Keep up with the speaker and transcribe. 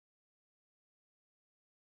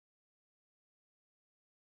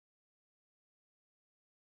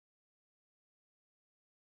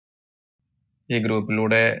ഈ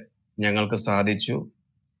ഗ്രൂപ്പിലൂടെ ഞങ്ങൾക്ക് സാധിച്ചു.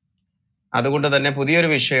 അതുകൊണ്ട് തന്നെ പുതിയൊരു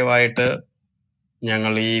വിഷയമായിട്ട്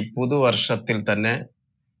ഞങ്ങൾ ഈ പുതുവർഷത്തിൽ തന്നെ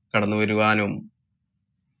കടന്നു വരുവാനും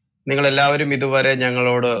നിങ്ങളെല്ലാവരും ഇതുവരെ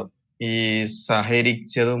ഞങ്ങളോട് ഈ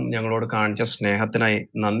സഹകരിച്ചതും ഞങ്ങളോട് കാണിച്ച സ്നേഹത്തിനായി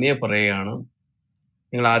നന്ദി പറയുകയാണ്.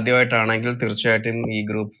 നിങ്ങൾ ആദ്യമായിട്ടാണെങ്കിൽ തീർച്ചയായിട്ടും ഈ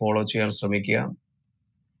ഗ്രൂപ്പ് ഫോളോ ചെയ്യാൻ ശ്രമിക്കുക.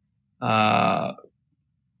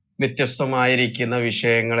 വ്യത്യസ്തമായിരിക്കുന്ന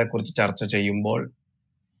വിഷയങ്ങളെ കുറിച്ച് ചർച്ച ചെയ്യുമ്പോൾ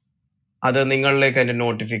അത് നിങ്ങളിലേക്ക് അതിന്റെ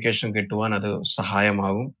നോട്ടിഫിക്കേഷൻ കിട്ടുവാൻ അത്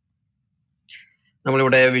സഹായമാകും.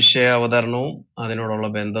 നമ്മളിവിടെ വിഷയ അവതരണവും അതിനോടുള്ള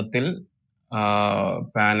ബന്ധത്തിൽ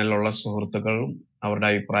പാനലിലുള്ള സുഹൃത്തുക്കളും അവരുടെ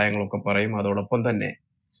അഭിപ്രായങ്ങളൊക്കെ പറയും. അതോടൊപ്പം തന്നെ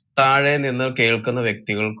താഴെ നിന്ന് കേൾക്കുന്ന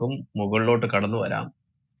വ്യക്തികൾക്കും മുകളിലോട്ട് കടന്നു വരാം.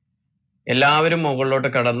 എല്ലാവരും മുകളിലോട്ട്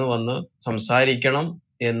കടന്നു വന്ന് സംസാരിക്കണം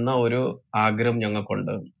എന്ന ഒരു ആഗ്രഹം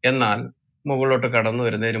ഞങ്ങൾക്കുണ്ട്. എന്നാൽ മുകളിലോട്ട് കടന്നു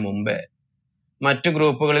വരുന്നതിന് മുമ്പേ മറ്റു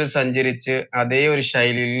ഗ്രൂപ്പുകളിൽ സഞ്ചരിച്ച് അതേ ഒരു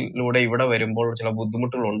ശൈലിയിലൂടെ ഇവിടെ വരുമ്പോൾ ചില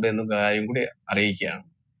ബുദ്ധിമുട്ടുകളുണ്ട് എന്ന കാര്യം കൂടി അറിയിക്കുകയാണ്.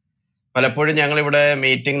 പലപ്പോഴും ഞങ്ങളിവിടെ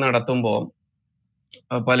മീറ്റിംഗ് നടത്തുമ്പോൾ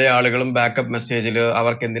പല ആളുകളും ബാക്കപ്പ് മെസ്സേജിൽ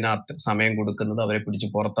അവർക്ക് എന്തിനാ സമയം കൊടുക്കുന്നത്, അവരെ പിടിച്ച്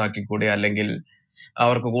പുറത്താക്കിക്കൂടെ, അല്ലെങ്കിൽ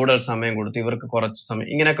അവർക്ക് കൂടുതൽ സമയം കൊടുത്ത് ഇവർക്ക് കുറച്ച് സമയം,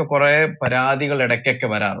 ഇങ്ങനെയൊക്കെ കുറെ പരാതികൾ ഇടയ്ക്കൊക്കെ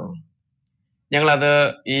വരാറുണ്ട്. ഞങ്ങളത്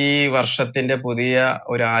ഈ വർഷത്തിന്റെ പുതിയ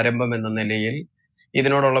ഒരു ആരംഭം എന്ന നിലയിൽ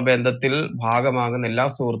ഇതിനോടുള്ള ബന്ധത്തിൽ ഭാഗമാകുന്ന എല്ലാ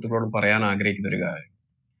സുഹൃത്തുക്കളോടും പറയാൻ ആഗ്രഹിക്കുന്ന ഒരു കാര്യം,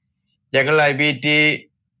 ഞങ്ങൾ IBT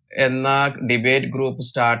എന്ന ഡിബേറ്റ് ഗ്രൂപ്പ്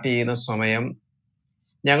സ്റ്റാർട്ട് ചെയ്യുന്ന സമയം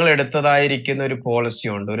ഞങ്ങൾ എടുത്തതായിരിക്കുന്ന ഒരു പോളിസി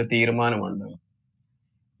ഉണ്ട്, ഒരു തീരുമാനമുണ്ട്.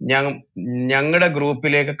 ഞങ്ങളുടെ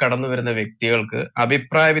ഗ്രൂപ്പിലേക്ക് കടന്നു വരുന്ന വ്യക്തികൾക്ക്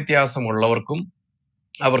അഭിപ്രായ വ്യത്യാസമുള്ളവർക്കും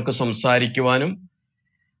അവർക്ക് സംസാരിക്കുവാനും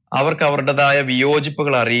അവർക്ക് അവരുടേതായ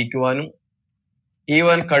വിയോജിപ്പുകൾ അറിയിക്കുവാനും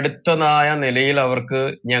ഈവൻ കടുത്തതായ നിലയിൽ അവർക്ക്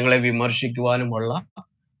ഞങ്ങളെ വിമർശിക്കുവാനുമുള്ള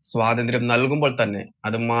സ്വാതന്ത്ര്യം നൽകുമ്പോൾ തന്നെ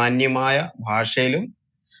അത് മാന്യമായ ഭാഷയിലും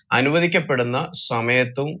അനുവദിക്കപ്പെടുന്ന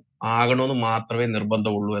സമയത്തും ആകണമെന്ന് മാത്രമേ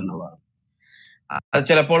നിർബന്ധമുള്ളൂ എന്നുള്ളതാണ്. അത്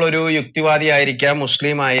ചിലപ്പോൾ ഒരു യുക്തിവാദി ആയിരിക്കാം,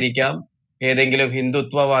 മുസ്ലിം ആയിരിക്കാം, ഏതെങ്കിലും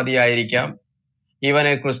ഹിന്ദുത്വവാദി ആയിരിക്കാം, ഈവൻ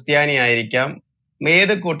ക്രിസ്ത്യാനി ആയിരിക്കാം,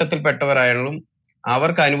 ഏത് കൂട്ടത്തിൽപ്പെട്ടവരായാലും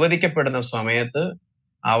അവർക്ക് അനുവദിക്കപ്പെടുന്ന സമയത്ത്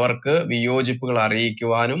അവർക്ക് വിയോജിപ്പുകൾ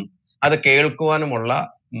അറിയിക്കുവാനും അത് കേൾക്കുവാനുമുള്ള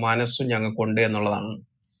മനസ്സും ഞങ്ങൾക്കുണ്ട് എന്നുള്ളതാണ്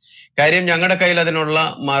കാര്യം. ഞങ്ങളുടെ കയ്യിൽ അതിനുള്ള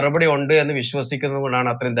മറുപടി ഉണ്ട് എന്ന് വിശ്വസിക്കുന്നത് കൊണ്ടാണ്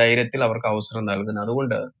അത്രയും ധൈര്യത്തിൽ അവർക്ക് അവസരം നൽകുന്നത്.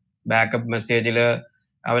 അതുകൊണ്ട് ബാക്കപ്പ് മെസ്സേജില്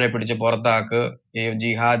അവനെ പിടിച്ച് പുറത്താക്ക്, ഈ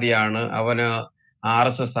ജിഹാദിയാണ്, അവന്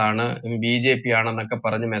RSS ആണ്, BJP ആണെന്നൊക്കെ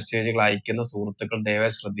പറഞ്ഞ് മെസ്സേജുകൾ അയക്കുന്ന സുഹൃത്തുക്കൾ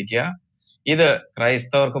ദയവായി ശ്രദ്ധിക്കുക. ഇത്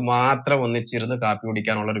ക്രൈസ്തവർക്ക് മാത്രം ഒന്നിച്ചിരുന്ന് കാപ്പി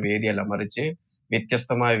കുടിക്കാനുള്ള ഒരു വേദിയല്ല, മറിച്ച്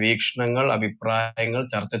വ്യത്യസ്തമായ വീക്ഷണങ്ങൾ, അഭിപ്രായങ്ങൾ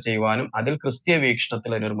ചർച്ച ചെയ്യുവാനും അതിൽ ക്രിസ്തീയ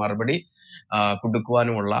വീക്ഷണത്തിൽ അതിനൊരു മറുപടി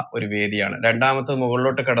കൊടുക്കുവാനുമുള്ള ഒരു വേദിയാണ്. രണ്ടാമത്തെ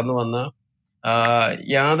മുകളിലോട്ട് കടന്നു വന്ന്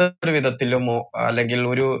യാതൊരു വിധത്തിലും അല്ലെങ്കിൽ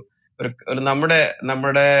ഒരു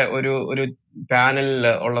നമ്മുടെ ഒരു പാനലിൽ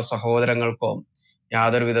ഉള്ള സഹോദരങ്ങൾക്കോ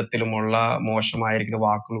യാതൊരു വിധത്തിലുമുള്ള മോശമായിരിക്കുന്ന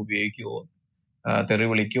വാക്കുകൾ ഉപയോഗിക്കുകയോ തെറി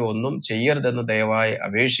വിളിക്കുകയോ ഒന്നും ചെയ്യരുതെന്ന് ദയവായി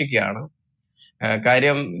അപേക്ഷിക്കുകയാണ്.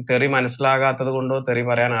 കാര്യം തെറി മനസ്സിലാകാത്തത് കൊണ്ടോ തെറി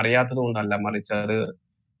പറയാൻ അറിയാത്തത് കൊണ്ടല്ല, മറിച്ച് അത്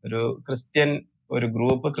ഒരു ക്രിസ്ത്യൻ ഒരു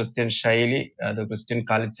ഗ്രൂപ്പ്, ക്രിസ്ത്യൻ ശൈലി, അത് ക്രിസ്ത്യൻ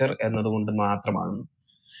കൾച്ചർ എന്നതുകൊണ്ട് മാത്രമാണ്.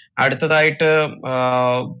 അടുത്തതായിട്ട്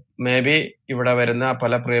മേ ബി ഇവിടെ വരുന്ന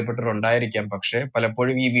പല പ്രിയപ്പെട്ടവരുണ്ടായിരിക്കാം, പക്ഷെ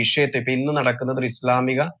പലപ്പോഴും ഈ വിഷയത്തെ ഇപ്പൊ ഇന്ന് നടക്കുന്നത് ഒരു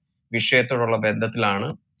ഇസ്ലാമിക വിഷയത്തോടുള്ള ബന്ധത്തിലാണ്.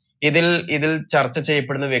 ഇതിൽ ചർച്ച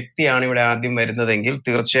ചെയ്യപ്പെടുന്ന വ്യക്തിയാണ് ഇവിടെ ആദ്യം വരുന്നതെങ്കിൽ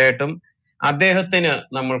തീർച്ചയായിട്ടും അദ്ദേഹത്തിന്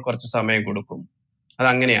നമ്മൾ കുറച്ച് സമയം കൊടുക്കും.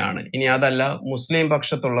 അതങ്ങനെയാണ്. ഇനി അതല്ല, മുസ്ലിം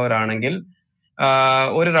പക്ഷത്തുള്ളവരാണെങ്കിൽ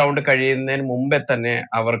ഒരു റൗണ്ട് കഴിയുന്നതിന് മുമ്പേ തന്നെ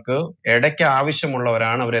അവർക്ക് ഇടയ്ക്ക്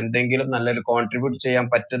ആവശ്യമുള്ളവരാണ്, അവരെന്തെങ്കിലും നല്ലൊരു കോൺട്രിബ്യൂട്ട് ചെയ്യാൻ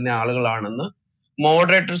പറ്റുന്ന ആളുകളാണെന്ന്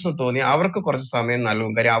മോഡറേറ്റേഴ്സ് തോന്നി അവർക്ക് കുറച്ച് സമയം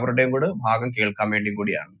നൽകും. കാര്യം അവരുടെയും കൂടെ ഭാഗം കേൾക്കാൻ വേണ്ടി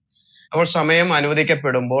കൂടിയാണ്. അപ്പോൾ സമയം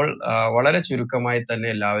അനുവദിക്കപ്പെടുമ്പോൾ വളരെ ചുരുക്കമായി തന്നെ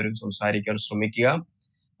എല്ലാവരും സംസാരിക്കാൻ ശ്രമിക്കുക.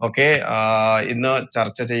 ഓക്കെ, ഇന്ന്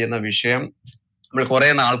ചർച്ച ചെയ്യുന്ന വിഷയം നമ്മൾ കുറെ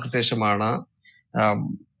നാൾക്ക് ശേഷമാണ്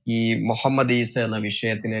ഈ മുഹമ്മദ് ഈസ എന്ന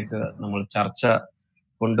വിഷയത്തിലേക്ക് നമ്മൾ ചർച്ച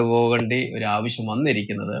കൊണ്ടുപോകേണ്ടി ഒരു ആവശ്യം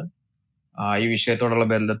വന്നിരിക്കുന്നത്. ഈ വിഷയത്തോടുള്ള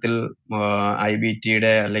ബന്ധത്തിൽ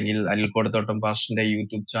IBTയുടെ അല്ലെങ്കിൽ അനിൽ കോടിത്തോട്ടം പാസ്റ്ററിന്റെ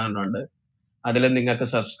യൂട്യൂബ് ചാനലുണ്ട്. അതിൽ നിങ്ങൾക്ക്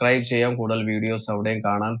സബ്സ്ക്രൈബ് ചെയ്യാം, കൂടുതൽ വീഡിയോസ് അവിടെയും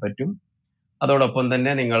കാണാൻ പറ്റും. അതോടൊപ്പം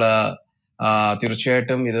തന്നെ നിങ്ങൾ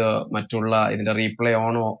തീർച്ചയായിട്ടും ഇത് മറ്റുള്ള ഇതിന്റെ റീപ്ലേ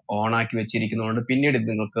ഓൺ ആക്കി വെച്ചിരിക്കുന്നതുകൊണ്ട് പിന്നീട് ഇത്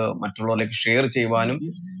നിങ്ങൾക്ക് മറ്റുള്ളവരിലേക്ക് ഷെയർ ചെയ്യുവാനും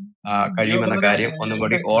കഴിയുമെന്ന കാര്യം ഒന്നും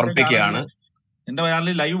കൂടി ഓർപ്പിക്കുകയാണ്. എന്റെ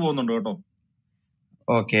ചാനലിൽ ലൈവ് പോകുന്നുണ്ട് കേട്ടോ.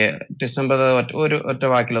 ഓക്കെ, ഡിസംബർ ഒറ്റ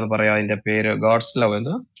വാക്കിലൊന്ന് പറയാം അതിന്റെ പേര്. ഗോഡ്സ് ലവ്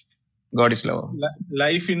എന്ന്, God is love,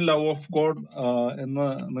 life in love of God എന്ന്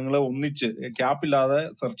നിങ്ങൾ ഒന്നിച്ച് ക്യാപ്പ് ഇല്ലാതെ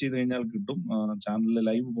സെർച്ച് ചെയ്ത് കഴിഞ്ഞാൽ കിട്ടും. ചാനലിൽ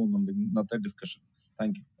ലൈവ് പോകുന്നുണ്ട് ഇന്നത്തെ discussion.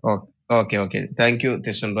 Thank you. Okay thank you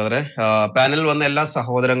തിഷൻ ബ്രദറെ. പാനലിൽ വന്ന എല്ലാ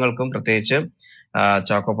സഹോദരങ്ങൾക്കും, പ്രത്യേകിച്ച്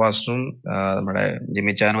ചാക്കോ പാസ്റ്ററും നമ്മുടെ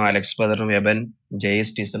ജിമിച്ചാനും അലക്സ് ബ്രദറും എബൻ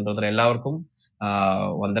ജെയ്സ് ടീസൺ ബ്രദർ എല്ലാവർക്കും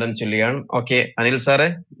വന്ദനം ചൊല്ലിയാണ്. ഓക്കെ, അനിൽ സാറെ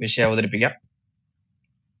വിഷയം അവതരിപ്പിക്കാം.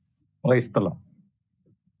 Praise the Lord.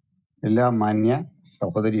 എല്ലാ മാന്യ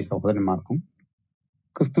സഹോദരി സഹോദരന്മാർക്കും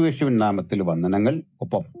ക്രിസ്തുയേശുവിൻ നാമത്തിൽ വന്ദനങ്ങൾ.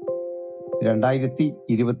 ഒപ്പം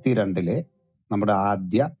 2022 നമ്മുടെ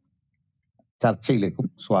ആദ്യ ചർച്ചയിലേക്കും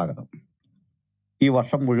സ്വാഗതം. ഈ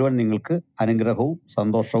വർഷം മുഴുവൻ നിങ്ങൾക്ക് അനുഗ്രഹവും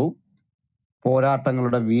സന്തോഷവും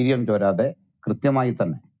പോരാട്ടങ്ങളുടെ വീര്യം ചോരാതെ കൃത്യമായി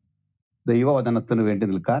തന്നെ ദൈവവചനത്തിന് വേണ്ടി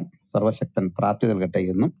നിൽക്കാൻ സർവശക്തൻ പ്രാപ്തി നൽകട്ടെ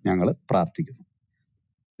എന്നും ഞങ്ങൾ പ്രാർത്ഥിക്കുന്നു.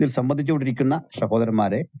 ഇതിൽ സംബന്ധിച്ചുകൊണ്ടിരിക്കുന്ന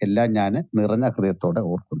സഹോദരന്മാരെ എല്ലാം ഞാൻ നിറഞ്ഞ ഹൃദയത്തോടെ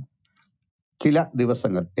ഓർക്കുന്നു. ചില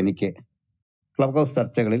ദിവസങ്ങൾ എനിക്ക് ക്ലബ് ഹൗസ്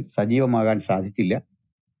ചർച്ചകളിൽ സജീവമാകാൻ സാധിച്ചില്ല.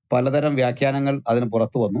 പലതരം വ്യാഖ്യാനങ്ങൾ അതിന്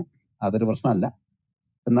പുറത്തു വന്നു. അതൊരു പ്രശ്നമല്ല.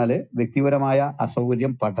 എന്നാൽ വ്യക്തിപരമായ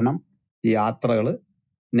അസൗകര്യം, പഠനം, യാത്രകൾ,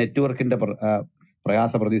 നെറ്റ്വർക്കിന്റെ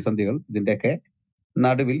പ്രയാസ പ്രതിസന്ധികൾ, ഇതിൻ്റെയൊക്കെ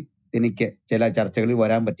നടുവിൽ എനിക്ക് ചില ചർച്ചകളിൽ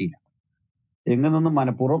വരാൻ പറ്റിയില്ല. എങ്ങു നിന്നും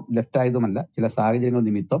മനഃപൂർവ്വം ലെഫ്റ്റ് ആയതുമല്ല, ചില സാഹചര്യങ്ങൾ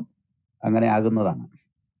നിമിത്തം അങ്ങനെ ആകുന്നതാണ്.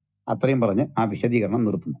 അത്രയും പറഞ്ഞ് ആ വിശദീകരണം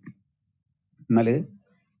നിർത്തുന്നു. എന്നാൽ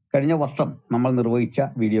കഴിഞ്ഞ വർഷം നമ്മൾ നിർവഹിച്ച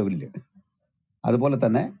വീഡിയോകളിൽ, അതുപോലെ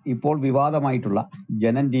തന്നെ ഇപ്പോൾ വിവാദമായിട്ടുള്ള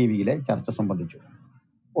ജനൻ ടി വിയിലെ ചർച്ച സംബന്ധിച്ചു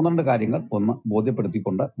ഒന്ന് രണ്ട് കാര്യങ്ങൾ ഒന്ന്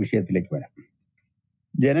ബോധ്യപ്പെടുത്തിക്കൊണ്ട് വിഷയത്തിലേക്ക് വരാം.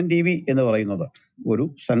 ജനൻ ടി വി എന്ന് പറയുന്നത് ഒരു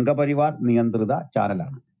സംഘപരിവാർ നിയന്ത്രിത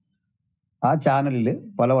ചാനലാണ്. ആ ചാനലിൽ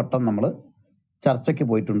പലവട്ടം നമ്മൾ ചർച്ചയ്ക്ക്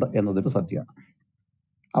പോയിട്ടുണ്ട് എന്നതൊരു സത്യമാണ്.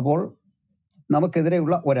 അപ്പോൾ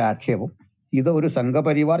നമുക്കെതിരെയുള്ള ഒരാക്ഷേപം, ഇത് ഒരു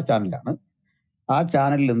സംഘപരിവാർ ചാനലാണ്, ആ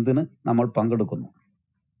ചാനലിൽ എന്തിന് നമ്മൾ പങ്കെടുക്കുന്നു,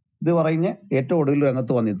 ഇത് പറഞ്ഞ് ഏറ്റവും ഒടുവിൽ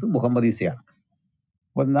രംഗത്ത് വന്നത് മുഹമ്മദ് ഈസയാണ്.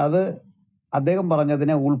 അപ്പം അത് അദ്ദേഹം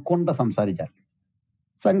പറഞ്ഞതിനെ ഉൾക്കൊണ്ട് സംസാരിച്ചാൽ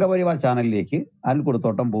സംഘപരിവാർ ചാനലിലേക്ക് അനിൽ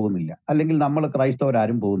കൊടുത്തോട്ടം പോകുന്നില്ല, അല്ലെങ്കിൽ നമ്മൾ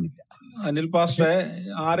ക്രൈസ്തവരാരും പോകുന്നില്ല. അനിൽ പാസ്റ്ററെ,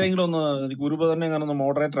 ആരെങ്കിലും ഒന്ന് ഗുരുപദനെ ഒന്ന്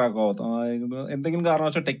മോഡറേറ്റർ ആക്കോ? എന്തെങ്കിലും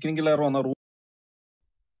കാരണവശാൽ ടെക്നിക്കൽ എറർ വന്ന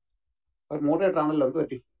മോഡറേറ്റർ ആണല്ലോ, എന്ത്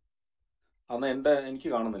പറ്റി? അന്ന് എനിക്ക്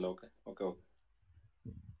കാണുന്നില്ല. Okay okay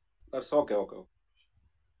okay okay okay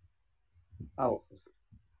ആ ഓക്കെ,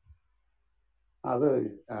 അത്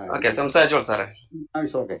സംസാരിച്ചോളൂ സാറേ.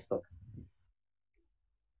 ഓക്കെ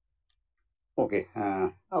ഓക്കെ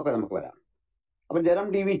ഓക്കെ, നമുക്ക് വരാം. അപ്പം ജനം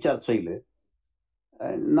ടി വി ചർച്ചയിൽ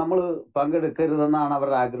നമ്മൾ പങ്കെടുക്കരുതെന്നാണ്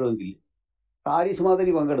അവരുടെ ആഗ്രഹമെങ്കിൽ ഹാരിസ്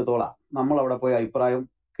മാതിരി പങ്കെടുത്തോളാം, നമ്മൾ അവിടെ പോയി അഭിപ്രായം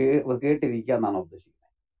കേട്ടിരിക്കുക എന്നാണ്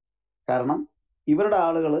ഉദ്ദേശിക്കുന്നത്. കാരണം ഇവരുടെ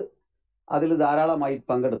ആളുകൾ അതിൽ ധാരാളമായി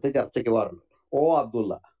പങ്കെടുത്ത് ചർച്ചയ്ക്ക് പോകാറുണ്ട്. ഒ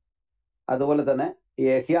അബ്ദുള്ള, അതുപോലെ തന്നെ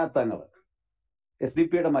യഹ്യാ തങ്ങൾ,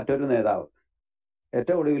 SDP മറ്റൊരു നേതാവ്,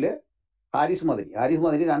 ഏറ്റവും ഒടുവിൽ ഹാരിസ്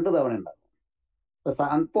മദനി 2 തവണ ഉണ്ടാകും.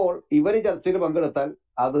 അപ്പോൾ ഇവർ ചർച്ചയിൽ പങ്കെടുത്താൽ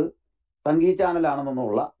അത് സംഗീത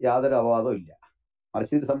ചാനലാണെന്നുള്ള യാതൊരു അപവാദവും ഇല്ല.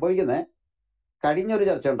 മറിച്ച് ഇത് സംഭവിക്കുന്നത്, കഴിഞ്ഞൊരു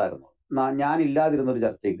ചർച്ച ഉണ്ടായിരുന്നു, ഞാൻ ഇല്ലാതിരുന്നൊരു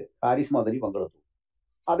ചർച്ചയിൽ ഹാരിസ് മദനി പങ്കെടുത്തു.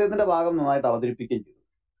 അദ്ദേഹത്തിന്റെ ഭാഗം നന്നായിട്ട് അവതരിപ്പിക്കുകയും ചെയ്തു.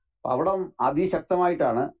 അവിടെ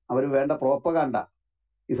അതിശക്തമായിട്ടാണ് അവർ വേണ്ട പ്രോപ്പഗാൻഡ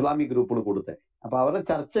ഇസ്ലാമിക് ഗ്രൂപ്പുകൾ കൊടുത്തത്. അപ്പൊ അവരുടെ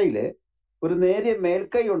ചർച്ചയിൽ ഒരു നേരിയ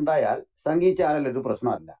മേൽക്കൈ ഉണ്ടായാൽ സംഗീത ചാനൽ ഒരു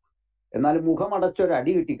പ്രശ്നമല്ല. എന്നാൽ മുഖമടച്ചൊരു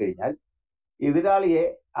അടി കിട്ടിക്കഴിഞ്ഞാൽ എതിരാളിയെ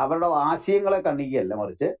അവരുടെ ആശയങ്ങളെ കണ്ണിക്കുകയല്ല,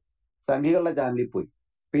 മറിച്ച് സംഘികളുടെ ചാനലിൽ പോയി.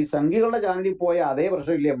 അപ്പൊ ഈ സംഘികളുടെ ചാനലിൽ പോയ അതേ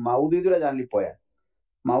പ്രശ്നമില്ലേ മൗദൂദിയുടെ ചാനലിൽ പോയാൽ?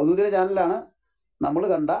 മൗദൂദിയുടെ ചാനലാണ് നമ്മൾ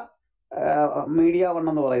കണ്ട മീഡിയ വൺ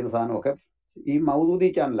എന്ന് പറയുന്ന സാധനമൊക്കെ ഈ മൗദൂദി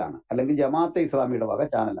ചാനലാണ്, അല്ലെങ്കിൽ ജമാഅത്തെ ഇസ്ലാമിയുടെ വക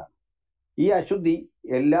ചാനലാണ്. ഈ അശുദ്ധി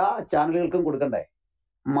എല്ലാ ചാനലുകൾക്കും കൊടുക്കണ്ടേ?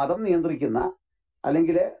 മതം നിയന്ത്രിക്കുന്ന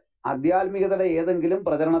അല്ലെങ്കിൽ ആധ്യാത്മികതയുടെ ഏതെങ്കിലും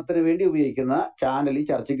പ്രചരണത്തിന് വേണ്ടി ഉപയോഗിക്കുന്ന ചാനലിൽ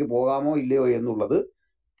ചർച്ചയ്ക്ക് പോകാമോ ഇല്ലയോ എന്നുള്ളത്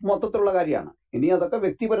മൊത്തത്തിലുള്ള കാര്യമാണ്. ഇനി അതൊക്കെ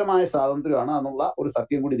വ്യക്തിപരമായ സ്വാതന്ത്ര്യമാണ് എന്നുള്ള ഒരു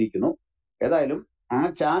സത്യം കൂടി നിൽക്കുന്നു. ഏതായാലും ആ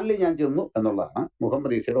ചാനലിൽ ഞാൻ ചെന്നു എന്നുള്ളതാണ്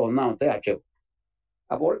മുഹമ്മദ് ഈസയുടെ ഒന്നാമത്തെ ആക്ഷേപം.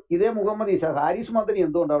 അപ്പോൾ ഇതേ മുഹമ്മദ് ഈസ ഹാരിസ് മദനി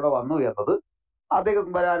എന്തുകൊണ്ട് അവിടെ വന്നു എന്നത് അദ്ദേഹം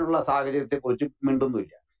വരാനുള്ള സാഹചര്യത്തെ കുറിച്ച്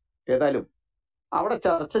മിണ്ടുന്നില്ല. ഏതായാലും അവിടെ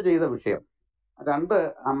ചർച്ച ചെയ്ത വിഷയം 2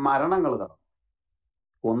 മരണങ്ങൾ നടന്നു.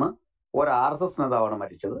 ഒന്ന്, ഒരു RSS നേതാവാണ്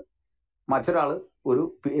മരിച്ചത്, മറ്റൊരാൾ ഒരു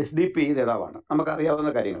SDP നേതാവാണ്.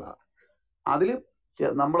 നമുക്കറിയാവുന്ന കാര്യങ്ങളാണ്. അതിൽ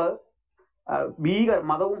നമ്മൾ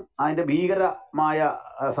മതവും അതിന്റെ ഭീകരമായ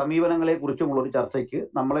സമീപനങ്ങളെ കുറിച്ചുമുള്ള ഒരു ചർച്ചയ്ക്ക്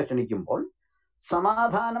നമ്മളെ ക്ഷണിക്കുമ്പോൾ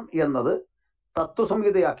സമാധാനം എന്നത്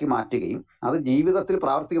തത്വസംഹിതയാക്കി മാറ്റുകയും അത് ജീവിതത്തിൽ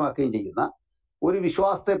പ്രാവർത്തികമാക്കുകയും ചെയ്യുന്ന ഒരു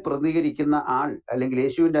വിശ്വാസത്തെ പ്രതികരിക്കുന്ന ആൾ, അല്ലെങ്കിൽ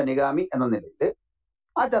യേശുവിന്റെ അനുഗാമി എന്ന നിലയിൽ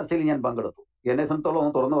ആ ചർച്ചയിൽ ഞാൻ പങ്കെടുത്തു. എന്നെ സംബന്ധിച്ചോളം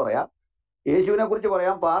ഒന്ന് തുറന്നു പറയാം, യേശുവിനെ കുറിച്ച്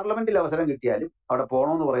പറയാം. പാർലമെന്റിൽ അവസരം കിട്ടിയാലും അവിടെ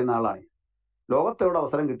പോകണമെന്ന് പറയുന്ന ആളാണ് ഞാൻ. ലോകത്തെവിടെ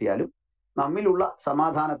അവസരം കിട്ടിയാലും നമ്മിലുള്ള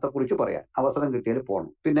സമാധാനത്തെക്കുറിച്ച് പറയാൻ അവസരം കിട്ടിയാലും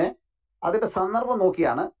പോകണം. പിന്നെ അതിന്റെ സന്ദർഭം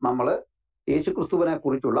നോക്കിയാണ് നമ്മൾ യേശുക്രിസ്തുവിനെ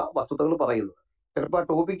കുറിച്ചുള്ള വസ്തുതകൾ പറയുന്നത്. ചിലപ്പോൾ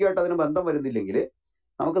ടോപ്പിക്കുമായിട്ട് അതിന് ബന്ധം വരുന്നില്ലെങ്കിൽ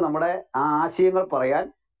നമുക്ക് നമ്മുടെ ആ ആശയങ്ങൾ പറയാൻ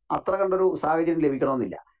അത്ര കണ്ടൊരു സാഹചര്യം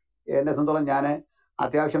ലഭിക്കണമെന്നില്ല. എന്നെ സംബന്ധിച്ചോളം ഞാൻ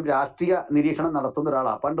അത്യാവശ്യം രാഷ്ട്രീയ നിരീക്ഷണം നടത്തുന്ന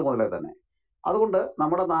ഒരാളാണ് പണ്ട് മുതലേ തന്നെ. അതുകൊണ്ട്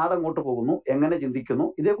നമ്മുടെ നാട് അങ്ങോട്ട് പോകുന്നു, എങ്ങനെ ചിന്തിക്കുന്നു,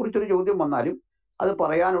 ഇതേക്കുറിച്ചൊരു ചോദ്യം വന്നാലും അത്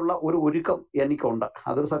പറയാനുള്ള ഒരു ഒരുക്കം എനിക്കുണ്ട്.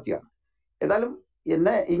 അതൊരു സത്യമാണ്. ഏതായാലും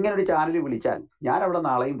എന്നെ ഇങ്ങനൊരു ചാനൽ വിളിച്ചാൽ ഞാൻ അവിടെ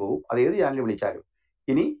നാളെയും പോകും. അത് ഏത് ചാനൽ വിളിച്ചാലും,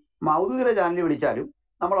 ഇനി മൗദൂദിയുടെ ചാനൽ വിളിച്ചാലും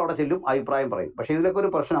നമ്മൾ അവിടെ ചെല്ലും, അഭിപ്രായം പറയും. പക്ഷെ ഇതിലൊക്കെ ഒരു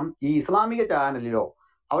പ്രശ്നം, ഈ ഇസ്ലാമിക ചാനലിലോ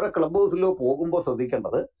അവരുടെ ക്ലബ് ഹൗസിലോ പോകുമ്പോൾ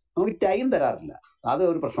ശ്രദ്ധിക്കേണ്ടത്, നമുക്ക് ടൈം തരാറില്ല. അത്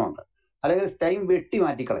ഒരു പ്രശ്നമുണ്ട്. അല്ലെങ്കിൽ ടൈം വെട്ടി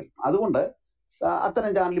മാറ്റിക്കളയും. അതുകൊണ്ട്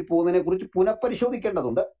അത്തരം ചാനലിൽ പോകുന്നതിനെ കുറിച്ച്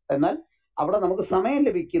പുനഃപരിശോധിക്കേണ്ടതുണ്ട്. എന്നാൽ അവിടെ നമുക്ക് സമയം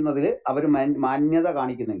ലഭിക്കുന്നതിൽ അവർ മാന്യത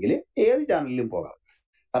കാണിക്കുന്നെങ്കിൽ ഏത് ചാനലിലും പോകാം.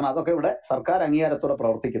 കാരണം അതൊക്കെ ഇവിടെ സർക്കാർ അംഗീകാരത്തോടെ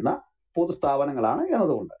പ്രവർത്തിക്കുന്ന പൊതുസ്ഥാപനങ്ങളാണ്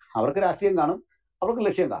എന്നതുകൊണ്ട് അവർക്ക് രാഷ്ട്രീയം കാണും, അവർക്ക്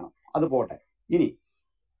ലക്ഷ്യം കാണും. അത് പോട്ടെ. ഇനി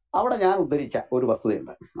അവിടെ ഞാൻ ഉദ്ധരിച്ച ഒരു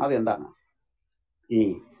വസ്തുതയുണ്ട്. അതെന്താണ്? ഈ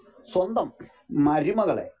സ്വന്തം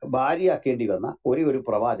മരുമകളെ ഭാര്യയാക്കേണ്ടി വന്ന ഒരേ ഒരു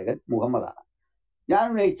പ്രവാചകൻ മുഹമ്മദാണ്. ഞാൻ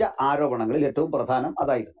ഉന്നയിച്ച ആരോപണങ്ങളിൽ ഏറ്റവും പ്രധാനം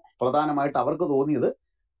അതായിരുന്നു. പ്രധാനമായിട്ട് അവർക്ക് തോന്നിയത്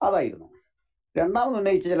അതായിരുന്നു. രണ്ടാമത്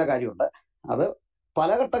ഉന്നയിച്ച ചില കാര്യമുണ്ട്. അത് പല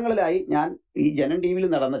ഘട്ടങ്ങളിലായി ഞാൻ ഈ ജനം ടി വിയിൽ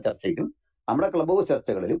നടന്ന ചർച്ചയിലും നമ്മുടെ ക്ലബ് ഹൗസ്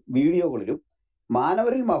ചർച്ചകളിലും വീഡിയോകളിലും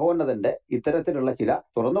മാനവരിൽ മഹോന്നതന്റെ ഇത്തരത്തിലുള്ള ചില,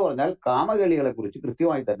 തുറന്നു പറഞ്ഞാൽ കാമകേളികളെ കുറിച്ച്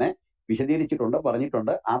കൃത്യമായി തന്നെ വിശദീകരിച്ചിട്ടുണ്ട്,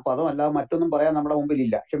 പറഞ്ഞിട്ടുണ്ട്. ആ പദം അല്ലാതെ മറ്റൊന്നും പറയാൻ നമ്മുടെ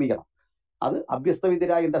മുമ്പിലില്ല, ക്ഷമിക്കണം. അത്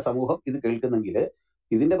അഭ്യസ്തവിദ്യരായ എന്റെ സമൂഹം ഇത് കേൾക്കുന്നെങ്കിൽ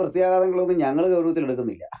ഇതിന്റെ പ്രത്യാഘാതങ്ങളൊന്നും ഞങ്ങൾ ഗൗരവത്തിൽ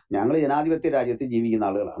എടുക്കുന്നില്ല. ഞങ്ങൾ ജനാധിപത്യ രാജ്യത്ത് ജീവിക്കുന്ന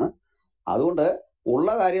ആളുകളാണ്. അതുകൊണ്ട് ഉള്ള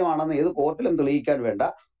കാര്യമാണെന്ന് ഏത് കോർട്ടിലും തെളിയിക്കാൻ വേണ്ട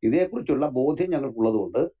ഇതേക്കുറിച്ചുള്ള ബോധ്യം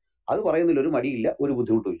ഞങ്ങൾക്കുള്ളതുകൊണ്ട് അത് പറയുന്നതിൽ ഒരു മടിയില്ല, ഒരു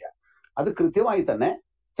ബുദ്ധിമുട്ടുമില്ല. അത് കൃത്യമായി തന്നെ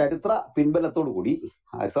ചരിത്ര പിൻബലത്തോടു കൂടി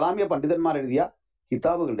ഇസ്ലാമിക പണ്ഡിതന്മാർ എഴുതിയ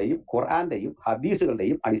കിതാബുകളുടെയും ഖുർആന്റെയും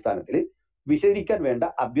ഹദീസുകളുടെയും അടിസ്ഥാനത്തിൽ വിശദീകരിക്കാൻ വേണ്ട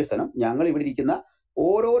അഭ്യസനം ഞങ്ങൾ ഇവിടെ ഇരിക്കുന്ന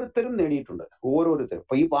ഓരോരുത്തരും നേടിയിട്ടുണ്ട്. ഓരോരുത്തരും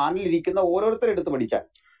ഇപ്പൊ ഈ പാനലിൽ ഇരിക്കുന്ന ഓരോരുത്തരും എടുത്ത് പഠിച്ചാൽ,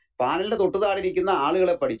 പാനലിന്റെ തൊട്ടു താഴെയിരിക്കുന്ന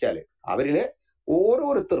ആളുകളെ പഠിച്ചാൽ അവരില്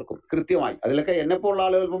ഓരോരുത്തർക്കും കൃത്യമായി, അതിലൊക്കെ എന്നെപ്പോലുള്ള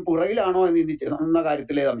ആളുകൾ ഇപ്പം പുറകിലാണോ എന്ന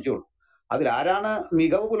കാര്യത്തിലേ സംശയമുള്ളൂ. അതിലാരാണ്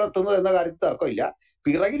മികവ് പുലർത്തുന്നത് എന്ന കാര്യത്തിൽ തർക്കമില്ല.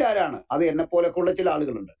 പിറകിലാരാണ്, അത് എന്നെപ്പോലൊക്കെയുള്ള ചില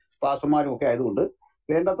ആളുകളുണ്ട്, സ്പാസുമാരും ഒക്കെ ആയതുകൊണ്ട്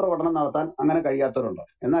വേണ്ടത്ര പഠനം നടത്താൻ അങ്ങനെ കഴിയാത്തവരുണ്ട്.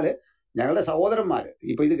 എന്നാൽ ഞങ്ങളുടെ സഹോദരന്മാര്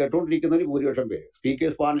ഇപ്പൊ ഇത് കേട്ടുകൊണ്ടിരിക്കുന്നതിൽ ഭൂരിപക്ഷം പേര്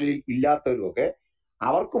സ്പീക്കേഴ്സ് പാനലിൽ ഇല്ലാത്തവരും ഒക്കെ,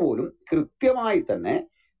 അവർക്ക് പോലും കൃത്യമായി തന്നെ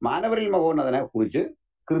മാനവരിൽ മഹോന്നതനെ കുറിച്ച്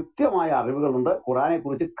കൃത്യമായ അറിവുകളുണ്ട്, ഖുറാനെ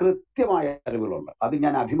കുറിച്ച് കൃത്യമായ അറിവുകളുണ്ട്. അത്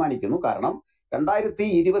ഞാൻ അഭിമാനിക്കുന്നു. കാരണം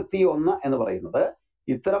 2021 എന്ന് പറയുന്നത്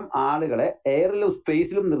ഇത്തരം ആളുകളെ എയറിലും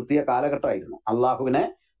സ്പേസിലും നിർത്തിയ കാലഘട്ടമായിരുന്നു. അള്ളാഹുവിനെ,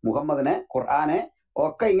 മുഹമ്മദിനെ, ഖുർആനെ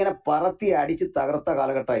ഒക്കെ ഇങ്ങനെ പറത്തി അടിച്ച് തകർത്ത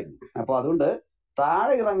കാലഘട്ടമായിരുന്നു. അപ്പൊ അതുകൊണ്ട്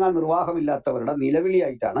താഴെ ഇറങ്ങാൻ നിർവാഹമില്ലാത്തവരുടെ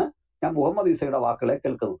നിലവിളിയായിട്ടാണ് ഞാൻ മുഹമ്മദ് ഈസയുടെ വാക്കുകളെ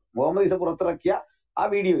കേൾക്കുന്നത്. മുഹമ്മദ് ഈസ പുറത്തിറക്കിയ ആ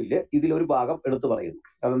വീഡിയോയിൽ ഇതിലൊരു ഭാഗം എടുത്തു പറയുന്നു.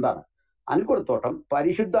 അതെന്താണ്? അനിൽ കൊടുത്തോട്ടം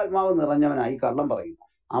പരിശുദ്ധാത്മാവ് നിറഞ്ഞവനായി കള്ളം പറയുന്നു.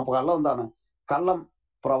 ആ കള്ളം എന്താണ്? കള്ളം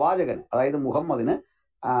പ്രവാചകന്, അതായത് മുഹമ്മദിന്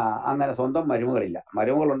അങ്ങനെ സ്വന്തം മരുമകളില്ല.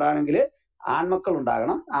 മരുമകൾ ഉണ്ടാകണമെങ്കിൽ ആൺമക്കൾ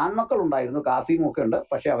ഉണ്ടാകണം. ആൺമക്കൾ ഉണ്ടായിരുന്നു, കാസിമും ഒക്കെ ഉണ്ട്.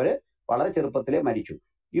 പക്ഷെ അവര് വളരെ ചെറുപ്പത്തിലേ മരിച്ചു.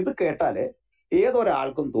 ഇത് കേട്ടാല്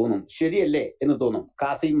ഏതൊരാൾക്കും തോന്നും ശരിയല്ലേ എന്ന് തോന്നും.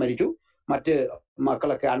 കാസിം മരിച്ചു, മറ്റ്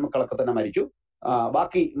മക്കളൊക്കെ ആൺമക്കളൊക്കെ തന്നെ മരിച്ചു,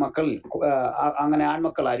 ബാക്കി മക്കളിൽ അങ്ങനെ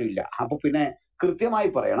ആൺമക്കൾ ആരും ഇല്ല. അപ്പൊ പിന്നെ കൃത്യമായി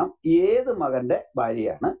പറയണം ഏത് മകന്റെ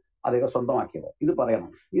ഭാര്യയാണ് അദ്ദേഹം സ്വന്തമാക്കിയത്. ഇത് പറയണം.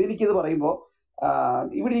 എനിക്കിത് പറയുമ്പോൾ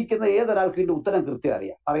ഇവിടെ ഇരിക്കുന്ന ഏതൊരാൾക്കും ഇതിന്റെ ഉത്തരം കൃത്യം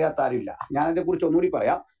അറിയാത്ത ആരുമില്ല. ഞാൻ അതിനെ കുറിച്ച് ഒന്നുകൂടി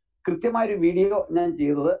പറയാം. കൃത്യമായൊരു വീഡിയോ ഞാൻ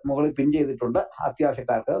ചെയ്തത് മുകളിൽ പിൻ ചെയ്തിട്ടുണ്ട്,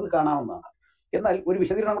 അത്യാവശ്യക്കാർക്ക് അത് കാണാവുന്നതാണ്. എന്നാൽ ഒരു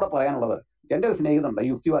വിശദീകരണം കൂടെ പറയാനുള്ളത്, എൻ്റെ ഒരു സ്നേഹിതനുണ്ട്,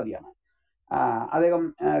 യുക്തിവാദിയാണ്. അദ്ദേഹം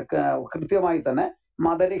കൃത്യമായി തന്നെ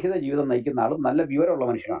മതരഹിത ജീവിതം നയിക്കുന്ന ആളും നല്ല വിവരമുള്ള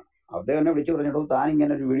മനുഷ്യനാണ്. അദ്ദേഹം എന്നെ വിളിച്ചു പറഞ്ഞിട്ടു, താൻ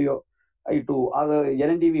ഇങ്ങനെ ഒരു വീഡിയോ ഇട്ടു, അത്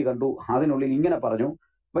ജനം ടി വി കണ്ടു, അതിനുള്ളിൽ ഇങ്ങനെ പറഞ്ഞു.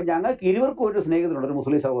 അപ്പൊ ഞങ്ങൾക്ക് ഇരുവർക്കും ഒരു സ്നേഹിതനുണ്ട്, ഒരു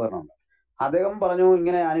മുസ്ലിം സഹോദരനുണ്ട്. അദ്ദേഹം പറഞ്ഞു,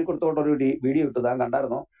 ഇങ്ങനെ അനിൽ കൊടുത്തോട്ടൊരു വീഡിയോ ഇട്ടു, താൻ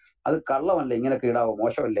കണ്ടായിരുന്നോ? അത് കള്ളമല്ലേ, ഇങ്ങനെ കീടാവോ,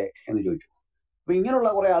 മോശമല്ലേ എന്ന് ചോദിച്ചു. അപ്പൊ ഇങ്ങനെയുള്ള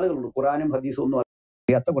കുറെ ആളുകളുണ്ട്, ഖുറാനും ഹദീസും ഒന്നും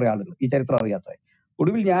അറിയാത്ത കുറെ ആളുകൾ, ഈ ചരിത്രം അറിയാത്ത.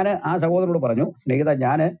 ഒടുവിൽ ഞാൻ ആ സഹോദരനോട് പറഞ്ഞു, സ്നേഹിത,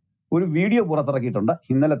 ഞാൻ ഒരു വീഡിയോ പുറത്തിറക്കിയിട്ടുണ്ട്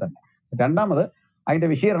ഇന്നലെ തന്നെ. രണ്ടാമത് അതിന്റെ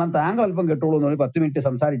വിശീകരണം താങ്കൾ അല്പം കേട്ടോളൂ എന്ന് 10 മിനിറ്റ്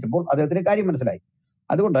സംസാരിച്ചപ്പോൾ അദ്ദേഹത്തിന് കാര്യം മനസ്സിലായി.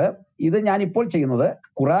 അതുകൊണ്ട് ഇത് ഞാൻ ഇപ്പോൾ ചെയ്യുന്നത്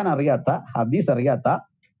ഖുറാൻ അറിയാത്ത, ഹദീസ് അറിയാത്ത,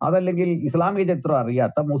 അതല്ലെങ്കിൽ ഇസ്ലാമിക ചരിത്രം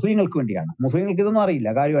അറിയാത്ത മുസ്ലിങ്ങൾക്ക് വേണ്ടിയാണ്. മുസ്ലിങ്ങൾക്ക് ഇതൊന്നും അറിയില്ല,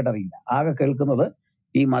 കാര്യമായിട്ട് അറിയില്ല. ആകെ കേൾക്കുന്നത്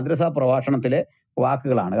ഈ മദ്രസ പ്രഭാഷണത്തിലെ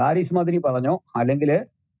വാക്കുകളാണ്. ഹാരിസ് മദനി പറഞ്ഞോ അല്ലെങ്കിൽ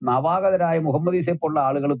നവാഗതരായ മുഹമ്മദ് ഈസയെ പോലുള്ള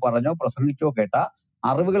ആളുകൾ പറഞ്ഞോ പ്രസംഗിച്ചോ കേട്ട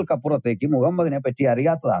അറിവുകൾക്കപ്പുറത്തേക്ക് മുഹമ്മദിനെ പറ്റി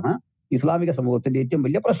അറിയാത്തതാണ് ഇസ്ലാമിക സമൂഹത്തിന്റെ ഏറ്റവും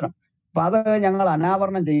വലിയ പ്രശ്നം. അപ്പൊ അത് ഞങ്ങൾ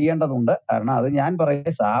അനാവരണം ചെയ്യേണ്ടതുണ്ട്. കാരണം അത് ഞാൻ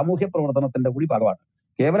പറയുന്ന സാമൂഹ്യ പ്രവർത്തനത്തിന്റെ കൂടി ഭാഗമാണ്.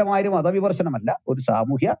 കേവലമായൊരു മതവിമർശനമല്ല, ഒരു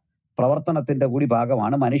സാമൂഹ്യ പ്രവർത്തനത്തിന്റെ കൂടി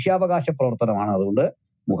ഭാഗമാണ്, മനുഷ്യാവകാശ പ്രവർത്തനമാണ്. അതുകൊണ്ട്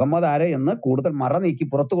മുഹമ്മദ് ആര് എന്ന് കൂടുതൽ മറ നീക്കി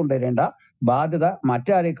പുറത്തു കൊണ്ടുവരേണ്ട ബാധ്യത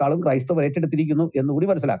മറ്റാരേക്കാളും ക്രൈസ്തവർ ഏറ്റെടുത്തിരിക്കുന്നു എന്നുകൂടി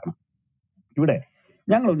മനസ്സിലാക്കണം. ഇവിടെ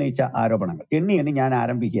ഞങ്ങൾ ഉന്നയിച്ച ആരോപണങ്ങൾ എണ്ണി ഞാൻ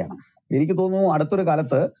ആരംഭിക്കുകയാണ്. എനിക്ക് തോന്നുന്നു അടുത്തൊരു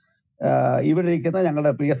കാലത്ത് ഇവിടെ ഇരിക്കുന്ന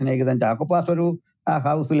ഞങ്ങളുടെ പ്രിയ സ്നേഹിതൻ ചാക്കോ ഒരു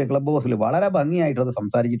ഹൗസിൽ, ക്ലബ് ഹൗസിൽ വളരെ ഭംഗിയായിട്ട് അത്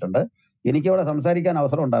സംസാരിച്ചിട്ടുണ്ട്. എനിക്കവിടെ സംസാരിക്കാൻ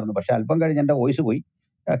അവസരം ഉണ്ടായിരുന്നു. പക്ഷെ അല്പം കഴിഞ്ഞ് എൻ്റെ വോയിസ് പോയി,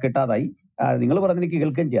 കിട്ടാതായി. നിങ്ങൾ പറഞ്ഞ് എനിക്ക്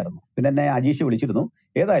കേൾക്കുകയും ചെയ്യായിരുന്നു. പിന്നെ എന്നെ അജീഷ് വിളിച്ചിരുന്നു.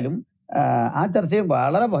 ഏതായാലും ആ ചർച്ചയും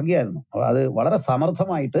വളരെ ഭംഗിയായിരുന്നു. അത് വളരെ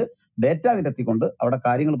സമർത്ഥമായിട്ട് ഡേറ്റ നിരത്തിക്കൊണ്ട് അവിടെ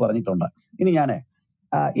കാര്യങ്ങൾ പറഞ്ഞിട്ടുണ്ട്. ഇനി ഞാൻ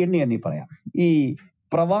എണ്ണി പറയാം. ഈ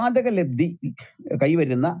പ്രവാചക ലബ്ധി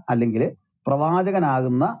കൈവരുന്ന അല്ലെങ്കിൽ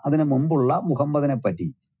പ്രവാചകനാകുന്ന അതിനു മുമ്പുള്ള മുഹമ്മദിനെ പറ്റി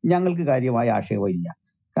ഞങ്ങൾക്ക് കാര്യമായ ആക്ഷേപമില്ല.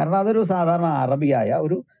 കാരണം അതൊരു സാധാരണ അറബിയായ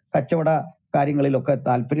ഒരു കച്ചവട കാര്യങ്ങളിലൊക്കെ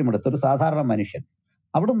താല്പര്യമെടുത്ത ഒരു സാധാരണ മനുഷ്യൻ.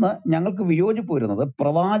 അവിടുന്ന് ഞങ്ങൾക്ക് വിയോജിപ്പ് വരുന്നത്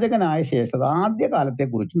പ്രവാചകനായ ശേഷം ആദ്യ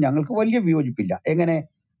കാലത്തെക്കുറിച്ച് ഞങ്ങൾക്ക് വലിയ വിയോജിപ്പില്ല. എങ്ങനെ?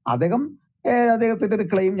 അദ്ദേഹത്തിന്റെ ഒരു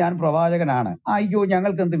ക്ലെയിം, ഞാൻ പ്രവാചകനാണ്. അയ്യോ,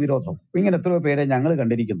 ഞങ്ങൾക്ക് എന്ത് വിരോധം? ഇങ്ങനെ എത്രയോ പേരെ ഞങ്ങൾ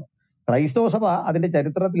കണ്ടിരിക്കുന്നു. ക്രൈസ്തവ സഭ അതിന്റെ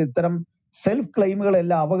ചരിത്രത്തിൽ ഇത്തരം സെൽഫ്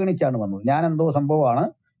ക്ലെയിമുകളെല്ലാം അവഗണിച്ചാണ് വന്നത്. ഞാൻ എന്തോ സംഭവമാണ്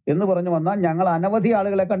എന്ന് പറഞ്ഞു വന്നാൽ ഞങ്ങൾ അനവധി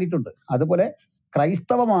ആളുകളെ കണ്ടിട്ടുണ്ട്. അതുപോലെ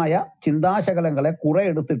ക്രൈസ്തവമായ ചിന്താശകലങ്ങളെ കുറെ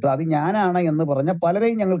എടുത്തിട്ട് അത് ഞാനാണ് എന്ന് പറഞ്ഞ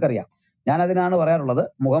പലരെയും ഞങ്ങൾക്കറിയാം. ഞാൻ അതിനാണ് പറയാറുള്ളത്,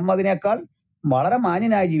 മുഹമ്മദിനേക്കാൾ വളരെ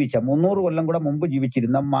മാന്യനായി ജീവിച്ച 300 കൊല്ലം കൂടെ മുമ്പ്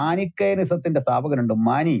ജീവിച്ചിരുന്ന മാനിക്കേനിസത്തിന്റെ സ്ഥാപകനുണ്ട്.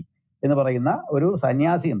 മാനി എന്ന് പറയുന്ന ഒരു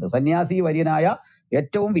സന്യാസിയുണ്ട്. സന്യാസി വര്യനായ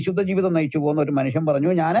ഏറ്റവും വിശുദ്ധ ജീവിതം നയിച്ചു പോകുന്ന ഒരു മനുഷ്യൻ പറഞ്ഞു,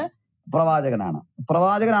 ഞാന്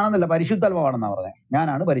പ്രവാചകനാണെന്നല്ല, പരിശുദ്ധാത്മാവാണെന്നാണ് പറഞ്ഞത്.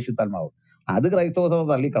 ഞാനാണ് പരിശുദ്ധാത്മാവ്. അത് ക്രൈസ്തവ സഭ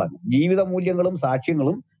തള്ളിക്കളഞ്ഞു. ജീവിത മൂല്യങ്ങളും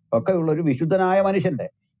സാക്ഷ്യങ്ങളും ഒക്കെ ഉള്ള ഒരു വിശുദ്ധനായ മനുഷ്യന്റെ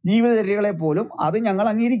ജീവിതചര്യകളെ പോലും അത് ഞങ്ങൾ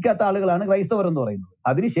അംഗീകരിക്കാത്ത ആളുകളാണ് ക്രൈസ്തവർ എന്ന് പറയുന്നത്.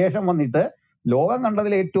 അതിനുശേഷം വന്നിട്ട് ലോകം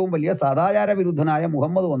കണ്ടതിൽ ഏറ്റവും വലിയ സദാചാര വിരുദ്ധനായ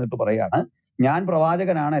മുഹമ്മദ് വന്നിട്ട് പറയാണ്, ഞാൻ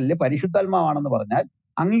പ്രവാചകനാണ്, അല്ലെ പരിശുദ്ധാത്മാവാണെന്ന് പറഞ്ഞാൽ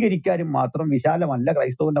അംഗീകരിക്കാനും മാത്രം വിശാലമല്ല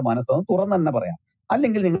ക്രൈസ്തവന്റെ മനസ്സെന്ന് തുറന്നു തന്നെ പറയാം.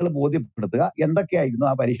 അല്ലെങ്കിൽ നിങ്ങൾ ബോധ്യപ്പെടുത്തുക എന്തൊക്കെയായിരുന്നു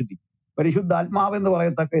ആ പരിശുദ്ധാത്മാവ് എന്ന്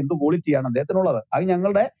പറയത്തക്ക എന്ത് ക്വാളിറ്റിയാണ് അദ്ദേഹത്തിനുള്ളത്. അത്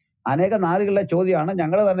ഞങ്ങളുടെ അനേക നാളുകളിലെ ചോദ്യമാണ്.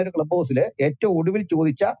 ഞങ്ങളുടെ തന്നെ ഒരു ക്ലബ് ഹൗസിൽ ഏറ്റവും ഒടുവിൽ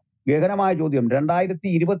ചോദിച്ച ഗഹനമായ ചോദ്യം,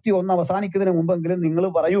 2021 അവസാനിക്കുന്നതിന് മുമ്പെങ്കിലും നിങ്ങൾ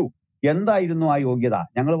പറയൂ എന്തായിരുന്നു ആ യോഗ്യത?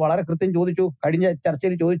 ഞങ്ങൾ വളരെ കൃത്യം ചോദിച്ചു. കഴിഞ്ഞ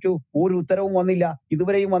ചർച്ചയിൽ ചോദിച്ചു, ഒരു ഉത്തരവും വന്നില്ല,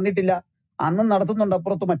 ഇതുവരെയും വന്നിട്ടില്ല. അന്നും നടത്തുന്നുണ്ട്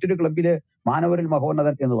അപ്പുറത്ത് മറ്റൊരു ക്ലബില് മാനവരിൽ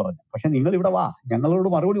മഹോന്നതൻ എന്ന് പറഞ്ഞു. പക്ഷെ നിങ്ങൾ ഇവിടെ വാ, ഞങ്ങളോട്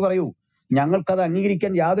മറുപടി പറയൂ. ഞങ്ങൾക്കത്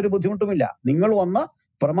അംഗീകരിക്കാൻ യാതൊരു ബുദ്ധിമുട്ടുമില്ല. നിങ്ങൾ വന്ന്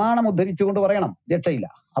പ്രമാണം ഉദ്ധരിച്ചുകൊണ്ട് പറയണം, രക്ഷയില്ല.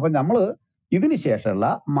 അപ്പൊ നമ്മള് ഇതിനു ശേഷമുള്ള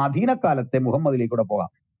മദീനക്കാലത്തെ മുഹമ്മദിലേക്കൂടെ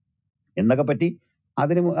പോകാം. എന്നൊക്കെ പറ്റി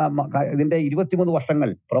അതിന് ഇതിന്റെ 23 വർഷങ്ങൾ,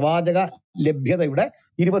 പ്രവാചക ലഭ്യതയുടെ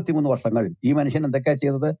 23 വർഷങ്ങൾ ഈ മനുഷ്യൻ എന്തൊക്കെയാ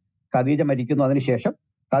ചെയ്തത്? ഖദീജ മരിക്കുന്നു. അതിനുശേഷം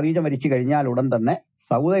ഖദീജ മരിച്ചു കഴിഞ്ഞാൽ ഉടൻ തന്നെ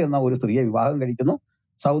സൗദ എന്ന ഒരു സ്ത്രീയെ വിവാഹം കഴിക്കുന്നു.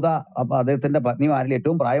 സൗദ അദ്ദേഹത്തിന്റെ പത്നിമാരിൽ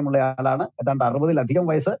ഏറ്റവും പ്രായമുള്ള ആളാണ്. ഏതാണ്ട് 60-ലധികം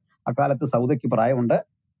വയസ്സ് അക്കാലത്ത് സൗദയ്ക്ക് പ്രായമുണ്ട്.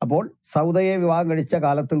 അപ്പോൾ സൗദയെ വിവാഹം കഴിച്ച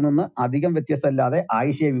കാലത്തിൽ നിന്ന് അധികം വ്യത്യസ്തമല്ലാതെ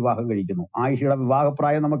ആയിഷയെ വിവാഹം കഴിക്കുന്നു. ആയിഷയുടെ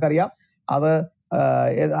വിവാഹപ്രായം നമുക്കറിയാം, അത്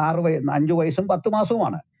 5 വയസ്സും 10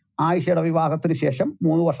 മാസവുമാണ്. ആയിഷയുടെ വിവാഹത്തിന് ശേഷം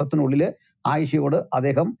 3 വർഷത്തിനുള്ളിൽ ആയിഷയോട്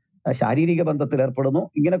അദ്ദേഹം ശാരീരിക ബന്ധത്തിൽ ഏർപ്പെടുന്നു.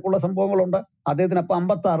 ഇങ്ങനെയൊക്കെയുള്ള സംഭവങ്ങളുണ്ട്. അദ്ദേഹത്തിന് അപ്പം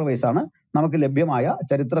 56 വയസ്സാണ് നമുക്ക് ലഭ്യമായ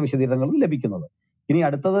ചരിത്ര വിശദീകരണങ്ങളിൽ ലഭിക്കുന്നത്. ഇനി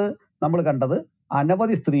അടുത്തത് നമ്മൾ കണ്ടത്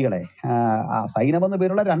അനവധി സ്ത്രീകളെ, സൈനബ് എന്ന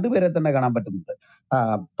പേരുള്ള 2 പേരെ തന്നെ കാണാൻ പറ്റുന്നത്.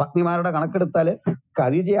 പത്നിമാരുടെ കണക്കെടുത്താല്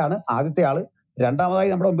ഖദീജയാണ് ആദ്യത്തെ ആള്. രണ്ടാമതായി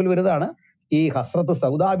നമ്മുടെ മുമ്പിൽ വരുന്നതാണ് ഈ ഹസ്രത്ത്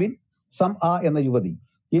സൗദ ബിൻ സം ആ എന്ന യുവതി.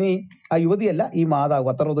 ഇനി ആ യുവതിയല്ല, ഈ മാതാവ്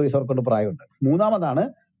 19 വയസ്സ് കൊണ്ട് പ്രായമുണ്ട്. മൂന്നാമതാണ്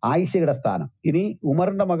ആയിഷയുടെ സ്ഥാനം. ഇനി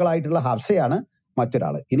ഉമറിന്റെ മകളായിട്ടുള്ള ഹഫ്സയാണ്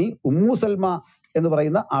മറ്റൊരാള്. ഇനി ഉമ്മു സൽമ എന്ന്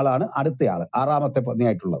പറയുന്ന ആളാണ് അടുത്തയാള്, 6ാമത്തെ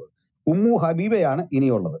പത്നിയായിട്ടുള്ളത്. ഉമ്മു ഹബീബയാണ്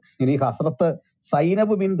ഇനിയുള്ളത്. ഇനി ഹസ്രത്ത്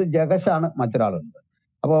സൈനബ് ബിന്ത് ജഹഷാണ് മറ്റൊരാളുള്ളത്.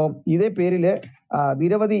 അപ്പോ ഇതേ പേരില്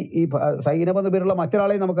നിരവധി ഈ സൈനബ് എന്ന പേരുള്ള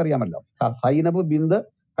മറ്റൊരാളെ നമുക്കറിയാമല്ലോ, സൈനബ് ബിന്ത്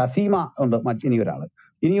ഹസീമ ഉണ്ട്.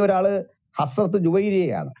 ഇനിയൊരാള് ഹസ്രത്ത്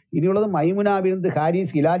ജുവൈരിയയാണ്. ഇനിയുള്ളത് മൈമുന ബിന്ത്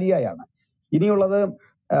ഹാരിസ് ഹിലാലിയയാണ്. ഇനിയുള്ളത്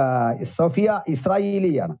സഫിയ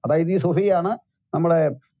ഇസ്രായേലിയാണ്. അതായത് ഈ സൊഫിയാണ് നമ്മുടെ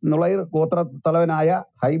നുളൈർ ഗോത്ര തലവനായ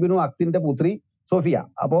ഹൈബിനു അക്തിന്റെ പുത്രി സോഫിയ.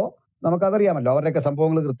 അപ്പോ നമുക്കതറിയാമല്ലോ, അവരുടെയൊക്കെ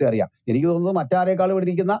സംഭവങ്ങൾ കൃത്യം അറിയാം. എനിക്ക് തോന്നുന്നു മറ്റാരേക്കാളും ഇവിടെ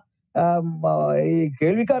ഇരിക്കുന്ന ഈ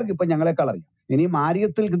കേൾവിക്കാർക്ക് ഇപ്പൊ ഞങ്ങളെക്കാൾ അറിയാം. ഇനി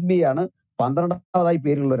മാരിയത്തുൽ ഖിദ്ബിയാണ് 12ാമതായി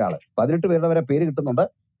പേരുള്ള ഒരാള്. 18 പേരുടെ വരെ പേര് കിട്ടുന്നുണ്ട്.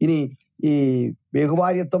 ഇനി ഈ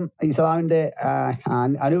ബഹുഭാര്യത്വം ഇസ്ലാമിന്റെ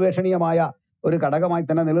അനുവേഷണീയമായ ഒരു ഘടകമായി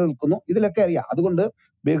തന്നെ നിലനിൽക്കുന്നു. ഇതിലൊക്കെ അറിയാം. അതുകൊണ്ട്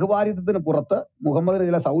ബഹുഭാര്യത്വത്തിന് പുറത്ത് മുഹമ്മദിന്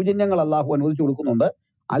ചില സൗജന്യങ്ങൾ അള്ളാഹു അനുവദിച്ചു കൊടുക്കുന്നുണ്ട്.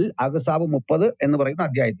 അൽ അഹ്സാബ് 30 എന്ന് പറയുന്ന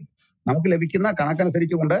അധ്യായത്തിൽ നമുക്ക് ലഭിക്കുന്ന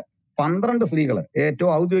കണക്കനുസരിച്ചുകൊണ്ട് 12 സ്ത്രീകൾ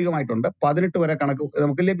ഏറ്റവും ഔദ്യോഗികമായിട്ടുണ്ട്. 18 വരെ കണക്ക്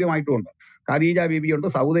നമുക്ക് ലഭ്യമായിട്ടുമുണ്ട്. ഖദീജ ബീബിയുണ്ട്,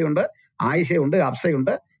 സൗദയുണ്ട്, ആയിഷയുണ്ട്,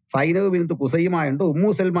 ഹഫ്സയുണ്ട്, സൈനബ് ബിന്ത് കുസൈമയുണ്ട്, ഉമ്മു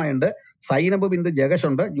സൽമയുണ്ട്, സൈനബ് ബിന്ത്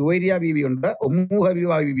ജഹഷുണ്ട്, ജുവൈരിയ ബീവിയുണ്ട്, ഉമ്മു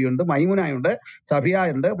ഹബീബ ബീവിയുണ്ട്, മൈമുനയുണ്ട്,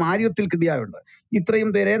 സഫിയയുണ്ട്, മാരിയത്തുൽ ഖിദ്ബിയയുണ്ട്. ഇത്രയും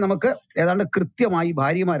പേരെ നമുക്ക് ഏതാണ്ട് കൃത്യമായി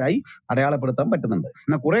ഭാര്യമാരായി അടയാളപ്പെടുത്താൻ പറ്റുന്നുണ്ട്.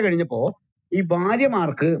 എന്നാൽ കുറെ കഴിഞ്ഞപ്പോ ഈ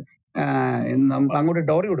ഭാര്യമാർക്ക് അങ്ങോട്ട്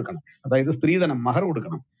ഡോറി കൊടുക്കണം, അതായത് സ്ത്രീധനം മഹർ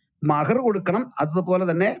കൊടുക്കണം. അതുപോലെ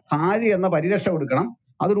തന്നെ ഭാര്യ എന്ന പരിരക്ഷ കൊടുക്കണം.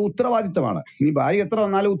 അതൊരു ഉത്തരവാദിത്തമാണ്. ഇനി ഭാര്യ എത്ര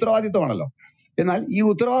വന്നാലും ഉത്തരവാദിത്തമാണല്ലോ. എന്നാൽ ഈ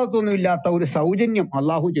ഉത്തരവാദിത്വമൊന്നും ഇല്ലാത്ത ഒരു സൗജന്യം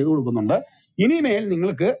അള്ളാഹു ചെയ്തു കൊടുക്കുന്നുണ്ട്. ഇനിമേൽ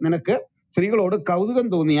നിനക്ക് സ്ത്രീകളോട് കൗതുകം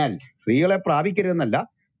തോന്നിയാൽ സ്ത്രീകളെ പ്രാപിക്കരുതെന്നല്ല,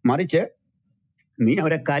 മറിച്ച് നീ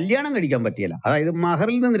അവരെ കല്യാണം കഴിക്കാൻ പറ്റിയല്ല. അതായത്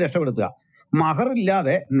മഹറിൽ നിന്ന് രക്ഷപ്പെടുത്തുക.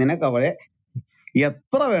 മഹറില്ലാതെ നിനക്ക് അവരെ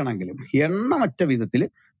എത്ര വേണമെങ്കിലും എണ്ണമറ്റ വിധത്തിൽ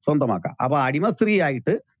സ്വന്തമാക്കാം. അപ്പൊ അടിമ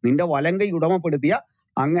സ്ത്രീയായിട്ട് നിന്റെ വലങ്കൈ ഉടമപ്പെടുത്തിയ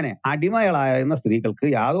അങ്ങനെ അടിമകളായിരുന്ന സ്ത്രീകൾക്ക്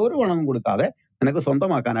യാതൊരു പണവും കൊടുക്കാതെ നിനക്ക്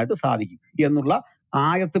സ്വന്തമാക്കാനായിട്ട് സാധിക്കും എന്നുള്ള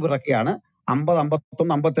ആയത്ത് പിറക്കെയാണ് 50, 51,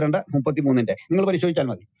 52, 33 നിങ്ങൾ പരിശോധിച്ചാൽ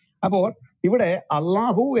മതി. അപ്പോൾ ഇവിടെ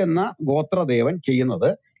അള്ളാഹു എന്ന ഗോത്രദേവൻ ചെയ്യുന്നത്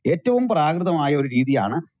ഏറ്റവും പ്രാകൃതമായ ഒരു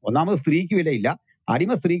രീതിയാണ്. ഒന്നാമത് സ്ത്രീക്ക് വിലയില്ല,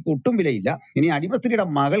 അടിമ സ്ത്രീക്ക് ഒട്ടും വിലയില്ല. ഇനി അടിമ സ്ത്രീയുടെ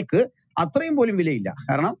മകൾക്ക് അത്രയും പോലും വിലയില്ല.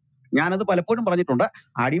 കാരണം ഞാനത് പലപ്പോഴും പറഞ്ഞിട്ടുണ്ട്,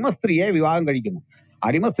 അടിമ സ്ത്രീയെ വിവാഹം കഴിക്കുന്നു.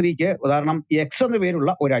 അടിമ സ്ത്രീക്ക് ഉദാഹരണം എക്സ് എന്ന പേരുള്ള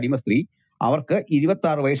ഒരു അടിമ സ്ത്രീ, അവർക്ക്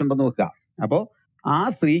 26 വയസ്സുണ്ടെന്ന് വെക്കുക. അപ്പോൾ ആ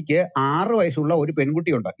സ്ത്രീക്ക് 6 വയസ്സുള്ള ഒരു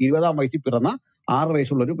പെൺകുട്ടിയുണ്ട്. 20-ാം വയസ്സിൽ പിറന്ന 6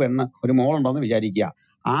 വയസ്സുള്ള ഒരു മോളുണ്ടെന്ന് വിചാരിക്കുക.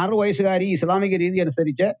 6 വയസ്സുകാരി ഇസ്ലാമിക രീതി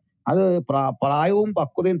അനുസരിച്ച് അത് പ്രായവും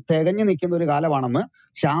പക്വതയും തികഞ്ഞു നിൽക്കുന്ന ഒരു കാലമാണെന്ന്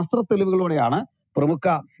ശാസ്ത്ര തെളിവുകളോടെയാണ് പ്രമുഖ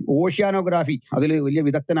ഓഷ്യാനോഗ്രാഫി അതിൽ വലിയ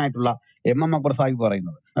വിദഗ്ധനായിട്ടുള്ള MM അക്ബർ സാഹിബ്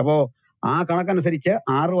പറയുന്നത്. അപ്പോ ആ കണക്കനുസരിച്ച്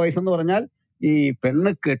 6 വയസ്സെന്ന് പറഞ്ഞാൽ ഈ പെണ്ണ്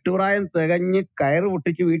കെട്ടുപ്രായം തികഞ്ഞ് കയറ്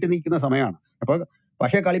പൊട്ടിച്ച് വീട്ടിൽ നിൽക്കുന്ന സമയമാണ്. അപ്പൊ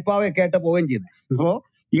പക്ഷെ കളിപ്പാവയൊക്കെ ആയിട്ട് പോവുകയും ചെയ്യുന്നത്. അപ്പോ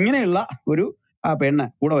ഇങ്ങനെയുള്ള ഒരു പെണ്ണ്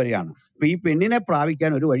കൂടെ വരികയാണ്. അപ്പൊ ഈ പെണ്ണിനെ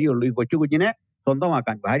പ്രാപിക്കാൻ ഒരു വഴിയുള്ളൂ, ഈ കൊച്ചുകുഞ്ഞിനെ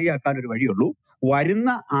സ്വന്തമാക്കാൻ, ഭാര്യയാക്കാൻ ഒരു വഴിയുള്ളൂ. വരുന്ന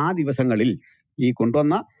ആ ദിവസങ്ങളിൽ ഈ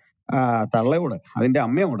കൊണ്ടുവന്ന തള്ളയോട്, അതിന്റെ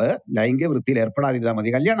അമ്മയോട് ലൈംഗിക വൃത്തിയിൽ ഏർപ്പെടാതിരുന്നാൽ മതി,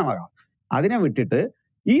 കല്യാണമാകാം. അതിനെ വിട്ടിട്ട്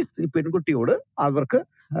ഈ പെൺകുട്ടിയോട് അവർക്ക്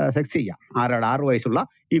സെക്സ് ചെയ്യാം. 6 വയസ്സുള്ള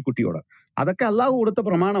ഈ കുട്ടിയോട്. അതൊക്കെ അള്ളാഹു കൊടുത്ത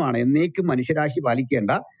പ്രമാണമാണ്. എന്നേക്കും മനുഷ്യരാശി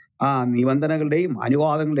പാലിക്കേണ്ട നിബന്ധനകളുടെയും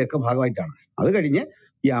അനുവാദങ്ങളുടെയും ഒക്കെ ഭാഗമായിട്ടാണ്. അത് കഴിഞ്ഞ്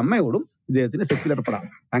ഈ അമ്മയോടും ഇദ്ദേഹത്തിന് സെക്സിൽ ഏർപ്പെടാം.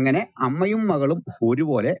 അങ്ങനെ അമ്മയും മകളും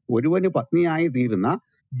ഒരുപോലെ ഒരുവന് പത്നിയായി തീരുന്ന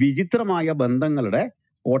വിചിത്രമായ ബന്ധങ്ങളുടെ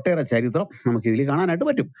ഒട്ടേറെ ചരിത്രം നമുക്ക് ഇതിൽ കാണാനായിട്ട്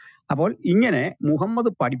പറ്റും. അപ്പോൾ ഇങ്ങനെ മുഹമ്മദ്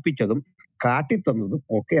പഠിപ്പിച്ചതും കാട്ടിത്തന്നതും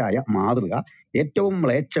ഒക്കെയായ മാതൃക ഏറ്റവും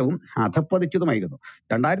മ്ലേച്ഛവും അധപ്പതിച്ചതുമായിരുന്നു.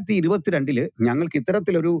 2022 ഞങ്ങൾക്ക്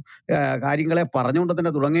ഇത്തരത്തിലൊരു കാര്യങ്ങളെ പറഞ്ഞുകൊണ്ട്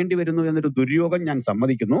തന്നെ തുടങ്ങേണ്ടി വരുന്നു എന്നൊരു ദുര്യോഗം ഞാൻ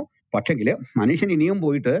സമ്മതിക്കുന്നു. പക്ഷെങ്കിൽ മനുഷ്യൻ ഇനിയും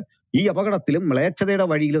പോയിട്ട് ഈ അപകടത്തിലും മ്ലേച്ഛതയുടെ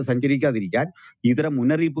വഴിയിലും സഞ്ചരിക്കാതിരിക്കാൻ ഇത്തരം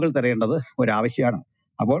മുന്നറിയിപ്പുകൾ തരേണ്ടത് ഒരാവശ്യമാണ്.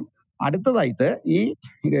 അപ്പോൾ അടുത്തതായിട്ട് ഈ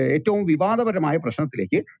ഏറ്റവും വിവാദപരമായ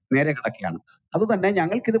പ്രശ്നത്തിലേക്ക് നേരെ കിടക്കുകയാണ്. അത് തന്നെ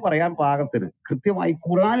ഞങ്ങൾക്കിത് പറയാൻ പാകത്തിന് കൃത്യമായി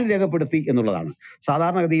ഖുർആനിൽ രേഖപ്പെടുത്തി എന്നുള്ളതാണ്.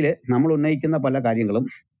 സാധാരണഗതിയിൽ നമ്മൾ ഉന്നയിക്കുന്ന പല കാര്യങ്ങളും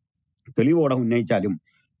തെളിവോടെ ഉന്നയിച്ചാലും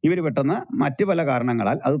ഇവർ പെട്ടെന്ന് മറ്റു പല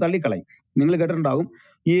കാരണങ്ങളാൽ അത് തള്ളിക്കളയും. നിങ്ങൾ കേട്ടിട്ടുണ്ടാവും,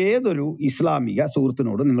 ഏതൊരു ഇസ്ലാമിക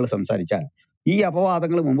സുഹൃത്തിനോട് നിങ്ങൾ സംസാരിച്ചാൽ ഈ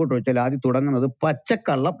അപവാദങ്ങൾ മുമ്പോട്ട് വെച്ചാൽ ആദ്യം തുടങ്ങുന്നത്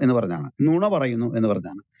പച്ചക്കള്ളം എന്ന് പറഞ്ഞാണ്, നുണ പറയുന്നു എന്ന്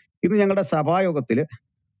പറഞ്ഞാണ്. ഇത് ഞങ്ങളുടെ സഭായോഗത്തിൽ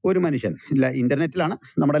ഒരു മനുഷ്യൻ ഇന്റർനെറ്റിലാണ്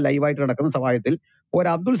നമ്മുടെ ലൈവായിട്ട് നടക്കുന്ന സഭായത്തിൽ ഒരു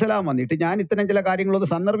അബ്ദുൽ സലാം വന്നിട്ട് ഞാൻ ഇത്തരം ചില കാര്യങ്ങളൊന്ന്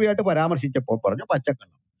സന്ദർഭമായിട്ട് പരാമർശിച്ചപ്പോൾ പറഞ്ഞു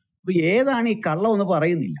പച്ചക്കള്ളം. അപ്പൊ ഏതാണ് ഈ കള്ളം എന്ന്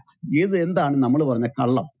പറയുന്നില്ല, എന്താണ് നമ്മൾ പറഞ്ഞ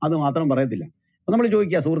കള്ളം അത് മാത്രം പറയത്തില്ല. അപ്പൊ നമ്മൾ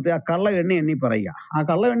ചോദിക്കുക, സുഹൃത്തെ, ആ കള്ള എണ്ണി പറയുക. ആ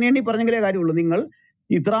കള്ള എണ്ണി പറഞ്ഞെങ്കിലേ കാര്യമുള്ളൂ. നിങ്ങൾ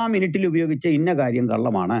ഇത്ര മിനിറ്റിൽ ഉപയോഗിച്ച ഇന്ന കാര്യം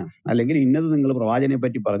കള്ളമാണ്, അല്ലെങ്കിൽ ഇന്നത് നിങ്ങൾ പ്രവാചകനെ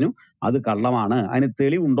പറ്റി പറഞ്ഞു അത് കള്ളമാണ്, അതിന്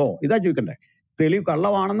തെളിവുണ്ടോ, ഇതാ ചോദിക്കണ്ടേ. തെളിവ്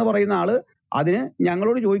കള്ളമാണെന്ന് പറയുന്ന ആള് അതിന്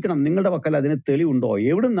ഞങ്ങളോട് ചോദിക്കണം, നിങ്ങളുടെ പക്കൽ അതിന് തെളിവുണ്ടോ,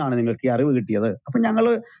 എവിടുന്നാണ് നിങ്ങൾക്ക് ഈ അറിവ് കിട്ടിയത്. അപ്പൊ ഞങ്ങൾ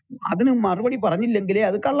അതിന് മറുപടി പറഞ്ഞില്ലെങ്കിലേ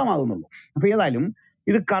അത് കള്ളമാകുന്നുള്ളൂ. അപ്പൊ ഏതായാലും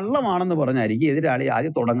ഇത് കള്ളമാണെന്ന് പറഞ്ഞായിരിക്കും എതിരാളി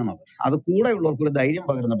ആദ്യം തുടങ്ങുന്നത്. അത് കൂടെയുള്ളവർക്ക് ഒരു ധൈര്യം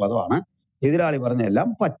പകരുന്ന പദമാണ് എതിരാളി പറഞ്ഞെല്ലാം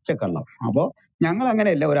പച്ചക്കള്ളം. അപ്പോൾ ഞങ്ങൾ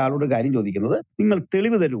അങ്ങനെയല്ല ഒരാളോട് കാര്യം ചോദിക്കുന്നത്, നിങ്ങൾ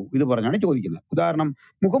തെളിവ് തരൂ ഇത് പറഞ്ഞാണ് ചോദിക്കുന്നത്. ഉദാഹരണം,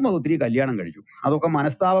 മുഹമ്മദ് ഒത്തിരി കല്യാണം കഴിച്ചു, അതൊക്കെ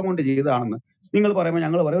മനസ്താപം കൊണ്ട് ചെയ്തതാണെന്ന് നിങ്ങൾ പറയുമ്പോൾ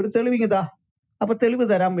ഞങ്ങൾ പറയും ഒരു തെളിവിങ്ങിതാ. അപ്പൊ തെളിവ്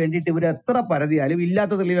തരാൻ വേണ്ടിയിട്ട് ഇവർ എത്ര പരതിയാലും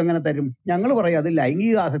ഇല്ലാത്ത തെളിവ് എങ്ങനെ തരും? ഞങ്ങൾ പറയും അത്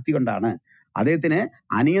ലൈംഗിക ആസക്തി കൊണ്ടാണ്, അദ്ദേഹത്തിന്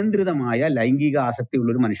അനിയന്ത്രിതമായ ലൈംഗിക ആസക്തി ഉള്ള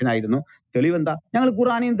ഒരു മനുഷ്യനായിരുന്നു. തെളിവെന്താ? ഞങ്ങൾ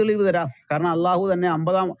ഖുർആനിയും തെളിവ് തരാം. കാരണം അള്ളാഹു തന്നെ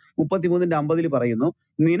 33:50 പറയുന്നു,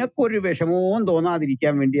 നിനക്കൊരു വിഷമവും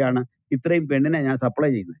തോന്നാതിരിക്കാൻ വേണ്ടിയാണ് ഇത്രയും പെണ്ണിനെ ഞാൻ സപ്ലൈ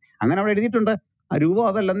ചെയ്യുന്നത്. അങ്ങനെ അവിടെ എഴുതിയിട്ടുണ്ട്. ആ രൂപം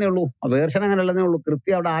അതല്ലെന്നേ ഉള്ളൂ, വേർഷൻ അങ്ങനെ അല്ലെന്നേ ഉള്ളൂ.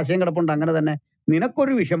 കൃത്യം അവിടെ ആശയം കിടപ്പുണ്ട്. അങ്ങനെ തന്നെ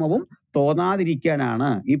നിനക്കൊരു വിഷമവും തോന്നാതിരിക്കാനാണ്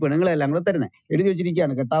ഈ പെണ്ണുങ്ങളെല്ലാം കൂടെ തരുന്നത്. എഴുതി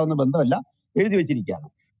വെച്ചിരിക്കുകയാണ്, കെട്ടാവുന്ന ബന്ധമല്ല, എഴുതി വെച്ചിരിക്കുകയാണ്.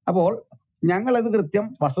 അപ്പോൾ ഞങ്ങളത് കൃത്യം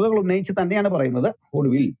വസ്തുതകൾ ഉന്നയിച്ച് തന്നെയാണ് പറയുന്നത്.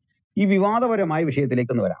 ഒടുവിൽ ഈ വിവാദപരമായ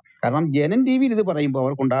വിഷയത്തിലേക്കൊന്ന് വരാം. കാരണം ജനൻ ടി വിയിൽ ഇത് പറയുമ്പോൾ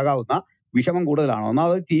അവർക്കുണ്ടാകാവുന്ന വിഷമം കൂടുതലാണ്.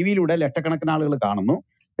 ഒന്നാമത് ടി വിയിലൂടെ ലക്ഷക്കണക്കിന് ആളുകൾ കാണുന്നു.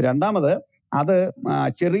 രണ്ടാമത് അത്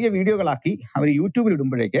ചെറിയ വീഡിയോകളാക്കി അവർ യൂട്യൂബിൽ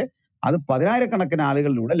ഇടുമ്പോഴേക്ക് അത് 10,000-കണക്കിന്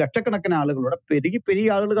ആളുകളിലൂടെ, ലക്ഷക്കണക്കിന് ആളുകളുടെ പെരുകി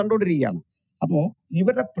ആളുകൾ കണ്ടുകൊണ്ടിരിക്കുകയാണ്. അപ്പോ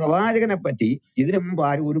ഇവരുടെ പ്രവാചകനെ പറ്റി ഇതിനു മുമ്പ്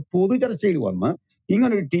ആരും ഒരു പൊതു ചർച്ചയിൽ വന്ന്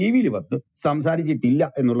ഇങ്ങനൊരു ടി വിയിൽ വന്ന് സംസാരിച്ചിട്ടില്ല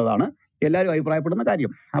എന്നുള്ളതാണ് എല്ലാവരും അഭിപ്രായപ്പെടുന്ന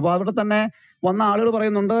കാര്യം. അപ്പൊ അവിടെ തന്നെ വന്ന ആളുകൾ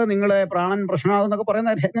പറയുന്നുണ്ട് നിങ്ങളെ പ്രാണൻ പ്രശ്നമാകുന്നൊക്കെ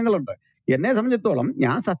പറയുന്ന രംഗങ്ങളുണ്ട്. എന്നെ സംബന്ധിച്ചിടത്തോളം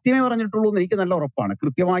ഞാൻ സത്യമേ പറഞ്ഞിട്ടുള്ളൂ എന്ന് എനിക്ക് നല്ല ഉറപ്പാണ്.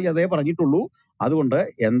 കൃത്യമായി അതേ പറഞ്ഞിട്ടുള്ളൂ. അതുകൊണ്ട്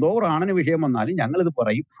എന്തോ പ്രാണന് വിഷയം വന്നാലും ഞങ്ങളിത്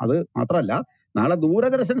പറയും. അത് മാത്രമല്ല, നാളെ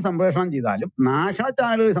ദൂരദർശൻ സംപ്രേഷണം ചെയ്താലും നാഷണൽ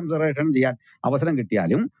ചാനലുകൾ സംപ്രേഷണം ചെയ്യാൻ അവസരം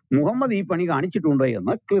കിട്ടിയാലും മുഹമ്മദ് ഈ പണി കാണിച്ചിട്ടുണ്ടോ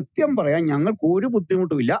എന്ന് കൃത്യം പറയാൻ ഞങ്ങൾക്ക് ഒരു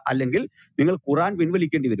ബുദ്ധിമുട്ടുമില്ല. അല്ലെങ്കിൽ നിങ്ങൾ ഖുറാൻ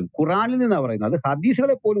പിൻവലിക്കേണ്ടി വരും. ഖുറാനിൽ നിന്നാണ് പറയുന്നത്, അത്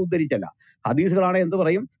ഹദീസുകളെ പോലും ഉദ്ധരിച്ചല്ല. ഹദീസുകളാണ് എന്ത്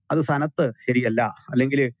പറയും, അത് സനത്ത് ശരിയല്ല,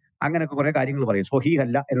 അല്ലെങ്കിൽ അങ്ങനെയൊക്കെ കുറെ കാര്യങ്ങൾ പറയും,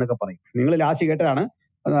 സ്വഹീഹല്ല എന്നൊക്കെ പറയും. നിങ്ങൾ ലാസ്റ്റ് കേട്ടതാണ്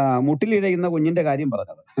മുട്ടിലിഴയുന്ന കുഞ്ഞിന്റെ കാര്യം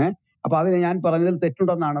പറഞ്ഞത്. അപ്പൊ അതിന് ഞാൻ പറഞ്ഞതിൽ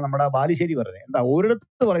തെറ്റുണ്ടെന്നാണ് നമ്മുടെ ബാലുശ്ശേരി പറയുന്നത്. എന്താ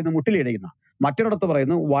ഒരിടത്ത് പറയുന്നു മുട്ടിലിഴയുന്ന, മറ്റൊരിടത്ത്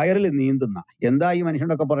പറയുന്നു വയറിൽ നീന്തുന്ന. എന്താ ഈ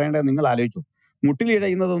മനുഷ്യനൊക്കെ പറയേണ്ടത് നിങ്ങൾ ആലോചിച്ചു.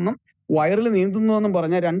 മുട്ടിലിഴയുന്നതൊന്നും വയറിൽ നീന്തുന്നതെന്നും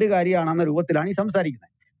പറഞ്ഞ രണ്ട് കാര്യമാണെന്ന രൂപത്തിലാണ് ഈ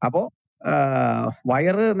സംസാരിക്കുന്നത്. അപ്പോ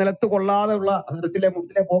വയറ് നിലത്ത് കൊള്ളാതെ ഉള്ള തരത്തിലെ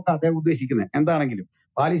മുട്ടിലെ പോക്ക് അദ്ദേഹം ഉദ്ദേശിക്കുന്നത്. എന്താണെങ്കിലും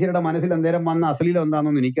ബാലുശ്ശേരിയുടെ മനസ്സിൽ എന്തേരം വന്ന അശ്ലീലം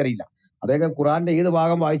എന്താണെന്നൊന്നും എനിക്കറിയില്ല. അദ്ദേഹം ഖുറാന്റെ ഏത്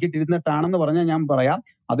ഭാഗം വായിച്ചിട്ടിരുന്നിട്ടാണെന്ന് പറഞ്ഞാൽ ഞാൻ പറയാം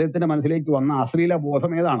അദ്ദേഹത്തിന്റെ മനസ്സിലേക്ക് വന്ന അശ്ലീല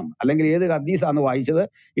ബോധം ഏതാണെന്ന്, അല്ലെങ്കിൽ ഏത് ഹദീസാണ് വായിച്ചത്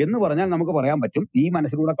എന്ന് പറഞ്ഞാൽ നമുക്ക് പറയാൻ പറ്റും ഈ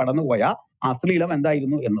മനസ്സിലൂടെ കടന്നുപോയ അശ്ലീലം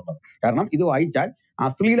എന്തായിരുന്നു എന്നുള്ളത്. കാരണം ഇത് വായിച്ചാൽ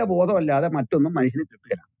അശ്ലീല ബോധമല്ലാതെ മറ്റൊന്നും മനുഷ്യന്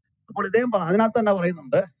കിട്ടുകയില്ല. അപ്പോൾ ഇദ്ദേഹം അതിനകത്ത് തന്നെ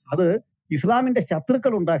പറയുന്നുണ്ട് അത് ഇസ്ലാമിന്റെ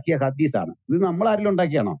ശത്രുക്കൾ ഉണ്ടാക്കിയ ഹദീസാണ്. ഇത് നമ്മളാരെങ്കിലും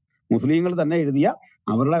ഉണ്ടാക്കിയാണോ? മുസ്ലിങ്ങൾ തന്നെ എഴുതിയ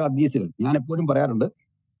അവരുടെ ഹദീസുകൾ. ഞാൻ എപ്പോഴും പറയാറുണ്ട്,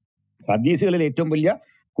 ഹദീസുകളിൽ ഏറ്റവും വലിയ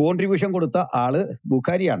കോൺട്രിബ്യൂഷൻ കൊടുത്ത ആള്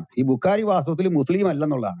ബുഖാരിയാണ്. ഈ ബുഖാരി വാസ്തവത്തിൽ മുസ്ലിം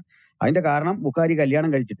അല്ലെന്നുള്ളതാണ്. അതിന്റെ കാരണം ബുഖാരി കല്യാണം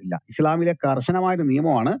കഴിച്ചിട്ടില്ല. ഇസ്ലാമിലെ കർശനമായൊരു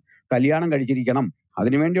നിയമമാണ് കല്യാണം കഴിച്ചിരിക്കണം.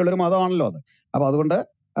 അതിനുവേണ്ടിയുള്ളൊരു മതമാണല്ലോ അത്. അപ്പൊ അതുകൊണ്ട്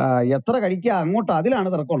എത്ര കഴിക്കുക അങ്ങോട്ട് അതിലാണ്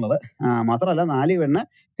തർക്കമുള്ളത്. മാത്രമല്ല 4 പെണ്ണ്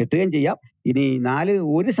കെട്ടുകയും ചെയ്യാം. ഇനി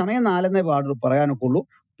ഒരു സമയം 4 പറയാനൊക്കെ ഉള്ളൂ.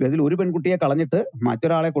 ഇതിൽ ഒരു പെൺകുട്ടിയെ കളഞ്ഞിട്ട്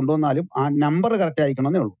മറ്റൊരാളെ കൊണ്ടുവന്നാലും ആ നമ്പർ കറക്റ്റ്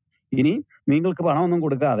ആയിക്കണമെന്നേ ഉള്ളൂ. ഇനി നിങ്ങൾക്ക് പണമൊന്നും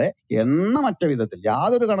കൊടുക്കാതെ എണ്ണമറ്റ വിധത്തിൽ,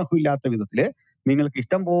 യാതൊരു കണക്കും ഇല്ലാത്ത വിധത്തില് നിങ്ങൾക്ക്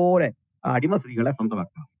ഇഷ്ടം പോലെ അടിമ സ്ത്രീകളെ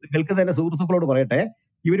സ്വന്തമാക്കാം. നിങ്ങൾക്ക് തന്നെ സുഹൃത്തുക്കളോട് പറയട്ടെ,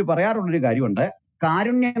 ഇവർ പറയാറുള്ളൊരു കാര്യമുണ്ട്,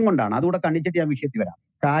 കാരുണ്യം കൊണ്ടാണ്. അതുകൂടെ കണ്ടിച്ചിട്ട് ഞാൻ വിഷയത്തിൽ വരാം.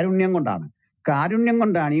 കാരുണ്യം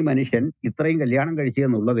കൊണ്ടാണ് ഈ മനുഷ്യൻ ഇത്രയും കല്യാണം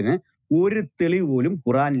കഴിച്ചതെന്നുള്ളതിന് ഒരു തെളിവ് പോലും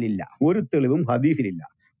ഖുറാനിലില്ല, ഒരു തെളിവും ഹദീസിലില്ല,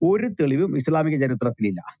 ഒരു തെളിവും ഇസ്ലാമിക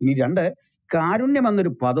ചരിത്രത്തിലില്ല. ഇനി 2, കാരുണ്യം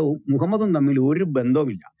എന്നൊരു പദവും മുഹമ്മദും തമ്മിൽ ഒരു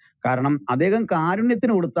ബന്ധവുമില്ല. കാരണം അദ്ദേഹം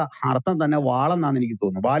കാരുണ്യത്തിന് കൊടുത്ത അർത്ഥം തന്നെ വാളെന്നാണ് എനിക്ക്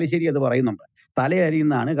തോന്നുന്നു. ബാലുശ്ശേരി അത് പറയുന്നുണ്ട്,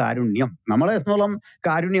 തലയരിയുന്നതാണ് കാരുണ്യം. നമ്മളെ സംബന്ധിച്ചോളം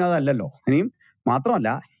കാരുണ്യം അതല്ലല്ലോ. ഇനിയും മാത്രമല്ല,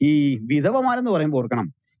 ഈ വിധവമാരെന്ന് പറയുമ്പോൾ ഓർക്കണം,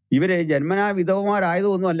 ഇവര് ജന്മനാ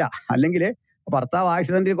വിധവമാരായതൊന്നുമല്ല, അല്ലെങ്കിൽ ഭർത്താവ്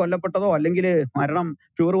ആക്സിഡന്റിൽ കൊല്ലപ്പെട്ടതോ അല്ലെങ്കിൽ മരണം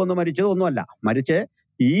ഷുഗർ വന്ന് മരിച്ചതോ ഒന്നുമല്ല. മറിച്ച്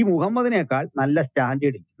ഈ മുഹമ്മദിനേക്കാൾ നല്ല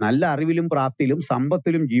സ്റ്റാൻഡേർഡിൽ, നല്ല അറിവിലും പ്രാപ്തിയിലും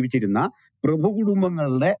സമ്പത്തിലും ജീവിച്ചിരുന്ന പ്രഭു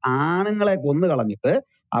കുടുംബങ്ങളുടെ ആണുങ്ങളെ കൊന്നു കളഞ്ഞിട്ട്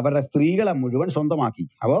അവരുടെ സ്ത്രീകളെ മുഴുവൻ സ്വന്തമാക്കി.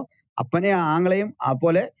 അപ്പോ അപ്പനെ ആങ്ങളെയും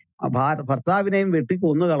അതുപോലെ ഭർത്താവിനെയും വെട്ടി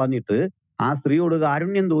കൊന്നു കളഞ്ഞിട്ട് ആ സ്ത്രീയോട്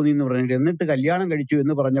കാരുണ്യം തോന്നി എന്ന് പറഞ്ഞിട്ട് എന്നിട്ട് കല്യാണം കഴിച്ചു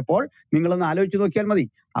എന്ന് പറഞ്ഞപ്പോൾ നിങ്ങളൊന്ന് ആലോചിച്ച് നോക്കിയാൽ മതി.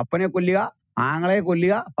 അപ്പനെ കൊല്ലുക, ആങ്ങളെ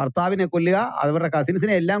കൊല്ലുക, ഭർത്താവിനെ കൊല്ലുക, അവരുടെ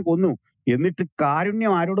കസിൻസിനെ എല്ലാം കൊന്നു. എന്നിട്ട്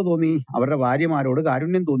കാരുണ്യം ആരോട് തോന്നി? അവരുടെ ഭാര്യമാരോട്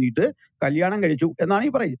കാരുണ്യം തോന്നിയിട്ട് കല്യാണം കഴിച്ചു എന്നാണ്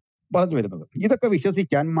ഈ പറഞ്ഞു വരുന്നത്. ഇതൊക്കെ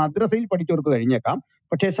വിശ്വസിക്കാൻ മദ്രസയിൽ പഠിച്ചവർക്ക് കഴിഞ്ഞേക്കാം.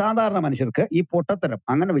 പക്ഷേ സാധാരണ മനുഷ്യർക്ക് ഈ പൊട്ടത്തരം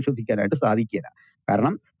അങ്ങനെ വിശ്വസിക്കാനായിട്ട് സാധിക്കില്ല.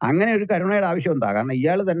 കാരണം അങ്ങനെ ഒരു കരുണയുടെ ആവശ്യം എന്താ? കാരണം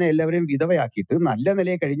ഇയാൾ തന്നെ എല്ലാവരെയും വിധവയാക്കിയിട്ട് നല്ല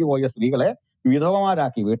നിലയിൽ കഴിഞ്ഞു പോയ സ്ത്രീകളെ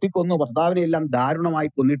വിധവമാരാക്കി വെട്ടിക്കൊന്നു, ഭർത്താവിനെ എല്ലാം ദാരുണമായി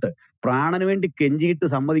കൊന്നിട്ട് പ്രാണന് വേണ്ടി കെഞ്ചിയിട്ട്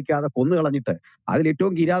സമ്മതിക്കാതെ കൊന്നു കളഞ്ഞിട്ട്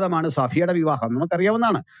അതിലേറ്റവും കിരാതമാണ് സഫിയുടെ വിവാഹം.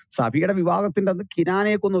 നമുക്കറിയാവുന്നതാണ്. സഫിയുടെ വിവാഹത്തിന്റെ അന്ന്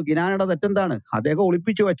കിനാനയെ കൊന്നു. കിനാനയുടെ തെറ്റെന്താണ്? അദ്ദേഹം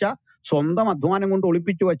ഒളിപ്പിച്ചു വെച്ച, സ്വന്തം അധ്വാനം കൊണ്ട്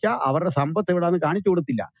ഒളിപ്പിച്ചു വെച്ച അവരുടെ സമ്പത്ത് എവിടാന്ന് കാണിച്ചു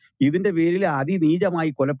കൊടുത്തില്ല. ഇതിന്റെ പേരിൽ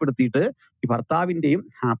അതിനീചമായി കൊലപ്പെടുത്തിയിട്ട് ഈ ഭർത്താവിന്റെയും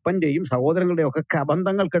അപ്പന്റെയും സഹോദരങ്ങളുടെയും ഒക്കെ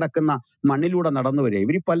കബന്ധങ്ങൾ കിടക്കുന്ന മണ്ണിലൂടെ നടന്നു വരിക.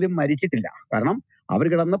 ഇവർ പലരും മരിച്ചിട്ടില്ല. കാരണം അവർ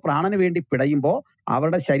കിടന്ന് പ്രാണന് വേണ്ടി പിടയുമ്പോൾ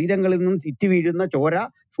അവരുടെ ശരീരങ്ങളിൽ നിന്നും ചുറ്റി വീഴുന്ന ചോര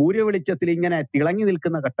സൂര്യവെളിച്ചത്തിൽ ഇങ്ങനെ തിളങ്ങി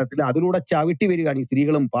നിൽക്കുന്ന ഘട്ടത്തിൽ അതിലൂടെ ചവിട്ടി വരികയാണ് ഈ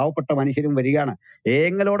സ്ത്രീകളും പാവപ്പെട്ട മനുഷ്യരും വരികയാണ്.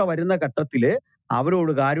 ഏങ്ങലോടെ വരുന്ന ഘട്ടത്തില്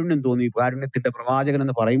അവരോട് കാരുണ്യം തോന്നി. കാരുണ്യത്തിന്റെ പ്രവാചകൻ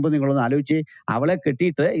എന്ന് പറയുമ്പോൾ നിങ്ങളൊന്ന് ആലോചിച്ച്, അവളെ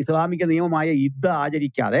കെട്ടിയിട്ട് ഇസ്ലാമിക നിയമമായ ഇദ്ദ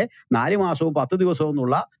ആചരിക്കാതെ 4 മാസവും 10 ദിവസവും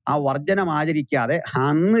എന്നുള്ള ആ വർജനം ആചരിക്കാതെ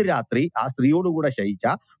അന്ന് രാത്രി ആ സ്ത്രീയോടുകൂടെ ശയിച്ച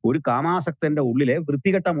ഒരു കാമാസക്തന്റെ ഉള്ളിലെ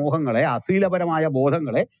വൃത്തികെട്ട മോഹങ്ങളെ, അശ്ലീലപരമായ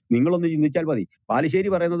ബോധങ്ങളെ നിങ്ങളൊന്ന് ചിന്തിച്ചാൽ മതി.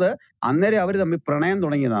 ബാലുശ്ശേരി പറയുന്നത് അന്നേരം അവർ തമ്മിൽ പ്രണയം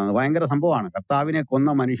തുടങ്ങിയതാണ്. ഭയങ്കര സംഭവമാണ്. കർത്താവിനെ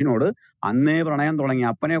കൊന്ന മനുഷ്യനോട് അന്നേ പ്രണയം തുടങ്ങി,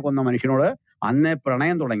 അപ്പനെ കൊന്ന മനുഷ്യനോട് അന്നേ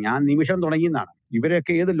പ്രണയം തുടങ്ങി, ആ നിമിഷം തുടങ്ങിയെന്നാണ്.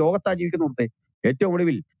 ഇവരൊക്കെ ഏത് ലോകത്താ ജീവിക്കുന്ന? ഏറ്റവും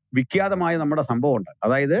ഒടുവിൽ വിഖ്യാതമായ നമ്മുടെ സംഭവമുണ്ട്.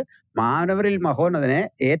 അതായത് മാനവരിൽ മഹോന്നതനെ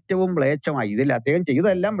ഏറ്റവും മ്ലേച്ഛമായി, ഇതിൽ അദ്ദേഹം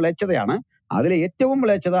ചെയ്തതെല്ലാം മ്ലേച്ഛതയാണ്, അതിലെ ഏറ്റവും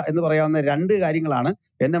മ്ലേച്ഛത എന്ന് പറയാവുന്ന 2 കാര്യങ്ങളാണ്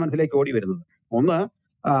എന്റെ മനസ്സിലേക്ക് ഓടി വരുന്നത്. ഒന്ന്,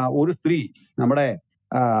 ഒരു സ്ത്രീ നമ്മുടെ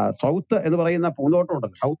സൗത്ത് എന്ന് പറയുന്ന പൂന്തോട്ടം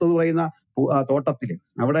ഉണ്ടല്ലോ, സൗത്ത് എന്ന് പറയുന്ന തോട്ടത്തില്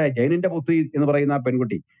അവിടെ ജൈനിന്റെ പുത്രി എന്ന് പറയുന്ന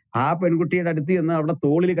പെൺകുട്ടി, ആ പെൺകുട്ടിയുടെ അടുത്ത് ചെന്ന് അവിടെ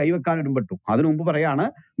തോളിൽ കൈവെക്കാൻ ഇടുമ്പെട്ടു. അതിനു മുമ്പ് പറയാണ്,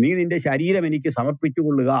 നീ നിന്റെ ശരീരം എനിക്ക് സമർപ്പിച്ചു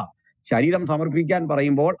കൊള്ളുക. ശരീരം സമർപ്പിക്കാൻ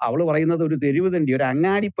പറയുമ്പോൾ അവള് പറയുന്നത് ഒരു തെരുവ് തണ്ടി, ഒരു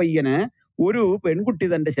അങ്ങാടി പയ്യന് ഒരു പെൺകുട്ടി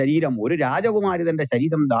തന്റെ ശരീരം, ഒരു രാജകുമാരി തന്റെ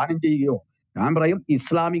ശരീരം ദാനം ചെയ്യുകയോ? ഞാൻ പറയും,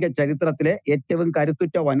 ഇസ്ലാമിക ചരിത്രത്തിലെ ഏറ്റവും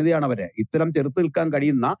കരുത്തുറ്റ വനിതയാണ് അവര്. ഇത്തരം ചെറുത്ത് നിൽക്കാൻ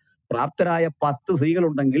കഴിയുന്ന പ്രാപ്തരായ 10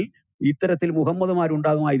 സ്ത്രീകളുണ്ടെങ്കിൽ ഇത്തരത്തിൽ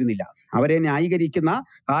മുഹമ്മദുമാരുണ്ടാകുമായിരുന്നില്ല. അവരെ ന്യായീകരിക്കുന്ന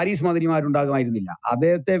ഹാരിസ് മദനിമാരുണ്ടാകുമായിരുന്നില്ല.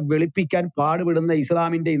 അദ്ദേഹത്തെ വെളുപ്പിക്കാൻ പാടുപെടുന്ന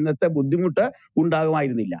ഇസ്ലാമിന്റെ ഇന്നത്തെ ബുദ്ധിമുട്ട്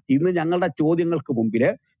ഉണ്ടാകുമായിരുന്നില്ല. ഇന്ന് ഞങ്ങളുടെ ചോദ്യങ്ങൾക്ക് മുമ്പിൽ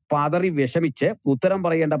പതറി വിഷമിച്ച് ഉത്തരം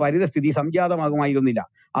പറയേണ്ട പരിതസ്ഥിതി സംജാതമാകുമായിരുന്നില്ല.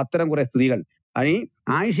 അത്തരം കുറെ സ്ത്രീകൾ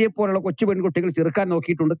ആയിഷയെ പോലുള്ള കൊച്ചു പെൺകുട്ടികൾ ചെറുക്കാൻ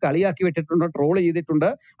നോക്കിയിട്ടുണ്ട്, കളിയാക്കി വിട്ടിട്ടുണ്ട്, ട്രോൾ ചെയ്തിട്ടുണ്ട്.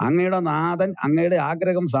 അങ്ങയുടെ നാഥൻ അങ്ങയുടെ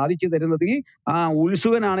ആഗ്രഹം സാധിച്ചു തരുന്നതിൽ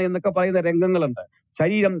ഉത്സുകനാണ് എന്നൊക്കെ പറയുന്ന രംഗങ്ങളുണ്ട്.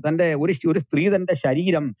 ശരീരം തന്റെ ഒരു സ്ത്രീ തന്റെ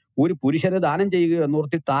ശരീരം ഒരു പുരുഷന് ദാനം ചെയ്യുക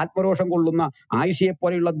എന്നോർത്തിട്ട് ആത്മരോഷം കൊള്ളുന്ന ആയിഷയെ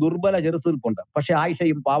പോലെയുള്ള ദുർബല ചെറുത്തീർപ്പുണ്ട്. പക്ഷെ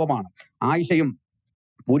ആയിഷയും പാപമാണ്. ആയിഷയും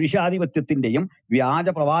പുരുഷാധിപത്യത്തിന്റെയും വ്യാജ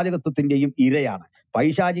പ്രവാചകത്വത്തിന്റെയും ഇരയാണ്.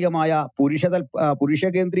 പൈശാചികമായ പുരുഷ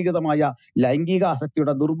കേന്ദ്രീകൃതമായ ലൈംഗിക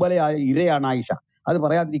ആസക്തിയുടെ ദുർബലയായ ഇരയാണ് ആയിഷ. അത്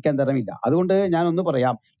പറയാതിരിക്കാൻ തരമില്ല. അതുകൊണ്ട് ഞാനൊന്ന്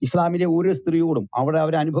പറയാം, ഇസ്ലാമിലെ ഒരു സ്ത്രീയോടും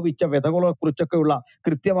അവരനുഭവിച്ച വ്യഥകളെ കുറിച്ചൊക്കെയുള്ള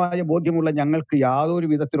കൃത്യമായ ബോധ്യമുള്ള ഞങ്ങൾക്ക് യാതൊരു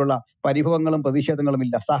വിധത്തിലുള്ള പരിഭവങ്ങളും പ്രതിഷേധങ്ങളും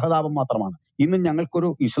ഇല്ല, സഹതാപം മാത്രമാണ്. ഇന്നും ഞങ്ങൾക്കൊരു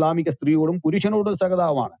ഇസ്ലാമിക സ്ത്രീയോടും പുരുഷനോടും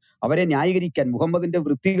സഹതാപമാണ്. അവരെ ന്യായീകരിക്കാൻ, മുഹമ്മദിന്റെ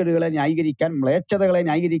വൃത്തികേടുകളെ ന്യായീകരിക്കാൻ, മ്ലേച്ഛതകളെ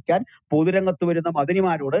ന്യായീകരിക്കാൻ പൊതുരംഗത്ത് വരുന്ന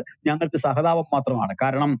മദനിമാരോട് ഞങ്ങൾക്ക് സഹതാപം മാത്രമാണ്.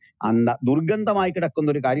 കാരണം ദുർഗന്ധമായി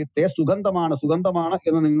കിടക്കുന്ന ഒരു കാര്യത്തെ സുഗന്ധമാണ്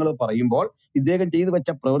എന്ന് നിങ്ങൾ പറയുമ്പോൾ ഇദ്ദേഹം ചെയ്തു വെച്ച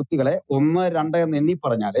പ്രവൃത്തികളെ 1, 2 എന്ന് എണ്ണി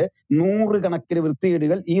പറഞ്ഞാല് 100 കണക്കിന്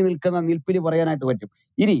വൃത്തികേടുകൾ ഈ നിൽക്കുന്ന നിൽപ്പിൽ പറയാനായിട്ട് പറ്റും.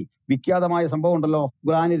 ഇനി വിഖ്യാതമായ സംഭവം ഉണ്ടല്ലോ,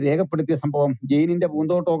 ഖുർആനിൽ രേഖപ്പെടുത്തിയ സംഭവം, ജെയിനിന്റെ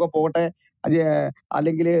പൂന്തോട്ടമൊക്കെ പോകട്ടെ,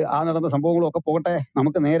 അല്ലെങ്കിൽ ആ നടന്ന സംഭവങ്ങളൊക്കെ പോകട്ടെ,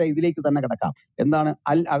 നമുക്ക് നേരെ ഇതിലേക്ക് തന്നെ കിടക്കാം. എന്താണ്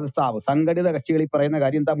അൽ അഹ്സാബ്? സംഘടിത കക്ഷികൾ ഈ പറയുന്ന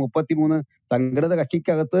കാര്യം എന്താ? 33 സംഘടിത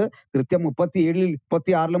കക്ഷിക്കകത്ത് കൃത്യം 37,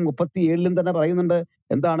 36, 37 തന്നെ പറയുന്നുണ്ട്.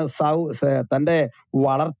 എന്താണ്? തന്റെ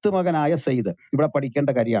വളർത്തുമകനായ സെയ്ദ് ഇവിടെ പഠിക്കേണ്ട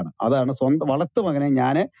കാര്യമാണ്. അതാണ് വളർത്തുമകനെ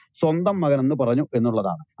ഞാന് സ്വന്തം മകൻ എന്ന് പറഞ്ഞു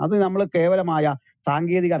എന്നുള്ളതാണ്. അത് നമ്മൾ കേവലമായ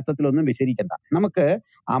സാങ്കേതിക അർത്ഥത്തിലൊന്നും വിശദീകരിക്കണ്ട. നമുക്ക്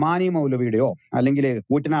അമാനി മൗലവിയുടെയോ അല്ലെങ്കിൽ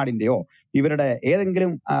കൂറ്റനാടിന്റെയോ ഇവരുടെ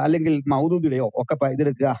ഏതെങ്കിലും അല്ലെങ്കിൽ മൗദൂദിയുടെയോ ഒക്കെ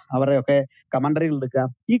ഇതെടുക്കുക, അവരുടെയൊക്കെ കമന്ററികൾ എടുക്കുക.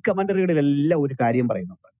 ഈ കമന്ററികളിലെല്ലാം ഒരു കാര്യം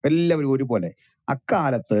പറയുന്നുണ്ട്, എല്ലാവരും ഒരുപോലെ.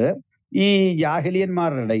 അക്കാലത്ത് ഈ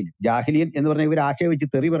ജാഹിലിയന്മാരുടെ ഇടയിൽ, ജാഹിലിയൻ എന്ന് പറഞ്ഞാൽ ഇവർ ആശയവെച്ച്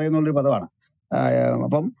തെറി പറയുന്നുള്ളൊരു പദമാണ്.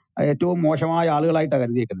 അപ്പം ഏറ്റവും മോശമായ ആളുകളായിട്ടാണ്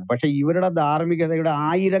കരുതിയേക്കുന്നത്. പക്ഷെ ഇവരുടെ ധാർമ്മികതയുടെ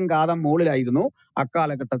 1000 കാതം മുകളിലായിരുന്നു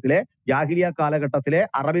അക്കാലഘട്ടത്തിലെ ജാഹിലിയ കാലഘട്ടത്തിലെ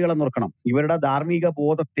അറബികളെ നോക്കണം. ഇവരുടെ ധാർമ്മിക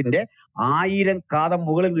ബോധത്തിന്റെ 1000 കാതം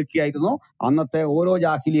മുകളിൽ നിൽക്കുകയായിരുന്നു അന്നത്തെ ഓരോ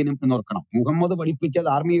ജാഹിലിയനും നോക്കണം. മുഹമ്മദ് പഠിപ്പിച്ച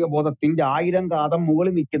ധാർമ്മിക ബോധത്തിന്റെ 1000 കാതം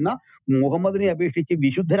മുകളിൽ നിൽക്കുന്ന മുഹമ്മദിനെ അപേക്ഷിച്ച്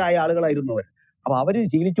വിശുദ്ധരായ ആളുകളായിരുന്നു അവർ. അപ്പൊ അവര്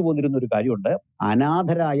ശീലിച്ചു പോന്നിരുന്ന ഒരു കാര്യമുണ്ട്,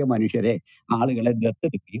 അനാഥരായ മനുഷ്യരെ, ആളുകളെ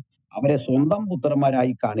ദത്തെടുക്കുകയും അവരെ സ്വന്തം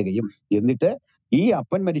പുത്രന്മാരായി കാണുകയും എന്നിട്ട് ഈ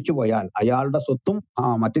അപ്പൻ മരിച്ചു പോയാൽ അയാളുടെ സ്വത്തും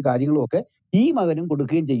മറ്റു കാര്യങ്ങളും ഒക്കെ ഈ മകനും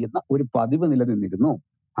കൊടുക്കുകയും ചെയ്യുന്ന ഒരു പതിവ് നിലനിന്നിരുന്നു.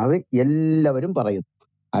 അത് എല്ലാവരും പറയുന്നു.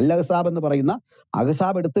 അൽ അഹ്സാബ് എന്ന് പറയുന്ന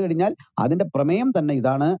അഹ്സാബ് എടുത്തു കഴിഞ്ഞാൽ അതിന്റെ പ്രമേയം തന്നെ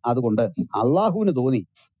ഇതാണ്. അതുകൊണ്ട് അള്ളാഹുവിന് തോന്നി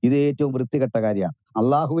ഇത് ഏറ്റവും വൃത്തികെട്ട കാര്യമാണ്.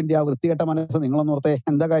 അള്ളാഹുവിന്റെ ആ വൃത്തികെട്ട മനസ്സ് നിങ്ങളൊന്നോർത്തെ,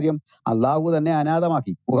 എന്താ കാര്യം? അള്ളാഹു തന്നെ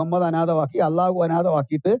അനാഥമാക്കി, മുഹമ്മദ് അനാഥമാക്കി, അള്ളാഹു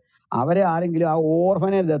അനാഥമാക്കിയിട്ട് അവരെ ആരെങ്കിലും ആ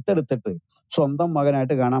ഓർഫനെ ദത്തെടുത്തിട്ട് സ്വന്തം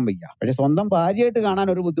മകനായിട്ട് കാണാൻ വയ്യ. പക്ഷെ സ്വന്തം ഭാര്യയായിട്ട് കാണാൻ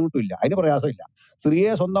ഒരു ബുദ്ധിമുട്ടില്ല, അതിന് പ്രയാസമില്ല.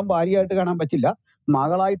 സ്ത്രീയെ സ്വന്തം ഭാര്യയായിട്ട് കാണാൻ പറ്റില്ല,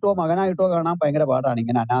 മകളായിട്ടോ മകനായിട്ടോ കാണാൻ ഭയങ്കര പാടാണ്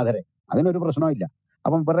ഇങ്ങനെ അനാഥരെ. അതിനൊരു പ്രശ്നമില്ല.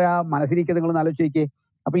 അപ്പം ഇവരുടെ ആ മനസ്സിലേക്ക് നിങ്ങൾ ആലോചിച്ചേക്കേ.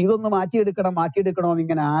 അപ്പൊ ഇതൊന്ന് മാറ്റിയെടുക്കണോ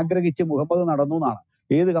എന്നിങ്ങനെ ആഗ്രഹിച്ച് മുഹമ്മദ് നടന്നു എന്നാണ്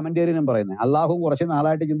ഏത് കമന്റേറിയനും പറയുന്നത്. അള്ളാഹു കുറച്ച്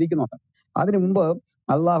നാളായിട്ട് ചിന്തിക്കുന്നുണ്ട്. അതിനു മുമ്പ്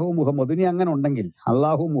അള്ളാഹു മുഹമ്മദ്, ഇനി അങ്ങനെ ഉണ്ടെങ്കിൽ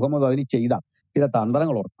അള്ളാഹു മുഹമ്മദ് അതിന് ചെയ്ത ചില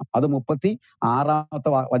തന്ത്രങ്ങൾ ഓർക്കണം. അത്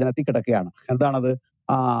 36-ാമത്തെ വചനത്തിൽ കിടക്കുകയാണ്. എന്താണത്?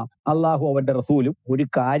 അള്ളാഹു അവന്റെ റസൂലും ഒരു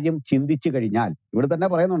കാര്യം ചിന്തിച്ചു കഴിഞ്ഞാൽ, ഇവിടെ തന്നെ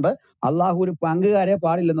പറയുന്നുണ്ട് അള്ളാഹു ഒരു പങ്കുകാരെ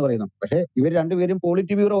പാടില്ലെന്ന് പറയുന്നു. പക്ഷെ ഇവർ രണ്ടുപേരും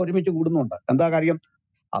പോളിറ്റ് ബ്യൂറോ ഒരുമിച്ച് കൂടുന്നുണ്ട്. എന്താ കാര്യം?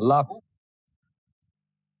 അള്ളാഹു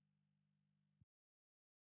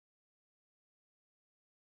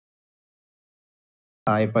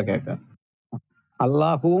ഇപ്പൊ കേൾക്കാം.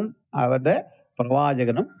 അള്ളാഹുവും അവരുടെ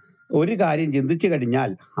പ്രവാചകനും ഒരു കാര്യം ചിന്തിച്ചു കഴിഞ്ഞാൽ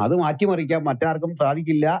അത് മാറ്റിമറിക്കാൻ മറ്റാർക്കും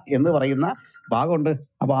സാധിക്കില്ല എന്ന് പറയുന്ന ഭാഗമുണ്ട്.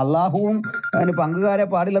 അപ്പൊ അള്ളാഹുവും അതിന് പങ്കുകാരെ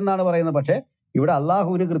പാടില്ലെന്നാണ് പറയുന്നത്. പക്ഷെ ഇവിടെ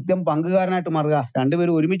അള്ളാഹുവിന് കൃത്യം പങ്കുകാരനായിട്ട് മാറുക.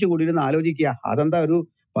 രണ്ടുപേരും ഒരുമിച്ച് കൂടിയിരുന്ന് ആലോചിക്കുക. അതെന്താ?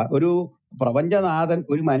 ഒരു പ്രപഞ്ചനാഥൻ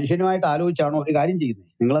ഒരു മനുഷ്യനുമായിട്ട് ആലോചിച്ചാണോ ഒരു കാര്യം ചെയ്യുന്നത്?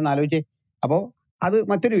 നിങ്ങളൊന്ന് ആലോചിച്ചേ. അപ്പോ അത്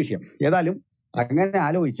മറ്റൊരു വിഷയം. ഏതായാലും അങ്ങനെ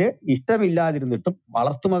ആലോചിച്ച് ഇഷ്ടമില്ലാതിരുന്നിട്ടും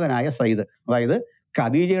വളർത്തുമകനായ സയ്യിദ്, അതായത്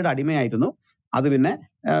ഖദീജയുടെ അടിമയായിരുന്നു. അത് പിന്നെ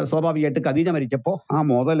സ്വാഭാവികമായിട്ട് ഖദീജ മരിച്ചപ്പോ ആ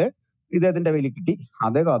മുതല് ഇദ്ദേഹത്തിന്റെ കയ്യിൽ കിട്ടി.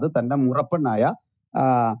 അദ്ദേഹം അത് തന്റെ മുറപ്പെണ്ണായ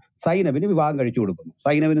സൈനബിന് വിവാഹം കഴിച്ചു കൊടുക്കുന്നു.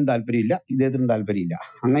 സൈനബിനും താല്പര്യമില്ല, ഇദ്ദേഹത്തിനും താല്പര്യമില്ല.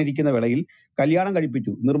 അങ്ങനെ ഇരിക്കുന്ന വേളയിൽ കല്യാണം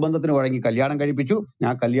കഴിപ്പിച്ചു, നിർബന്ധത്തിന് വഴങ്ങി കല്യാണം കഴിപ്പിച്ചു.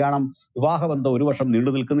 ആ കല്യാണം, വിവാഹബന്ധം 1 വർഷം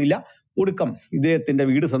നീണ്ടു നിൽക്കുന്നില്ല. ഒടുക്കം ഇദ്ദേഹത്തിന്റെ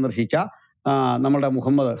വീട് സന്ദർശിച്ച നമ്മുടെ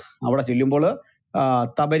മുഹമ്മദ് അവിടെ ചെല്ലുമ്പോൾ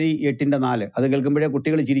തബരി 8:4 അത് കേൾക്കുമ്പോഴേ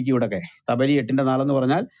കുട്ടികൾ ചിരിക്കും. ഇവിടെയൊക്കെ തബരി 8:4 എന്ന്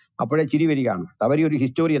പറഞ്ഞാൽ അപ്പോഴേ ചിരി വരികയാണ്. തബരി ഒരു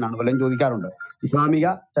ഹിസ്റ്റോറിയനാണ്, വല്ലതും ചോദിക്കാറുണ്ട്. ഇസ്ലാമിക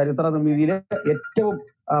ചരിത്ര നിർമ്മിതിയിലെ ഏറ്റവും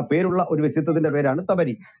പേരുള്ള ഒരു വ്യക്തിത്വത്തിന്റെ പേരാണ്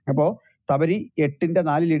തബരി. അപ്പോ തബരി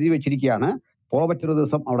 8:4 എഴുതി വെച്ചിരിക്കുകയാണ്. പ്രോഫറ്റ് ഒരു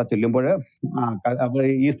ദിവസം അവിടെ ചെല്ലുമ്പോൾ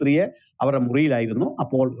ഈ സ്ത്രീയെ അവരുടെ മുറിയിലായിരുന്നു.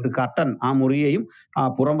 അപ്പോൾ ഒരു കർട്ടൻ ആ മുറിയെയും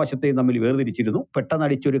പുറം വശത്തെയും തമ്മിൽ വേർതിരിച്ചിരുന്നു.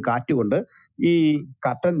 പെട്ടെന്നടിച്ചൊരു കാറ്റുകൊണ്ട് ഈ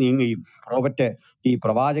കർട്ടൻ നീങ്ങുകയും ഈ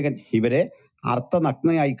പ്രവാചകൻ ഇവരെ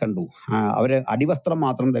അർത്ഥനഗ്നയായി കണ്ടു. അവര് അടിവസ്ത്രം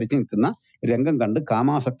മാത്രം ധരിച്ചു നിൽക്കുന്ന രംഗം കണ്ട്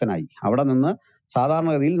കാമാസക്തനായി. അവിടെ നിന്ന്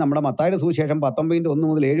സാധാരണഗതിയിൽ നമ്മുടെ മത്തായിയുടെ സുവിശേഷം 19:1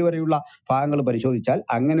 മുതൽ 7 വരെയുള്ള ഭാഗങ്ങൾ പരിശോധിച്ചാൽ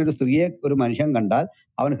അങ്ങനെ ഒരു സ്ത്രീയെ ഒരു മനുഷ്യൻ കണ്ടാൽ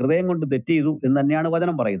അവൻ ഹൃദയം കൊണ്ട് തെറ്റ് ചെയ്തു എന്ന് തന്നെയാണ്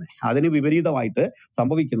വചനം പറയുന്നത്. അതിന് വിപരീതമായിട്ട്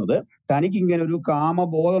സംഭവിക്കുന്നത്, തനിക്ക് ഇങ്ങനെ ഒരു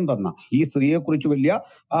കാമബോധം തന്ന, ഈ സ്ത്രീയെ കുറിച്ച് വലിയ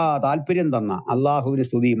താല്പര്യം തന്ന അള്ളാഹുവിന്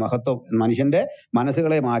സ്തുതി, മഹത്വം, മനുഷ്യന്റെ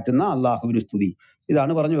മനസ്സുകളെ മാറ്റുന്ന അള്ളാഹുവിന് സ്തുതി,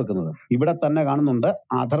 ഇതാണ് പറഞ്ഞു വെക്കുന്നത്. ഇവിടെ തന്നെ കാണുന്നുണ്ട്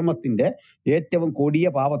അധർമ്മത്തിന്റെ ഏറ്റവും കൊടിയ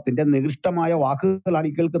പാപത്തിന്റെ നികൃഷ്ടമായ വാക്കുകളാണ്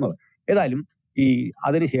ഈ കേൾക്കുന്നത്. ഏതായാലും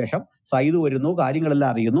അതിനുശേഷം സയ്യിദ് വരുന്നു, കാര്യങ്ങളെല്ലാം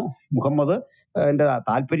അറിയുന്നു, മുഹമ്മദ് എന്റെ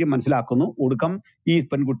താല്പര്യം മനസ്സിലാക്കുന്നു. ഒടുക്കം ഈ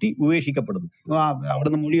പെൺകുട്ടി ഉപേക്ഷിക്കപ്പെടുന്നു,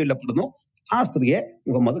 അവിടുന്ന് മൊഴിയൊല്ലപ്പെടുന്നു. ആ സ്ത്രീയെ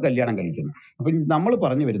മുഹമ്മദ് കല്യാണം കഴിക്കുന്നു. അപ്പൊ നമ്മൾ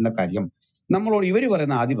പറഞ്ഞു വരുന്ന കാര്യം, നമ്മളോട് ഇവര്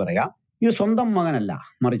പറയുന്ന ആദ്യം പറയാം, ഇത് സ്വന്തം മകനല്ല,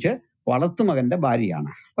 മറിച്ച് വളർത്തുമകന്റെ ഭാര്യയാണ്.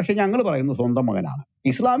 പക്ഷെ ഞങ്ങൾ പറയുന്നു സ്വന്തം മകനാണ്.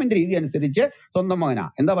 ഇസ്ലാമിന്റെ രീതി അനുസരിച്ച് സ്വന്തം മകനാ.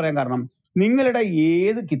 എന്താ പറയാൻ കാരണം, നിങ്ങളുടെ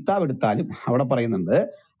ഏത് കിതാബ് എടുത്താലും അവിടെ പറയുന്നുണ്ട്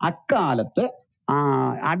അക്കാലത്ത്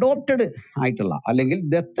അഡോപ്റ്റഡ് ആയിട്ടുള്ള അല്ലെങ്കിൽ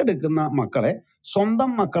ദത്തെടുക്കുന്ന മക്കളെ സ്വന്തം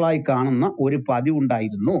മക്കളായി കാണുന്ന ഒരു പതിവ്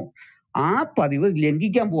ഉണ്ടായിരുന്നു. ആ പതിവ്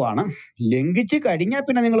ലംഘിക്കാൻ പോവാണ്. ലംഘിച്ച് കഴിഞ്ഞാൽ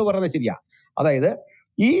പിന്നെ നിങ്ങൾ പറയുന്നത് ശരിയാ. അതായത്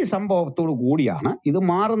ഈ സംഭവത്തോടു കൂടിയാണ് ഇത്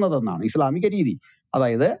മാറുന്നതെന്നാണ് ഇസ്ലാമിക രീതി.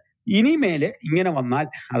 അതായത് ഇനിമേല് ഇങ്ങനെ വന്നാൽ,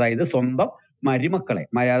 അതായത് സ്വന്തം മരുമക്കളെ,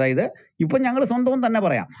 അതായത് ഇപ്പൊ ഞങ്ങൾ സ്വന്തം തന്നെ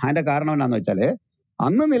പറയാം. അതിന്റെ കാരണം എന്താന്ന് വെച്ചാല്,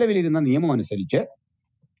 അന്ന് നിലവിലിരുന്ന നിയമം അനുസരിച്ച്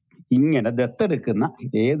ഇങ്ങനെ ദത്തെടുക്കുന്ന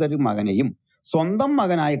ഏതൊരു മകനെയും സ്വന്തം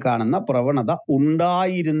മകനായി കാണുന്ന പ്രവണത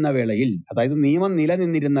ഉണ്ടായിരുന്ന വേളയിൽ, അതായത് നിയമം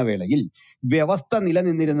നിലനിന്നിരുന്ന വേളയിൽ, വ്യവസ്ഥ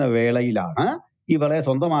നിലനിന്നിരുന്ന വേളയിലാണ് ഇവളെ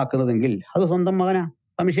സ്വന്തമാക്കുന്നതെങ്കിൽ അത് സ്വന്തം മകനാ.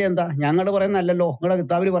 സംശയം എന്താ? ഞങ്ങൾ പറയുന്നതല്ലല്ലോ, നിങ്ങളുടെ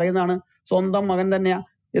കിതാബിൽ പറയുന്നതാണ് സ്വന്തം മകൻ തന്നെയാ.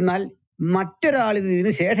 എന്നാൽ മറ്റൊരാൾ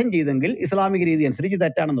ഇതിന് ശേഷം ചെയ്തെങ്കിൽ ഇസ്ലാമിക രീതി അനുസരിച്ച്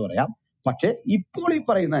തെറ്റാണെന്ന് പറയാം. പക്ഷെ ഇപ്പോൾ ഈ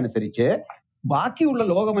പറയുന്ന അനുസരിച്ച് ബാക്കിയുള്ള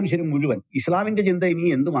ലോക മനുഷ്യർ മുഴുവൻ, ഇസ്ലാമിന്റെ ചിന്ത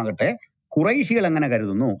ഇനി എന്തുമാകട്ടെ, ഖുറൈശികൾ എങ്ങനെ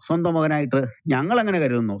കരുതുന്നു സ്വന്തം മകനായിട്ട്, ഞങ്ങൾ എങ്ങനെ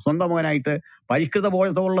കരുതുന്നു സ്വന്തം മകനായിട്ട്, പരിഷ്കൃത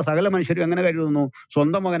ബോധമുള്ള സകല മനുഷ്യരും എങ്ങനെ കരുതുന്നു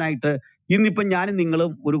സ്വന്തം മകനായിട്ട്. ഇന്നിപ്പം ഞാനും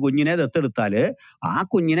നിങ്ങളും ഒരു കുഞ്ഞിനെ ദത്തെടുത്താല് ആ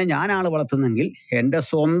കുഞ്ഞിനെ ഞാനാണ് വളർത്തുന്നെങ്കിൽ എൻ്റെ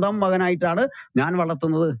സ്വന്തം മകനായിട്ടാണ് ഞാൻ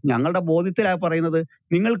വളർത്തുന്നത്. ഞങ്ങളുടെ ബോധ്യത്തിലാണ് പറയുന്നത്.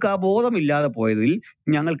 നിങ്ങൾക്ക് ആ ബോധമില്ലാതെ പോയതിൽ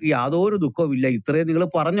ഞങ്ങൾക്ക് യാതൊരു ദുഃഖവും ഇല്ല. ഇത്രയും നിങ്ങൾ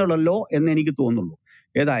പറഞ്ഞുള്ളല്ലോ എന്ന് എനിക്ക് തോന്നുള്ളൂ.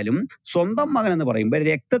 ഏതായാലും സ്വന്തം മകൻ എന്ന് പറയുമ്പോൾ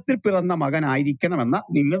രക്തത്തിൽ പിറന്ന മകനായിരിക്കണമെന്ന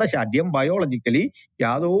നിങ്ങളുടെ ശാഠ്യം ബയോളജിക്കലി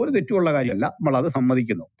യാതൊരു തെറ്റുള്ള കാര്യമല്ല, നമ്മൾ അത്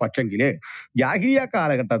സമ്മതിക്കുന്നു. പക്ഷെങ്കില് ജാഹിലിയ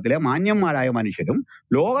കാലഘട്ടത്തിലെ മാന്യന്മാരായ മനുഷ്യരും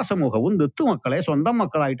ലോക സമൂഹവും ദത്തുമക്കളെ സ്വന്തം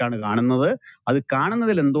മക്കളായിട്ടാണ് കാണുന്നത്. അത്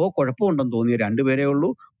കാണുന്നതിൽ എന്തോ കുഴപ്പമുണ്ടെന്ന് തോന്നിയ രണ്ടുപേരേ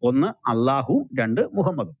ഉള്ളൂ, ഒന്ന് അള്ളാഹുവും രണ്ട്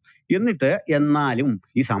മുഹമ്മദും. എന്നാലും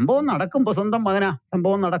ഈ സംഭവം നടക്കുമ്പോ സ്വന്തം മകനാ.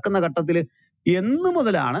 സംഭവം നടക്കുന്ന ഘട്ടത്തില് എന്ന്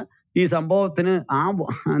മുതലാണ് ഈ സംഭവത്തിന് ആ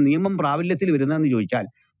നിയമം പ്രാബല്യത്തിൽ വരുന്നതെന്ന് ചോദിച്ചാൽ,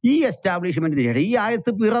 ഈ എസ്റ്റാബ്ലിഷ്മെന്റിന് ശേഷം, ഈ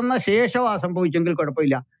ആയത്ത് പിറന്ന ശേഷം സംഭവിച്ചെങ്കിൽ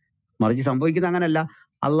കുഴപ്പമില്ല. മറിച്ച് സംഭവിക്കുന്ന അങ്ങനല്ല.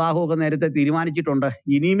 അള്ളാഹു ഒക്കെ നേരത്തെ തീരുമാനിച്ചിട്ടുണ്ട്.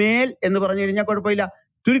 ഇനിമേൽ എന്ന് പറഞ്ഞു കഴിഞ്ഞാൽ കുഴപ്പമില്ല.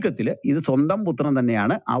 ചുരുക്കത്തില് ഇത് സ്വന്തം പുത്രൻ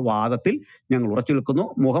തന്നെയാണ്. ആ വാദത്തിൽ ഞങ്ങൾ ഉറച്ചു നിൽക്കുന്നു.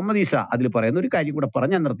 മുഹമ്മദ് ഈസ അതിൽ പറയുന്ന ഒരു കാര്യം കൂടെ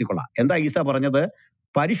പറഞ്ഞാൽ നിർത്തിക്കൊള്ളാം. എന്താ ഈസ പറഞ്ഞത്?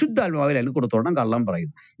 പരിശുദ്ധാത്മാവിൽ അതിൽ കൊടുത്തോണം കള്ളം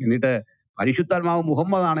പറയുന്നു. എന്നിട്ട് പരിശുദ്ധാത്മാവ്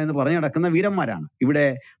മുഹമ്മദാണ് എന്ന് പറഞ്ഞു നടക്കുന്ന വീരന്മാരാണ്. ഇവിടെ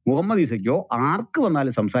മുഹമ്മദ് ഈസയ്ക്കോ ആർക്ക്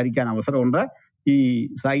വന്നാലും സംസാരിക്കാൻ അവസരമുണ്ട് ഈ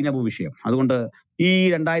സൈനബ് വിഷയം. അതുകൊണ്ട് ഈ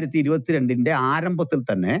 2022 ആരംഭത്തിൽ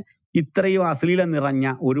തന്നെ ഇത്രയും അശ്ലീലം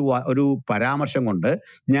നിറഞ്ഞ ഒരു പരാമർശം കൊണ്ട്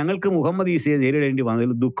ഞങ്ങൾക്ക് മുഹമ്മദ് ഈസയെ നേരിടേണ്ടി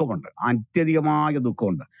വന്നതിൽ ദുഃഖമുണ്ട്, അത്യധികമായ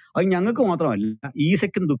ദുഃഖമുണ്ട്. അത് ഞങ്ങൾക്ക് മാത്രമല്ല,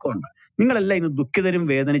 ഈസയ്ക്കും ദുഃഖമുണ്ട്. നിങ്ങളെല്ലാം ഇന്ന് ദുഃഖിതരും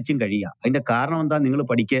വേദനിച്ചും കഴിയുക. അതിന്റെ കാരണം എന്താ? നിങ്ങൾ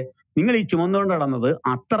പഠിക്കുക. നിങ്ങൾ ഈ ചുമന്നുകൊണ്ട് നടന്നത്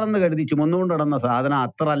അത്രന്ന് കരുതി ചുമന്നുകൊണ്ട് നടന്ന സാധനം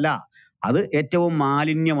അത്രല്ല. അത് ഏറ്റവും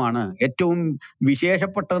മാലിന്യമാണ്. ഏറ്റവും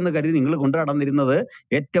വിശേഷപ്പെട്ടതെന്ന് കരുതി നിങ്ങൾ കൊണ്ടു നടന്നിരുന്നത്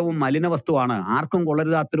ഏറ്റവും മലിന വസ്തുവാണ്, ആർക്കും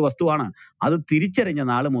കൊള്ളരുതാത്തൊരു വസ്തുവാണ്. അത് തിരിച്ചറിഞ്ഞ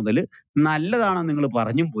നാൾ മുതൽ നല്ലതാണെന്ന് നിങ്ങൾ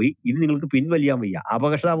പറഞ്ഞും പോയി. ഇനി നിങ്ങൾക്ക് പിൻവലിയാൻ വയ്യ.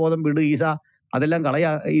 അപകർഷതാബോധം വിട് ഈസ, അതെല്ലാം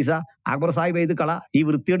കളയാ ഈസ. അക്ബർ സാഹിബ് ഇത് കള, ഈ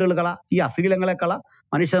വൃത്തികേടുകൾ കള, ഈ അശ്ലീലങ്ങളെ കള.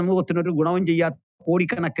 മനുഷ്യ സമൂഹത്തിനൊരു ഗുണവും ചെയ്യാത്ത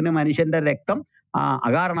കോടിക്കണക്കിന് മനുഷ്യന്റെ രക്തം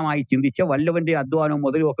അകാരണമായി ചിന്തിച്ച, വല്ലവന്റെ അധ്വാനവും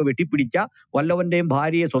മുതലും ഒക്കെ വെട്ടിപ്പിടിച്ച, വല്ലവന്റെയും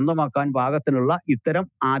ഭാര്യയെ സ്വന്തമാക്കാൻ പാകത്തിനുള്ള ഇത്തരം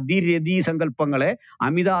അതിരതി സങ്കല്പങ്ങളെ,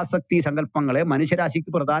 അമിതാസക്തി സങ്കല്പങ്ങളെ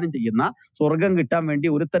മനുഷ്യരാശിക്ക് പ്രദാനം ചെയ്യുന്ന, സ്വർഗം കിട്ടാൻ വേണ്ടി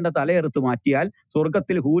ഒരുത്തന്റെ തലയെറുത്ത് മാറ്റിയാൽ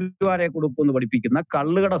സ്വർഗത്തിൽ ഹൂരുവാരെ കൊടുക്കുമെന്ന് പഠിപ്പിക്കുന്ന,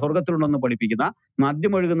 കള്ളുകട സ്വർഗത്തിലുണ്ടെന്ന് പഠിപ്പിക്കുന്ന,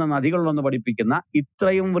 മദ്യമൊഴുകുന്ന നദികളുണ്ടെന്ന് പഠിപ്പിക്കുന്ന,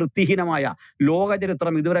 ഇത്രയും വൃത്തിഹീനമായ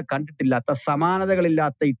ലോകചരിത്രം ഇതുവരെ കണ്ടിട്ടില്ലാത്ത,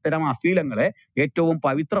 സമാനതകളില്ലാത്ത ഇത്തരം അശ്ലീലങ്ങളെ ഏറ്റവും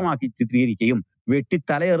പവിത്രമാക്കി ചിത്രീകരിക്കുകയും വെട്ടി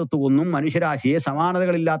തലയെറുത്തു കൊന്നും മനുഷ്യരാശിയെ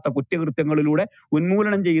സമാനതകളില്ലാത്ത കുറ്റകൃത്യങ്ങളിലൂടെ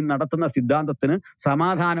ഉന്മൂലനം നടത്തുന്ന സിദ്ധാന്തത്തിന്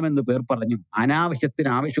സമാധാനം എന്ന് പേർ പറഞ്ഞു അനാവശ്യത്തിന്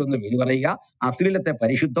ആവശ്യമെന്ന് പേര് പറയുക, അശ്ലീലത്തെ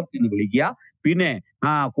പരിശുദ്ധം എന്ന് വിളിക്കുക, പിന്നെ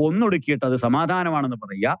കൊന്നൊടുക്കിയിട്ട് അത് സമാധാനമാണെന്ന്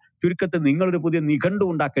പറയുക. ചുരുക്കത്തിൽ നിങ്ങളൊരു പുതിയ നിഘണ്ടു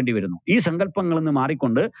ഉണ്ടാക്കേണ്ടി വരുന്നു. ഈ സങ്കല്പങ്ങളിൽ നിന്ന്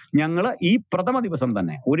മാറിക്കൊണ്ട് ഞങ്ങൾ ഈ പ്രഥമ ദിവസം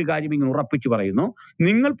തന്നെ ഒരു കാര്യം ഇങ്ങനെ ഉറപ്പിച്ചു പറയുന്നു: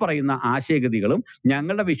 നിങ്ങൾ പറയുന്ന ആശയഗതികളും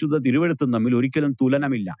ഞങ്ങളുടെ വിശുദ്ധ തിരുവെഴുത്തും തമ്മിൽ ഒരിക്കലും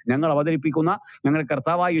തുലനമില്ല. ഞങ്ങൾ അവതരിപ്പിക്കുന്ന ഞങ്ങളുടെ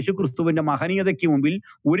കർത്താവായ യേശുക്രിസ്തുവിന്റെ മഹനീയതയ്ക്ക് മുമ്പിൽ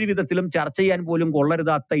ഒരു വിധത്തിലും ചർച്ച ചെയ്യാൻ പോലും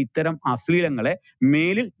കൊള്ളരുതാത്ത ഇത്തരം അശ്ലീലങ്ങളെ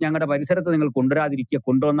മേലിൽ ഞങ്ങളുടെ പരിസരത്ത് നിങ്ങൾ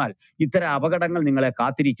കൊണ്ടുവന്നാൽ ഇത്തരം അപകടങ്ങൾ നിങ്ങളെ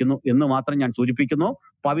കാത്തിരിക്കുന്നു എന്ന് മാത്രം ഞാൻ സൂചിപ്പിക്കുന്നു.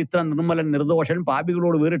 പവിത്ര, നിർമ്മലൻ, നിർദോഷൻ,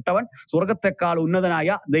 പാപികളോട് വേറിട്ടവൻ, സ്വർഗത്തെക്കാൾ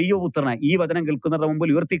ഉന്നതനായ ദൈവപുത്രനെ ഈ വചനം കേൾക്കുന്നവരുടെ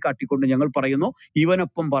മുമ്പിൽ ഉയർത്തിക്കാട്ടിക്കൊണ്ട് ഞങ്ങൾ പറയുന്നു: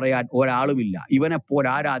 ഇവനൊപ്പം പറയാൻ ഒരാളുമില്ല, ഇവനെപ്പോൾ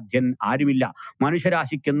ആരാധ്യൻ ആരുമില്ല.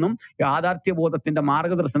 മനുഷ്യരാശിക്കെന്നും യാഥാർത്ഥ്യബോധത്തിന്റെ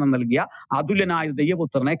മാർഗദർശനം നൽകിയ അതുല്യനായ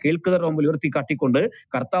ദൈവപുത്രനെ കേൾക്കുന്നവരുടെ മുമ്പിൽ ഉയർത്തിക്കാട്ടിക്കൊണ്ട്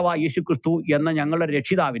കർത്താവായ യേശുക്രിസ്തു എന്ന ഞങ്ങളുടെ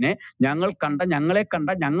രക്ഷിതാവിനെ ഞങ്ങളെ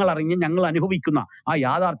കണ്ട, ഞങ്ങൾ അറിഞ്ഞ്, ഞങ്ങൾ അനുഭവിക്കുന്ന ആ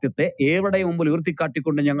യാഥാർത്ഥ്യത്തെ ഏവരുടെ മുമ്പിൽ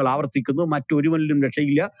ഉയർത്തിക്കാട്ടിക്കൊണ്ട് ഞങ്ങൾ ആവർത്തിക്കുന്നു: മറ്റൊരുവനിലും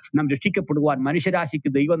രക്ഷയില്ല. നാം രക്ഷിക്കപ്പെടുവാൻ മനുഷ്യരാശിക്ക്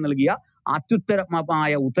ദൈവം നൽകിയ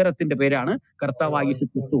അത്യുത്തരമായ ഉത്തരത്തിന്റെ പേരാണ് കർത്താവായ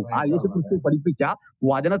യേശുക്രിസ്തു. ആ യേശുക്രിസ്തു പഠിപ്പിച്ച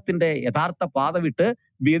വചനത്തിന്റെ യഥാർത്ഥ പാത വിട്ട്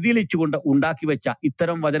വ്യതിചലിച്ചുകൊണ്ട് ഉണ്ടാക്കി വെച്ച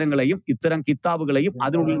ഇത്തരം വചനങ്ങളെയും ഇത്തരം കിതാബുകളെയും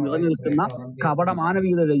അതിനുള്ളിൽ നിലനിൽക്കുന്ന കപട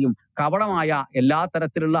മാനവീയതയെയും കപടമായ എല്ലാ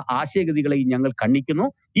തരത്തിലുള്ള ആശയഗതികളെയും ഞങ്ങൾ ഖണ്ഡിക്കുന്നു.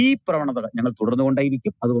 ഈ പ്രവണത ഞങ്ങൾ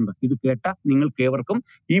തുടർന്നുകൊണ്ടേയിരിക്കും. അതുകൊണ്ട് ഇത് കേട്ട നിങ്ങൾക്ക് ഏവർക്കും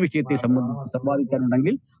ഈ വിഷയത്തെ സംബന്ധിച്ച്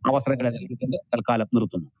സംവാദിക്കാനുണ്ടെങ്കിൽ അവസരങ്ങളെ നൽകിക്കൊണ്ട് തൽക്കാലം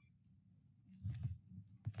നിർത്തുന്നു.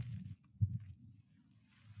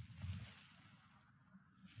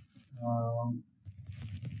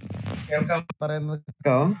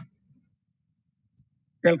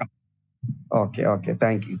 കേൾക്കാം. ഓക്കെ.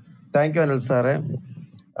 താങ്ക് യു അനിൽ സാറേ.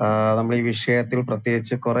 നമ്മൾ ഈ വിഷയത്തിൽ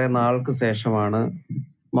പ്രത്യേകിച്ച് കുറെ നാൾക്ക് ശേഷമാണ്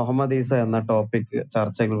മുഹമ്മദ് ഈസ എന്ന ടോപ്പിക്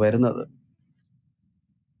ചർച്ചകൾ വരുന്നത്.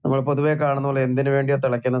 നമ്മൾ പൊതുവെ കാണുന്ന പോലെ എന്തിനു വേണ്ടിയോ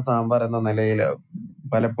തിളയ്ക്കുന്ന സാമ്പാർ എന്ന നിലയിൽ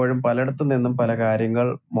പലപ്പോഴും പലയിടത്തു നിന്നും പല കാര്യങ്ങൾ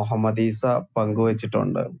മുഹമ്മദ് ഈസ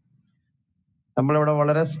പങ്കുവച്ചിട്ടുണ്ട്. നമ്മളിവിടെ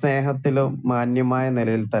വളരെ സ്നേഹത്തിലും മാന്യമായ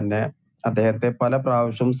നിലയിൽ തന്നെ അദ്ദേഹത്തെ പല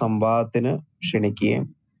പ്രാവശ്യം സംവാദത്തിന് ക്ഷണിക്കുകയും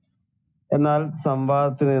എന്നാൽ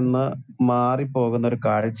സംവാദത്തിൽ നിന്ന് മാറിപ്പോകുന്ന ഒരു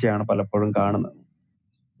കാഴ്ചയാണ് പലപ്പോഴും കാണുന്നത്.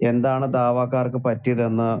 എന്താണ് ദാവാക്കാർക്ക്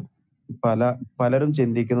പറ്റിയതെന്ന് പലരും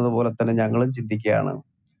ചിന്തിക്കുന്നത് പോലെ തന്നെ ഞങ്ങളും ചിന്തിക്കുകയാണ്.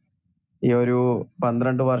 ഈ ഒരു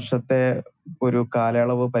 12 വർഷത്തെ ഒരു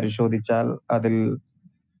കാലയളവ് പരിശോധിച്ചാൽ അതിൽ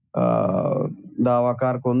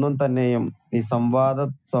ദാവാക്കാർക്കൊന്നും തന്നെയും ഈ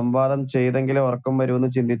സംവാദം ചെയ്തെങ്കിലും ഉറക്കം വരുമെന്ന്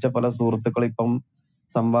ചിന്തിച്ച പല സുഹൃത്തുക്കൾ ഇപ്പം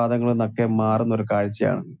സംവാദങ്ങളിൽ നിന്നൊക്കെ മാറുന്ന ഒരു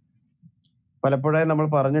കാഴ്ചയാണ്. പലപ്പോഴായി നമ്മൾ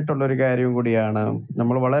പറഞ്ഞിട്ടുള്ള ഒരു കാര്യം കൂടിയാണ്,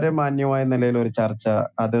 നമ്മൾ വളരെ മാന്യമായ നിലയിൽ ഒരു ചർച്ച,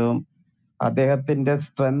 അത് അദ്ദേഹത്തിന്റെ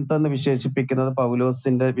സ്ട്രെങ്ത് എന്ന് വിശേഷിപ്പിക്കുന്നത്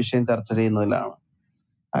പൗലോസിന്റെ വിഷയം ചർച്ച ചെയ്യുന്നതിലാണ്.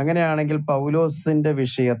 അങ്ങനെയാണെങ്കിൽ പൗലോസിന്റെ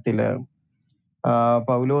വിഷയത്തില്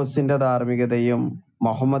പൗലോസിന്റെ ധാർമ്മികതയും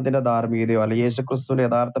മുഹമ്മദിന്റെ ധാർമ്മികതയോ അല്ലെങ്കിൽ യേശുക്രിസ്തുവിന്റെ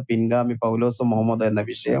യഥാർത്ഥ പിൻഗാമി പൗലോസ് മുഹമ്മദ് എന്ന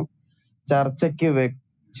വിഷയം ചർച്ചയ്ക്ക്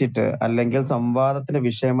വെച്ചിട്ട് അല്ലെങ്കിൽ സംവാദത്തിന്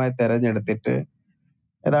വിഷയമായി തെരഞ്ഞെടുത്തിട്ട്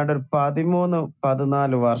ഏതാണ്ട് ഒരു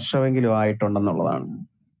 13-14 വർഷമെങ്കിലും ആയിട്ടുണ്ടെന്നുള്ളതാണ്.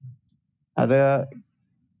 അത്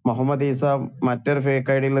മുഹമ്മദ് ഈസ മറ്റൊരു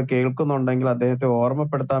ഫേക്ക് ഐഡിയിൽ കേൾക്കുന്നുണ്ടെങ്കിൽ അദ്ദേഹത്തെ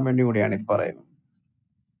ഓർമ്മപ്പെടുത്താൻ വേണ്ടി കൂടിയാണ് ഇത് പറയുന്നത്.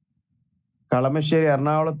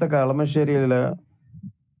 എറണാകുളത്തെ കളമശ്ശേരിയില്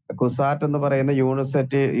കുസാറ്റ് എന്ന് പറയുന്ന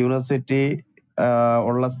യൂണിവേഴ്സിറ്റി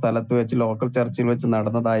ഉള്ള സ്ഥലത്ത് വെച്ച് ലോക്കൽ ചർച്ചിൽ വെച്ച്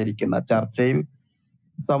നടന്നതായിരിക്കുന്ന ചർച്ചയിൽ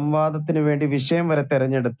സംവാദത്തിന് വേണ്ടി വിഷയം വരെ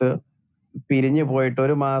തെരഞ്ഞെടുത്ത് പിരിഞ്ഞു പോയിട്ട്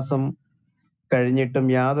 1 മാസം കഴിഞ്ഞിട്ടും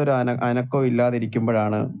യാതൊരു അനക്കവും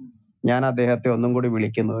ഇല്ലാതിരിക്കുമ്പോഴാണ് ഞാൻ അദ്ദേഹത്തെ ഒന്നും കൂടി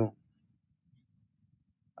വിളിക്കുന്നത്.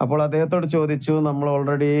 അപ്പോൾ അദ്ദേഹത്തോട് ചോദിച്ചു, നമ്മൾ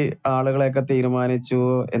ഓൾറെഡി ആളുകളെയൊക്കെ തീരുമാനിച്ചു,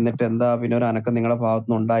 എന്നിട്ട് എന്താ പിന്നെ ഒരു അനക്കം നിങ്ങളുടെ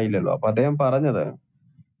ഭാഗത്തുനിന്ന് ഉണ്ടായില്ലല്ലോ? അപ്പൊ അദ്ദേഹം പറഞ്ഞത്,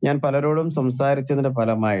 ഞാൻ പലരോടും സംസാരിച്ചതിന്റെ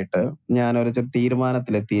ഫലമായിട്ട് ഞാൻ ഒരു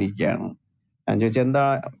തീരുമാനത്തിലെത്തിയിരിക്കുകയാണ്. ഞാൻ ചോദിച്ചു, എന്താ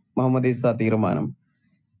മുഹമ്മദ് ഈസ തീരുമാനം?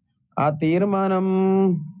 ആ തീരുമാനം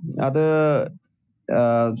അത്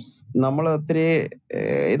നമ്മൾ ഒത്തിരി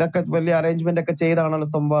ഇതൊക്കെ വലിയ അറേഞ്ച്മെന്റ് ഒക്കെ ചെയ്താണല്ലോ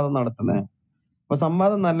സംവാദം നടത്തുന്നത്. അപ്പൊ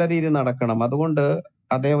സംവാദം നല്ല രീതിയിൽ നടക്കണം. അതുകൊണ്ട്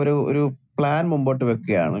അദ്ദേഹം ഒരു പ്ലാൻ മുമ്പോട്ട്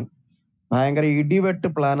വെക്കുകയാണ്. ഭയങ്കര ഇടിവെട്ട്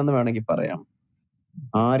പ്ലാൻ എന്ന് വേണമെങ്കിൽ പറയാം.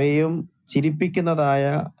 ആരെയും ചിരിപ്പിക്കുന്നതായ,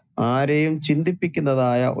 ആരെയും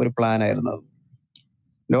ചിന്തിപ്പിക്കുന്നതായ ഒരു പ്ലാൻ ആയിരുന്നു.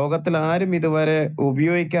 ലോകത്തിൽ ആരും ഇതുവരെ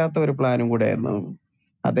ഉപയോഗിക്കാത്ത ഒരു പ്ലാനും കൂടെ ആയിരുന്നു.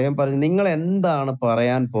 അദ്ദേഹം പറഞ്ഞു, നിങ്ങൾ എന്താണ്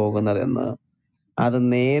പറയാൻ പോകുന്നതെന്ന് അത്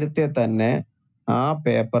നേരത്തെ തന്നെ ആ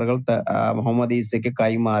പേപ്പറുകൾ മുഹമ്മദ് ഈസയ്ക്ക്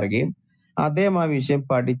കൈമാറുകയും അദ്ദേഹം ആ വിഷയം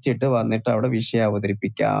പഠിച്ചിട്ട് വന്നിട്ട് അവിടെ വിഷയം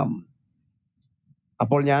അവതരിപ്പിക്കാം.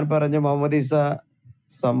 അപ്പോൾ ഞാൻ പറഞ്ഞു, മുഹമ്മദ് ഈസ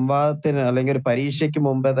സംവാദത്തിന് അല്ലെങ്കിൽ ഒരു പരീക്ഷയ്ക്ക്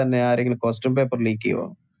മുമ്പേ തന്നെ ആരെങ്കിലും ക്വസ്റ്റ്യൻ പേപ്പർ ലീക്ക് ചെയ്യുമോ?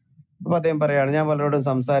 അപ്പൊ അദ്ദേഹം പറയാണ്, ഞാൻ പലരോടും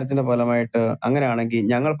സംസാരിച്ചതിന്റെ ഫലമായിട്ട് അങ്ങനെയാണെങ്കിൽ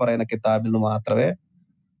ഞങ്ങൾ പറയുന്ന കിതാബിൽ നിന്ന് മാത്രമേ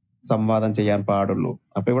സംവാദം ചെയ്യാൻ പാടുള്ളൂ.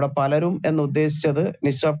 അപ്പൊ ഇവിടെ പലരും എന്ന് ഉദ്ദേശിച്ചത്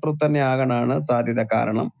നിഷ് ഓഫ് ട്രൂത്ത് തന്നെ ആകാനാണ് സാധ്യത.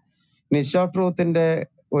 കാരണം നിഷ് ഓഫ് ട്രൂത്തിന്റെ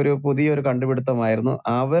ഒരു പുതിയൊരു കണ്ടുപിടുത്തമായിരുന്നു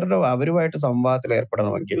അവരുമായിട്ട് സംവാദത്തിൽ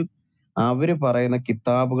ഏർപ്പെടണമെങ്കിൽ അവര് പറയുന്ന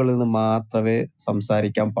കിതാബുകളിൽ നിന്ന് മാത്രമേ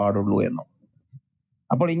സംസാരിക്കാൻ പാടുള്ളൂ എന്നും.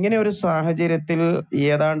 അപ്പോൾ ഇങ്ങനെ ഒരു സാഹചര്യത്തിൽ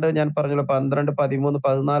ഏതാണ്ട് ഞാൻ പറഞ്ഞല്ലോ 12, 13,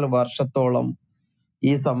 14 വർഷത്തോളം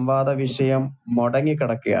ഈ സംവാദ വിഷയം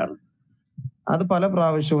മുടങ്ങിക്കിടക്കുകയാണ്. അത് പല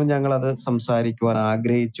പ്രാവശ്യവും ഞങ്ങൾ അത് സംസാരിക്കുവാൻ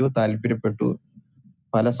ആഗ്രഹിച്ചു, താല്പര്യപ്പെട്ടു.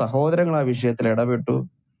 പല സഹോദരങ്ങൾ ആ വിഷയത്തിൽ ഇടപെട്ടു.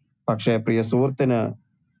 പക്ഷേ പ്രിയ സുഹൃത്തിന്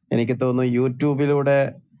എനിക്ക് തോന്നുന്നു യൂട്യൂബിലൂടെ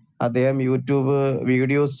അദ്ദേഹം യൂട്യൂബ്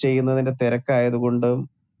വീഡിയോസ് ചെയ്യുന്നതിന്റെ തിരക്കായതുകൊണ്ട്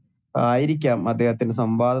ആയിരിക്കാം അദ്ദേഹത്തിന്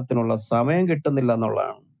സംവാദത്തിനുള്ള സമയം കിട്ടുന്നില്ല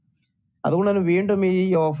എന്നുള്ളതാണ്. അതുകൊണ്ട് തന്നെ വീണ്ടും ഈ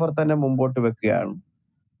ഓഫർ തന്നെ മുമ്പോട്ട് വെക്കുകയാണ്.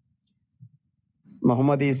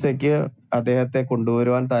 മുഹമ്മദ് ഈസയ്ക്ക് അദ്ദേഹത്തെ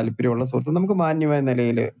കൊണ്ടുവരുവാൻ താല്പര്യമുള്ള സുഹൃത്ത് നമുക്ക് മാന്യമായ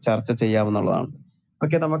നിലയിൽ ചർച്ച ചെയ്യാമെന്നുള്ളതാണ്.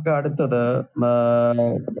 ഓക്കെ, നമുക്ക് അടുത്തത്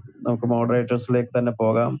നമുക്ക് മോഡറേറ്റേഴ്സിലേക്ക് തന്നെ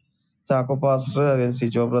പോകാം. ചാക്കോ പാസ്റ്റർ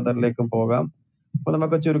സിജോ ബ്രദറിലേക്കും പോകാം. അപ്പൊ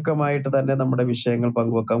നമുക്ക് ചുരുക്കമായിട്ട് തന്നെ നമ്മുടെ വിഷയങ്ങൾ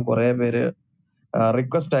പങ്കുവെക്കാം. കുറെ പേര്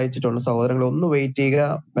റിക്വസ്റ്റ് അയച്ചിട്ടുണ്ട്. സഹോദരങ്ങളെ ഒന്ന് വെയിറ്റ് ചെയ്യുക.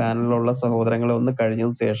 പാനലിലുള്ള സഹോദരങ്ങളെ ഒന്ന്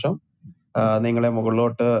കഴിഞ്ഞതിന് ശേഷം നിങ്ങളെ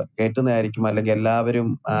മുകളിലോട്ട് കയറ്റുന്നതായിരിക്കും. അല്ലെങ്കിൽ എല്ലാവരും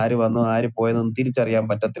ആര് വന്നു ആര് പോയതെന്ന് തിരിച്ചറിയാൻ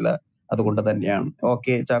പറ്റത്തില്ല. അതുകൊണ്ട് തന്നെയാണ്.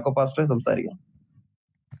 ഓക്കെ, ചാക്കോ പാസ്റ്റർ സംസാരിക്കാം.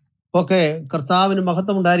 ഓക്കെ, കർത്താവിന്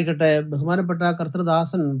മഹത്വം ഉണ്ടായിരിക്കട്ടെ. ബഹുമാനപ്പെട്ട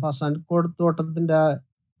കർത്തൃദാസൻ പാസ്റ്റർ അനിൽ കോടിത്തോട്ടത്തിന്റെ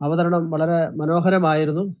അവതരണം വളരെ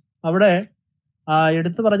മനോഹരമായിരുന്നു. അവിടെ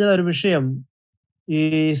എടുത്തു പറഞ്ഞത് ഒരു വിഷയം ഈ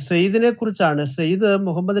സെയ്ദിനെ കുറിച്ചാണ്. സെയ്ദ്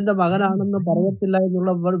മുഹമ്മദിന്റെ മകനാണെന്ന് പറയത്തില്ല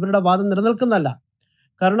എന്നുള്ള ഇവരുടെ വാദം നിലനിൽക്കുന്നല്ല.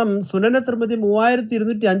 കാരണം സുനന തിർമിതി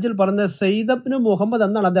 3205 പറഞ്ഞ സെയ്ദബ്നു മുഹമ്മദ്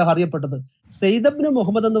എന്നാണ് അദ്ദേഹം അറിയപ്പെട്ടത്. സെയ്ദബ്നു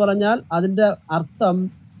മുഹമ്മദ് എന്ന് പറഞ്ഞാൽ അതിന്റെ അർത്ഥം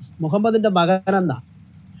മുഹമ്മദിന്റെ മകൻ എന്നാ.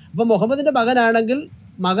 അപ്പൊ മുഹമ്മദിന്റെ മകനാണെങ്കിൽ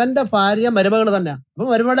മകന്റെ ഭാര്യ മരുമകൾ തന്നെ. അപ്പൊ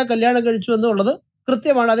മരുമകളെ കല്യാണം കഴിച്ചു എന്നുള്ളത്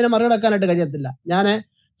കൃത്യമാണ്. അതിനെ മറികടക്കാനായിട്ട് കഴിയത്തില്ല. ഞാൻ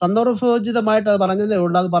സന്ദർഭോചിതമായിട്ട് അത് പറഞ്ഞതേ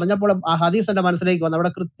ഉള്ളൂ. അത് പറഞ്ഞപ്പോൾ ആ ഹദീസ് എന്റെ മനസ്സിലേക്ക് വന്നു.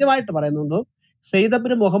 അവിടെ കൃത്യമായിട്ട് പറയുന്നുണ്ട്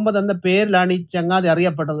സെയ്ദബ്നു മുഹമ്മദ് എന്ന പേരിലാണ് ഈ ചങ്ങാതി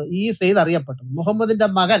അറിയപ്പെട്ടത്, ഈ സെയ്ദ് അറിയപ്പെട്ടത്, മുഹമ്മദിന്റെ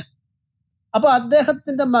മകൻ. അപ്പൊ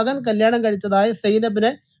അദ്ദേഹത്തിന്റെ മകൻ കല്യാണം കഴിച്ചതായ സൈനബിനെ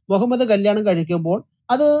മുഹമ്മദ് കല്യാണം കഴിക്കുമ്പോൾ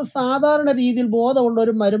അത് സാധാരണ രീതിയിൽ ബോധമുള്ള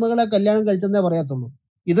ഒരു മരുമകളെ കല്യാണം കഴിച്ചെന്നേ പറയത്തുള്ളൂ.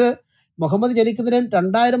 ഇത് മുഹമ്മദ് ജനിക്കുന്നതിന്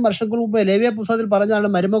 2000 വർഷങ്ങൾക്ക് മുമ്പ് ലേവ്യ പുസ്തകത്തിൽ പറഞ്ഞാണ്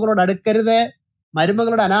മരുമകളോട് അടുക്കരുതേ,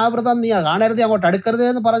 മരുമകളുടെ അനാവൃതം നീ കാണരുതേ, അങ്ങോട്ട് അടുക്കരുതേ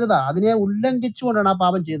എന്ന് പറഞ്ഞതാ. അതിനെ ഉല്ലംഘിച്ചുകൊണ്ടാണ് ആ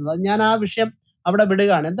പാപം ചെയ്തത്. ഞാൻ ആ വിഷയം അവിടെ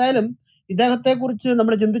വിടുകയാണ്. എന്തായാലും ഇദ്ദേഹത്തെ കുറിച്ച്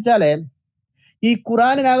നമ്മൾ ചിന്തിച്ചാലേ ഈ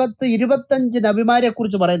ഖുറാനിനകത്ത് 25 നബിമാരെ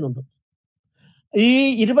കുറിച്ച് പറയുന്നുണ്ട്. ഈ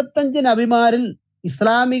 25 നബിമാരിൽ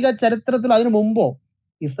ഇസ്ലാമിക ചരിത്രത്തിൽ അതിനു മുമ്പോ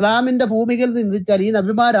ഇസ്ലാമിന്റെ ഭൂമികയിൽ ചിന്തിച്ചാൽ ഈ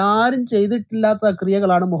നബിമാരാരും ചെയ്തിട്ടില്ലാത്ത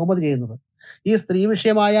ക്രിയകളാണ് മുഹമ്മദ് ചെയ്യുന്നത്. ഈ സ്ത്രീ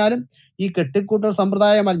വിഷയമായാലും ഈ കെട്ടിക്കൂട്ടൽ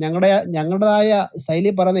സമ്പ്രദായമായാലും ഞങ്ങളുടേതായ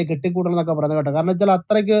ശൈലി പറയുന്ന ഈ കെട്ടിക്കൂട്ടൽ എന്നൊക്കെ പറയുന്നത് കേട്ടോ. കാരണം വെച്ചാൽ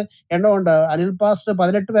അത്രയ്ക്ക് എണ്ണമുണ്ട്. അനിൽ പാസ്റ്റർ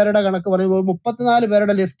 18 പേരുടെ കണക്ക് പറയുമ്പോൾ 34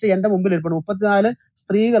 പേരുടെ ലിസ്റ്റ് എന്റെ മുമ്പിൽ ഇരിപ്പുണ്ട്. 34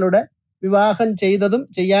 സ്ത്രീകളുടെ വിവാഹം ചെയ്തതും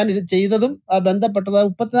ബന്ധപ്പെട്ടതായ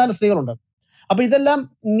 34 സ്ത്രീകളുണ്ട്. അപ്പൊ ഇതെല്ലാം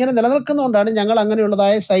ഇങ്ങനെ നിലനിൽക്കുന്നതുകൊണ്ടാണ് ഞങ്ങൾ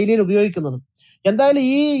അങ്ങനെയുള്ളതായ ശൈലിയിൽ ഉപയോഗിക്കുന്നത്. എന്തായാലും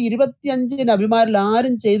ഈ 25 നബിമാരിൽ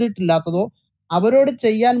ആരും ചെയ്തിട്ടില്ലാത്തതോ അവരോട്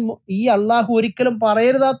ചെയ്യാൻ ഈ അള്ളാഹു ഒരിക്കലും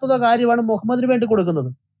പറയരുതാത്തതോ കാര്യമാണ് മുഹമ്മദിന് വേണ്ടി കൊടുക്കുന്നത്.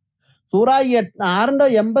 സൂറ 6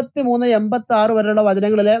 83, 86 വരെയുള്ള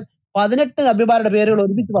വചനങ്ങളിലെ 18 നബിമാരുടെ പേരുകൾ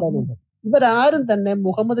ഒരുമിച്ച് പറയുന്നുണ്ട്. ഇവരാരും തന്നെ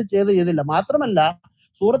മുഹമ്മദ് ചെയ്തില്ല. മാത്രമല്ല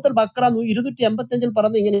സൂറത്തുൽ ബഖറ 285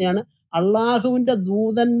 പറഞ്ഞ ഇങ്ങനെയാണ്, അള്ളാഹുവിന്റെ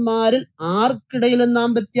ദൂതന്മാരിൽ ആർക്കിടയിലും നാം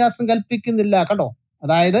വ്യത്യാസം കൽപ്പിക്കുന്നില്ല. കേട്ടോ,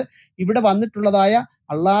 അതായത് ഇവിടെ വന്നിട്ടുള്ളതായ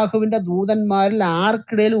അള്ളാഹുവിന്റെ ദൂതന്മാരിൽ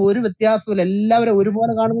ആർക്കിടയിലും ഒരു വ്യത്യാസമില്ല, എല്ലാവരും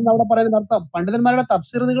ഒരുപോലെ കാണുമെന്ന് അവിടെ പറയുന്നതിന് അർത്ഥം. പണ്ഡിതന്മാരുടെ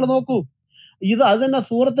തഫ്സീർ നിങ്ങൾ നോക്കൂ. അത് തന്നെ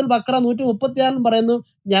സൂറത്തുൽ ബഖറ 136 പറയുന്നു,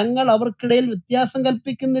 ഞങ്ങൾ അവർക്കിടയിൽ വ്യത്യാസം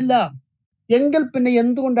കൽപ്പിക്കുന്നില്ല. എങ്കിൽ പിന്നെ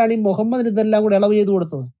എന്തുകൊണ്ടാണ് ഈ മുഹമ്മദിന് ഇതെല്ലാം കൂടെ ഇളവ് ചെയ്തു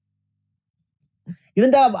കൊടുത്തത്?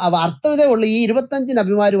 ഇതിന്റെ അർത്ഥം ഇതേ ഉള്ളൂ, ഈ 25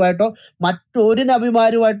 നബിമാരുമായിട്ടോ മറ്റൊരു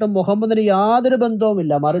നബിമാരുമായിട്ടോ മുഹമ്മദിന് യാതൊരു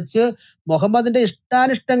ബന്ധവുമില്ല. മറിച്ച് മുഹമ്മദിന്റെ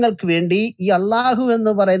ഇഷ്ടാനിഷ്ടങ്ങൾക്ക് വേണ്ടി ഈ അള്ളാഹു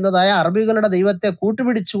എന്ന് പറയുന്നതായ അറബികളുടെ ദൈവത്തെ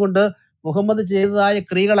കൂട്ടുപിടിച്ചുകൊണ്ട് മുഹമ്മദ് ചെയ്തതായ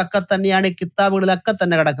ക്രിയകളൊക്കെ തന്നെയാണ് ഈ കിതാബുകളിലൊക്കെ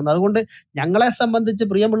തന്നെ കിടക്കുന്നത്. അതുകൊണ്ട് ഞങ്ങളെ സംബന്ധിച്ച്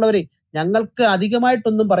പ്രിയമുള്ളവര്, ഞങ്ങൾക്ക്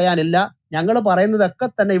അധികമായിട്ടൊന്നും പറയാനില്ല. ഞങ്ങൾ പറയുന്നതൊക്കെ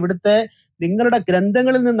തന്നെ ഇവിടുത്തെ നിങ്ങളുടെ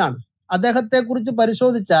ഗ്രന്ഥങ്ങളിൽ നിന്നാണ്. അദ്ദേഹത്തെ കുറിച്ച്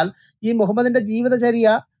പരിശോധിച്ചാൽ ഈ മുഹമ്മദിന്റെ ജീവിതചര്യ,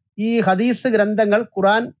 ഈ ഹദീസ് ഗ്രന്ഥങ്ങൾ,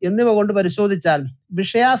 ഖുറാൻ എന്നിവ കൊണ്ട് പരിശോധിച്ചാൽ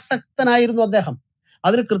വിഷയാസക്തനായിരുന്നു അദ്ദേഹം.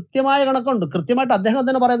 അതിന് കൃത്യമായ കണക്കുണ്ട്. കൃത്യമായിട്ട് അദ്ദേഹം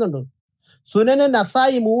തന്നെ പറയുന്നുണ്ട്. സുനന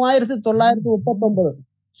നസായി 3939,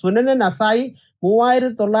 സുനന നസായി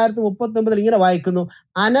 3939 ഇങ്ങനെ വായിക്കുന്നു,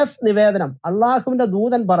 അനസ് നിവേദനം, അള്ളാഹുവിന്റെ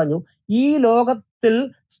ദൂതൻ പറഞ്ഞു, ഈ ലോകത്തിൽ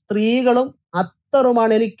സ്ത്രീകളും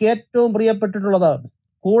അത്തറുമാണ് എനിക്ക് ഏറ്റവും പ്രിയപ്പെട്ടിട്ടുള്ളത്,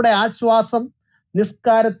 കൂടെ ആശ്വാസം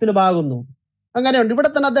നിസ്കാരത്തിലുമാകുന്നു. അങ്ങനെയുണ്ട്. ഇവിടെ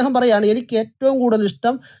തന്നെ അദ്ദേഹം പറയാണ്, എനിക്ക് ഏറ്റവും കൂടുതൽ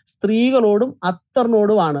ഇഷ്ടം സ്ത്രീകളോടും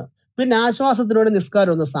അത്തറിനോടുമാണ്. പിന്നെ ആശ്വാസത്തിനോട്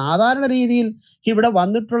നിസ്കാരം ഒന്ന്. സാധാരണ രീതിയിൽ ഇവിടെ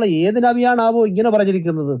വന്നിട്ടുള്ള ഏത് നബിയാണാവോ ഇങ്ങനെ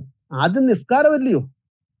പറഞ്ഞിരിക്കുന്നത്? അത് നിസ്കാരമല്ലയോ?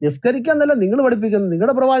 നിസ്കരിക്കാന്നല്ല നിങ്ങൾ പഠിപ്പിക്കുന്നത്.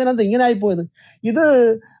 നിങ്ങളുടെ പ്രവാചനം എന്താ ഇങ്ങനെ ആയിപ്പോയത്? ഇത്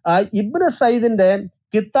ഇബ്നു സയ്യിദിന്റെ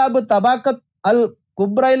കിതാബ് തബാക്കത്ത് അൽ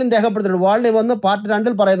കുബ്രയിലും രേഖപ്പെടുത്തിയിട്ടുണ്ട്. വാളിൽ വന്ന് പാർട്ട്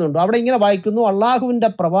 2 പറയുന്നുണ്ട്. അവിടെ ഇങ്ങനെ വായിക്കുന്നു: അള്ളാഹുവിന്റെ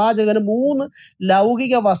പ്രവാചകന് 3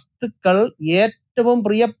 ലൗകിക വസ്തുക്കൾ ഏറ്റവും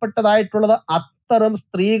പ്രിയപ്പെട്ടതായിട്ടുള്ളത് അത്തറും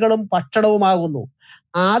സ്ത്രീകളും ഭക്ഷണവുമാകുന്നു.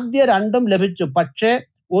 ആദ്യ 2 ലഭിച്ചു, പക്ഷേ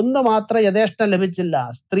 1 മാത്രം യഥേഷ്ടം ലഭിച്ചില്ല.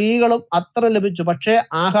 സ്ത്രീകളും അത്തറും ലഭിച്ചു, പക്ഷേ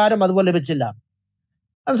ആഹാരം അതുപോലെ ലഭിച്ചില്ല.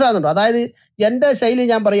 മനസ്സിലാകുന്നുണ്ടോ? അതായത് എന്റെ ശൈലി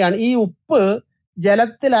ഞാൻ പറയാണ്, ഈ ഉപ്പ്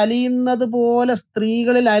ജലത്തിൽ അലിയുന്നത് പോലെ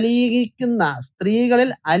സ്ത്രീകളിൽ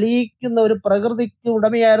അലിയിക്കുന്ന ഒരു പ്രകൃതിക്ക്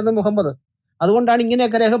ഉടമയായിരുന്നു മുഹമ്മദ്. അതുകൊണ്ടാണ്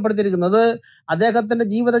ഇങ്ങനെയൊക്കെ രേഖപ്പെടുത്തിയിരിക്കുന്നത്. അദ്ദേഹത്തിന്റെ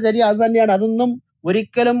ജീവിതചര്യ അത് തന്നെയാണ്. അതൊന്നും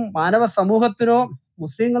ഒരിക്കലും മാനവ സമൂഹത്തിനോ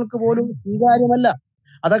മുസ്ലിങ്ങൾക്ക് പോലും സ്വീകാര്യമല്ല.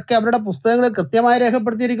 അതൊക്കെ അവരുടെ പുസ്തകങ്ങളിൽ കൃത്യമായി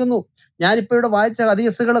രേഖപ്പെടുത്തിയിരിക്കുന്നു. ഞാനിപ്പോ ഇവിടെ വായിച്ച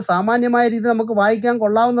ഹദീസുകൾ സാമാന്യമായ രീതിയിൽ നമുക്ക് വായിക്കാൻ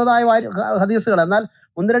കൊള്ളാവുന്നതായ ഹദീസുകൾ. എന്നാൽ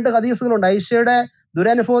 1-2 ഹദീസുകളുണ്ട്. ഐഷയുടെ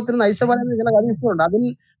ദുരനുഭവത്തിൽ നിന്ന് ഐഷ പറയുന്ന ചില ഹദീസുകളുണ്ട്. അതിൽ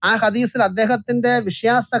ആ ഹദീസിൽ അദ്ദേഹത്തിന്റെ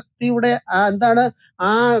വിഷയാസക്തിയുടെ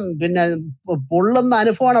പിന്നെ പൊള്ളുന്ന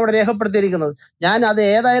അനുഭവമാണ് അവിടെ രേഖപ്പെടുത്തിയിരിക്കുന്നത്. ഞാൻ അത്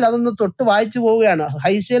ഏതായാലും അതൊന്ന് തൊട്ട് വായിച്ചു പോവുകയാണ്.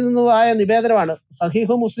 ഐഷയിൽ നിന്നുമായ നിവേദനമാണ്.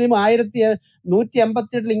 സഹീഹു മുസ്ലിം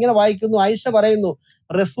 1188 ഇങ്ങനെ വായിക്കുന്നു. ഐഷ പറയുന്നു,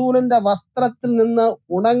 റസൂലിന്റെ വസ്ത്രത്തിൽ നിന്ന്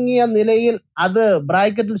ഉണങ്ങിയ നിലയിൽ അത്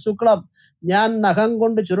ബ്രാക്കറ്റിൽ ശുക്ലം ഞാൻ നഖം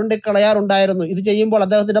കൊണ്ട് ചുരുണ്ടിക്കളയാറുണ്ടായിരുന്നു. ഇത് ചെയ്യുമ്പോൾ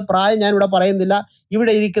അദ്ദേഹത്തിന്റെ പ്രായം ഞാൻ ഇവിടെ പറയുന്നില്ല.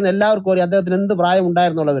 ഇവിടെ ഇരിക്കുന്ന എല്ലാവർക്കും അറിയാം അദ്ദേഹത്തിന് എന്ത് പ്രായം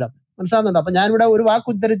ഉണ്ടായിരുന്നുള്ള വിവരം. മനസ്സിലാകുന്നുണ്ട്? അപ്പൊ ഞാനിവിടെ ഒരു വാക്ക്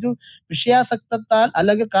ഉദ്ധരിച്ചു, വിഷയാസക്തത്താൽ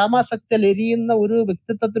അല്ലെങ്കിൽ കാമാസക്തിയിൽ എരിയുന്ന ഒരു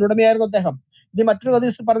വ്യക്തിത്വത്തിനുടമയായിരുന്നു അദ്ദേഹം. ഇനി മറ്റൊരു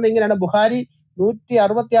ഹദീസ് പറഞ്ഞ ഇങ്ങനെയാണ്. ബുഖാരി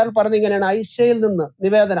 166 പറഞ്ഞ ഇങ്ങനെയാണ്. ഐഷയിൽ നിന്ന്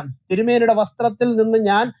നിവേദനം: തിരുമേനിയുടെ വസ്ത്രത്തിൽ നിന്ന്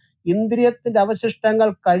ഞാൻ ഇന്ദ്രിയത്തിന്റെ അവശിഷ്ടങ്ങൾ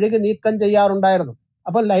കഴുകി നീക്കം ചെയ്യാറുണ്ടായിരുന്നു.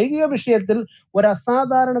 അപ്പൊ ലൈംഗിക വിഷയത്തിൽ ഒരു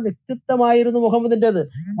അസാധാരണ വ്യക്തിത്വമായിരുന്നു മുഹമ്മദിന്റേത്.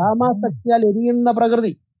 കാമാസക്തിയാൽ എരിയുന്ന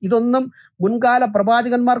പ്രകൃതി, ഇതൊന്നും മുൻകാല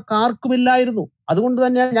പ്രവാചകന്മാർക്ക് ആർക്കുമില്ലായിരുന്നു. അതുകൊണ്ട്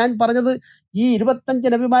തന്നെയാണ് ഞാൻ പറഞ്ഞത്, ഈ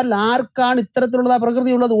 25 നബിമാരിൽ ആർക്കാണ് ഇത്തരത്തിലുള്ള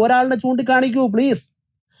പ്രകൃതി ഉള്ളത്? ഒരാളിനെ ചൂണ്ടിക്കാണിക്കൂ പ്ലീസ്.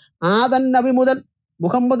 ആദൻ നബി മുതൽ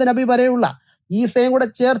മുഹമ്മദ് നബി വരെയുള്ള ഈസയും കൂടെ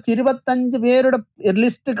ചേർത്ത് 25 പേരുടെ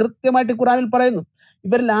ലിസ്റ്റ് കൃത്യമായിട്ട് ഖുറാനിൽ പറയുന്നു.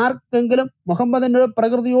 ഇവരിൽ ആർക്കെങ്കിലും മുഹമ്മദിന്റെ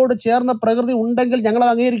പ്രകൃതിയോട് ചേർന്ന പ്രകൃതി ഉണ്ടെങ്കിൽ ഞങ്ങൾ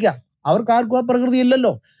അത് അംഗീകരിക്കാം. അവർക്ക് ആർക്കും ആ പ്രകൃതി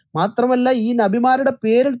ഇല്ലല്ലോ. മാത്രമല്ല, ഈ നബിമാരുടെ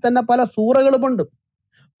പേരിൽ തന്നെ പല സൂറകളുമുണ്ട്.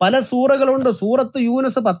 സൂറത്ത്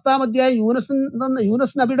യൂനുസ് 10-ാം അധ്യായം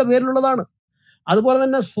യൂനുസ് നബിയുടെ പേരിലുള്ളതാണ്. അതുപോലെ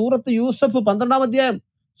തന്നെ സൂറത്ത് യൂസഫ് 12-ാം അധ്യായം,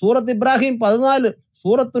 സൂറത്ത് ഇബ്രാഹിം 14,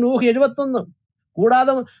 സൂറത്ത് നൂഹ് 71,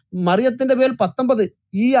 കൂടാതെ മറിയത്തിന്റെ പേരിൽ 19.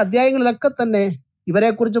 ഈ അധ്യായങ്ങളിലൊക്കെ തന്നെ ഇവരെ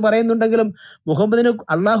കുറിച്ച് പറയുന്നുണ്ടെങ്കിലും മുഹമ്മദിന്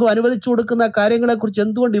അള്ളാഹു അനുവദിച്ചു കൊടുക്കുന്ന കാര്യങ്ങളെ കുറിച്ച്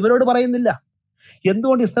എന്തുകൊണ്ട് ഇവരോട് പറയുന്നില്ല?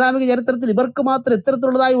 എന്തുകൊണ്ട് ഇസ്ലാമിക ചരിത്രത്തിൽ ഇവർക്ക് മാത്രം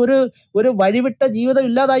ഇത്തരത്തിലുള്ളതായ ഒരു വഴിവിട്ട ജീവിതം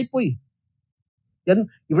ഇല്ലാതായിപ്പോയി?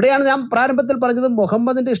 ഇവിടെയാണ് ഞാൻ പ്രാരംഭത്തിൽ പറഞ്ഞത്,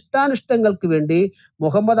 മുഹമ്മദിന്റെ ഇഷ്ടാനിഷ്ടങ്ങൾക്ക് വേണ്ടി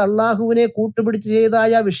മുഹമ്മദ് അള്ളാഹുവിനെ കൂട്ടുപിടിച്ച്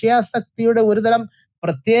ചെയ്തായ വിഷയാസക്തിയുടെ ഒരുതരം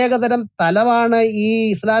പ്രത്യേകതരം തലമാണ് ഈ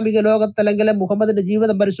ഇസ്ലാമിക ലോകത്ത്, അല്ലെങ്കിൽ മുഹമ്മദിന്റെ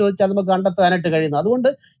ജീവിതം പരിശോധിച്ചാൽ നമുക്ക് കണ്ടെത്താനായിട്ട് കഴിയുന്നു. അതുകൊണ്ട്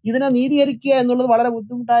ഇതിനെ നീതീകരിക്കുക എന്നുള്ളത് വളരെ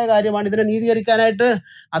ബുദ്ധിമുട്ടായ കാര്യമാണ്. ഇതിനെ നീതീകരിക്കാനായിട്ട്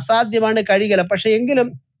അസാധ്യമാണ്, കഴിയില്ല. പക്ഷെ എങ്കിലും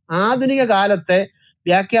ആധുനിക കാലത്തെ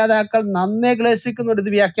വ്യാഖ്യാതാക്കൾ നന്നേ ക്ലേശിക്കുന്നുണ്ട്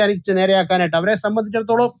ഇത് വ്യാഖ്യാനിച്ച് നേരെയാക്കാനായിട്ട്. അവരെ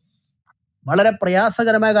സംബന്ധിച്ചിടത്തോളം വളരെ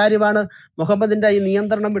പ്രയാസകരമായ കാര്യമാണ് മുഹമ്മദിന്റെ ഈ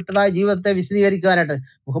നിയന്ത്രണം വിട്ടതായ ജീവിതത്തെ വിശദീകരിക്കാനായിട്ട്.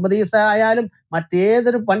 മുഹമ്മദ് ഈസ ആയാലും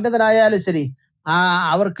മറ്റേതൊരു പണ്ഡിതനായാലും ശരി,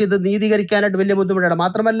 അവർക്ക് ഇത് നീതീകരിക്കാനായിട്ട് വലിയ ബുദ്ധിമുട്ടാണ്.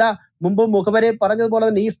 മാത്രമല്ല, മുമ്പ് മുഖവരെ പറഞ്ഞതുപോലെ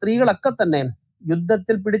തന്നെ ഈ സ്ത്രീകളൊക്കെ തന്നെ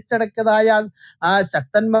യുദ്ധത്തിൽ പിടിച്ചടക്കിയതായ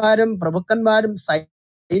ശക്തന്മാരും പ്രഭുക്കന്മാരും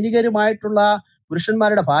സൈനികരുമായിട്ടുള്ള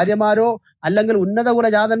പുരുഷന്മാരുടെ ഭാര്യമാരോ അല്ലെങ്കിൽ ഉന്നത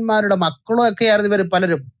കുലജാതന്മാരുടെ മക്കളോ ഒക്കെയായിരുന്നു ഇവർ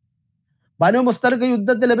പലരും. ബനു മുസ്തർക്ക്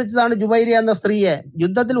യുദ്ധത്തിൽ ലഭിച്ചതാണ് ജുബൈരിയ എന്ന സ്ത്രീയെ.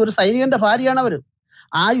 യുദ്ധത്തിൽ ഒരു സൈനികന്റെ ഭാര്യയാണ് അവര്.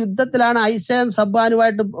 ആ യുദ്ധത്തിലാണ് ഐഷയും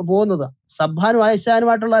സബ്ബാനുമായിട്ട് പോകുന്നത്. സബ്ബാനും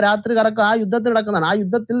ഐഷാനുമായിട്ടുള്ള രാത്രി കറക്കം ആ യുദ്ധത്തിൽ നടക്കുന്നതാണ്. ആ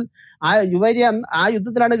യുദ്ധത്തിൽ ജുബൈരിയ ആ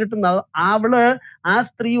യുദ്ധത്തിലാണ് കിട്ടുന്നത്. ആ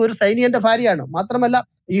സ്ത്രീ ഒരു സൈനികന്റെ ഭാര്യയാണ്. മാത്രമല്ല,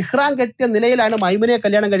 ഇഹ്റാം കെട്ടിയ നിലയിലാണ് മൈമുനയെ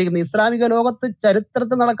കല്യാണം കഴിക്കുന്നത്. ഇസ്ലാമിക ലോകത്ത്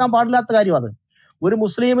ചരിത്രത്തിൽ നടക്കാൻ പാടില്ലാത്ത കാര്യം അത്. ഒരു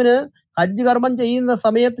മുസ്ലിമിന് ഹജ്ജ് കർമ്മം ചെയ്യുന്ന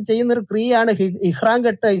സമയത്ത് ചെയ്യുന്ന ഒരു ക്രിയയാണ്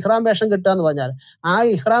ഇഹ്റാം വേഷം കെട്ടുക എന്ന് പറഞ്ഞാൽ. ആ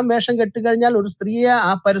ഇഹ്റാം വേഷം കെട്ടിക്കഴിഞ്ഞാൽ ഒരു സ്ത്രീയെ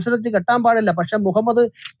ആ പരിസരത്ത് കെട്ടാൻ പാടില്ല. പക്ഷെ മുഹമ്മദ്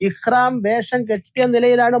ഇഹ്റാം വേഷം കെട്ടിയ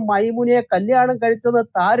നിലയിലാണ് മൈമുനയെ കല്യാണം കഴിച്ചത്.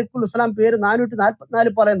 താരിഖുൽ ഇസ്ലാം പേര്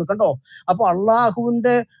 444 പറയുന്നു. കണ്ടോ? അപ്പൊ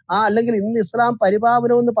അള്ളാഹുവിന്റെ അല്ലെങ്കിൽ ഇന്ന് ഇസ്ലാം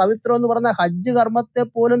പരിപാവനമെന്ന് പവിത്രമെന്ന് പറഞ്ഞ ഹജ്ജ് കർമ്മത്തെ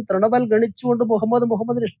പോലും തൃണബൽ ഗണിച്ചുകൊണ്ട്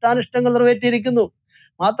മുഹമ്മദിന് ഇഷ്ടാനിഷ്ടങ്ങൾ നിറവേറ്റിയിരിക്കുന്നു.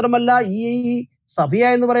 മാത്രമല്ല, ഈ സഫിയ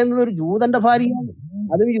എന്ന് പറയുന്നത് ഒരു ജൂതന്റെ ഭാര്യയാണ്.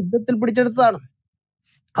 അത് യുദ്ധത്തിൽ പിടിച്ചെടുത്തതാണ്.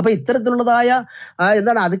 അപ്പൊ ഇത്തരത്തിലുള്ളതായ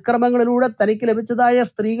അതിക്രമങ്ങളിലൂടെ തനിക്ക് ലഭിച്ചതായ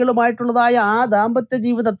സ്ത്രീകളുമായിട്ടുള്ളതായ ആ ദാമ്പത്യ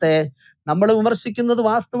ജീവിതത്തെ നമ്മൾ വിമർശിക്കുന്നത്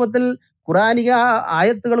വാസ്തവത്തിൽ ഖുറാനിക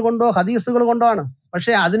ആയത്തുകൾ കൊണ്ടോ ഹദീസുകൾ കൊണ്ടോ ആണ്.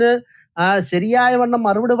 പക്ഷെ അതിന് ശരിയായ വണ്ണം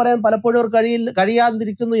മറുപടി പറയാൻ പലപ്പോഴും അവർ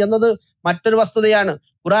കഴിയാതിരിക്കുന്നു എന്നത് മറ്റൊരു വസ്തുതയാണ്.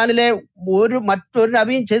 ഖുറാനിലെ മറ്റൊരു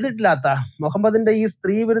നബിയും ചെയ്തിട്ടില്ലാത്ത മുഹമ്മദിന്റെ ഈ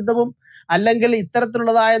സ്ത്രീ വിരുദ്ധവും അല്ലെങ്കിൽ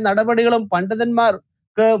ഇത്തരത്തിലുള്ളതായ നടപടികളും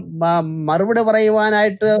പണ്ഡിതന്മാർക്ക് മറുപടി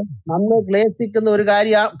പറയുവാനായിട്ട് നമ്മെ ക്ലേശിക്കുന്ന ഒരു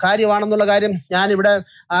കാര്യമാണെന്നുള്ള കാര്യം ഞാൻ ഇവിടെ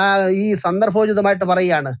ഈ സന്ദർഭോചിതമായിട്ട്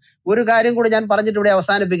പറയുകയാണ്. ഒരു കാര്യം കൂടി ഞാൻ പറഞ്ഞിട്ട് ഇവിടെ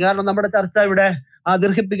അവസാനിപ്പിക്കും. കാരണം നമ്മുടെ ചർച്ച ഇവിടെ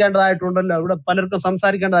ദീർഘിപ്പിക്കേണ്ടതായിട്ടുണ്ടല്ലോ, ഇവിടെ പലർക്കും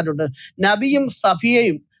സംസാരിക്കേണ്ടതായിട്ടുണ്ട്. നബിയും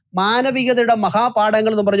സഫിയയും മാനവികതയുടെ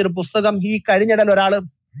മഹാപാഠങ്ങൾ എന്ന് പറഞ്ഞൊരു പുസ്തകം ഈ കഴിഞ്ഞിടയിൽ ഒരാൾ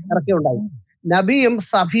ഇറക്കിയുണ്ടായി. നബിയും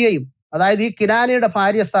സഫിയയും, അതായത് ഈ കിനാനയുടെ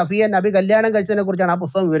ഭാര്യ സഫിയ നബി കല്യാണം കഴിച്ചതിനെ കുറിച്ചാണ് ആ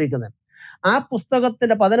പുസ്തകം വിവരിക്കുന്നത്. ആ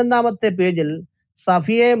പുസ്തകത്തിന്റെ 11-ാമത്തെ പേജിൽ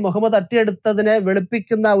സഫിയെ മുഹമ്മദ് തട്ടിയെടുത്തതിനെ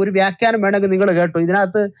വെളുപ്പിക്കുന്ന ഒരു വ്യാഖ്യാനം വേണമെങ്കിൽ നിങ്ങൾ കേട്ടു.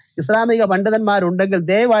 ഇതിനകത്ത് ഇസ്ലാമിക പണ്ഡിതന്മാരുണ്ടെങ്കിൽ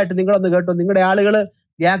ദയവായിട്ട് നിങ്ങളൊന്ന് കേട്ടു. നിങ്ങളുടെ ആളുകൾ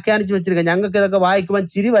വ്യാഖ്യാനിച്ചു വെച്ചിരിക്കുക. ഞങ്ങൾക്ക് ഇതൊക്കെ വായിക്കുവാൻ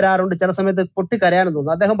ചിരി വരാറുണ്ട്, ചില സമയത്ത് പൊട്ടിക്കരയാനും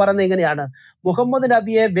തോന്നുന്നു. അദ്ദേഹം പറയുന്നത് ഇങ്ങനെയാണ്: മുഹമ്മദ്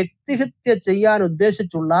നബിയെ വ്യക്തിഹത്യ ചെയ്യാൻ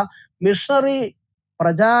ഉദ്ദേശിച്ചുള്ള മിഷണറി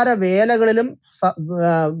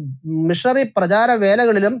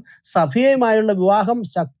പ്രചാരവേലകളിലും സഫിയയുമായുള്ള വിവാഹം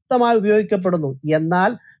ശക്തമായി ഉപയോഗിക്കപ്പെടുന്നു.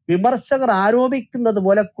 എന്നാൽ വിമർശകർ ആരോപിക്കുന്നത്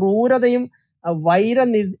പോലെ ക്രൂരതയും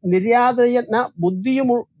നിര്യാതന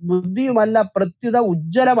ബുദ്ധിയുമല്ല, പ്രത്യുത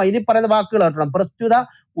ഉജ്ജ്വലമായ, ഇനി പറയുന്ന വാക്കുകൾ കേട്ടണം, പ്രത്യുത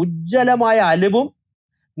ഉജ്ജ്വലമായ അലിവും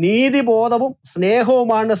നീതിബോധവും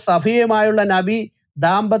സ്നേഹവുമാണ് സഫിയയുമായുള്ള നബി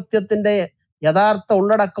ദാമ്പത്യത്തിന്റെ യഥാർത്ഥ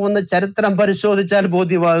ഉള്ളടക്കമെന്ന് ചരിത്രം പരിശോധിച്ചാൽ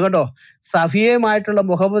ബോധ്യമാകും കേട്ടോ. സഫിയയുമായിട്ടുള്ള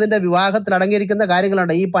മുഹമ്മദിന്റെ വിവാഹത്തിൽ അടങ്ങിയിരിക്കുന്ന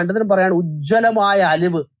കാര്യങ്ങളുണ്ട്. ഈ പണ്ഡിതൻ പറയാണ് ഉജ്ജ്വലമായ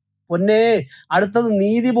അലിവ്, പൊന്നേ. അടുത്തത്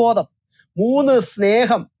നീതിബോധം, 3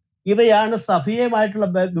 സ്നേഹം. ഇവയാണ് സഫിയയുമായിട്ടുള്ള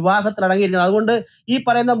വിവാഹത്തിൽ അടങ്ങിയിരിക്കുന്നത്. അതുകൊണ്ട് ഈ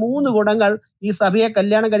പറയുന്ന 3 ഗുണങ്ങൾ ഈ സഫിയെ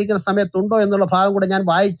കല്യാണം കഴിക്കുന്ന സമയത്തുണ്ടോ എന്നുള്ള ഭാഗം കൂടെ ഞാൻ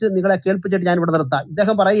വായിച്ച് നിങ്ങളെ കേൾപ്പിച്ചിട്ട് ഞാൻ ഇവിടെ നിർത്താം.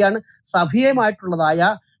 ഇദ്ദേഹം പറയുകയാണ് സഫിയയുമായിട്ടുള്ളതായ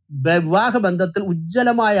വിവാഹ ബന്ധത്തിൽ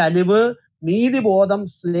ഉജ്ജ്വലമായ അലിവ്, നീതിബോധം,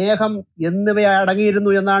 സ്നേഹം എന്നിവ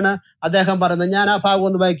അടങ്ങിയിരുന്നു എന്നാണ് അദ്ദേഹം പറയുന്നത്. ഞാൻ ആ ഭാഗം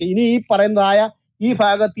ഒന്ന് വായിക്കാം. ഇനി ഈ പറയുന്നതായ ഈ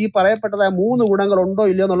ഭാഗത്ത് ഈ പറയപ്പെട്ടതായ 3 ഗുണങ്ങൾ ഉണ്ടോ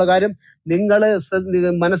ഇല്ലയോ എന്നുള്ള കാര്യം നിങ്ങൾ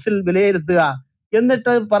മനസ്സിൽ വിലയിരുത്തുക.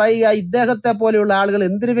 എന്നിട്ട് പറയുക, ഇദ്ദേഹത്തെ പോലെയുള്ള ആളുകൾ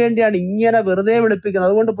എന്തിനു വേണ്ടിയാണ് ഇങ്ങനെ വെറുതെ വിളിപ്പിക്കുന്നത്?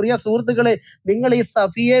 അതുകൊണ്ട് പ്രിയ സുഹൃത്തുക്കളെ, നിങ്ങൾ ഈ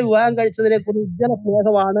സഫിയെ വിവാഹം കഴിച്ചതിനെ കുറിച്ച് ഉജ്ജ്വല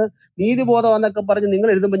സ്നേഹമാണ്, നീതിബോധം എന്നൊക്കെ പറഞ്ഞ് നിങ്ങൾ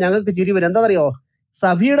എഴുതുമ്പോൾ ഞങ്ങൾക്ക് ചിരി വരും. എന്താണെന്നറിയോ?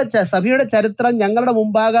 സഫിയുടെ ചരിത്രം ഞങ്ങളുടെ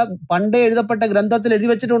മുമ്പാകെ പണ്ടേ എഴുതപ്പെട്ട ഗ്രന്ഥത്തിൽ എഴുതി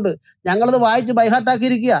വെച്ചിട്ടുണ്ട്. ഞങ്ങളത് വായിച്ച്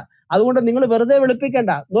ബൈഹാർട്ടാക്കിയിരിക്കുക. അതുകൊണ്ട് നിങ്ങൾ വെറുതെ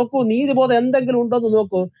വിളിപ്പിക്കേണ്ട. നോക്കൂ, നീതിബോധം എന്തെങ്കിലും ഉണ്ടോ എന്ന്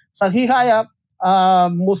നോക്കൂ. സഹിഹായ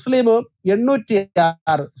മുസ്ലിം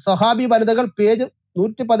 806 സ്വഹാബി വനിതകൾ പേജ്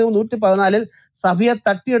 113, 114 സഫിയെ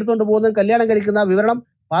തട്ടിയെടുത്തുകൊണ്ട് പോകുന്നത് കല്യാണം കഴിക്കുന്ന വിവരണം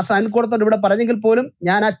പാസ്റ്റർ അനിൽ കോടിത്തോട്ടം ഇവിടെ പറഞ്ഞെങ്കിൽ പോലും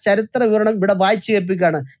ഞാൻ ആ ചരിത്ര വിവരണം ഇവിടെ വായിച്ചു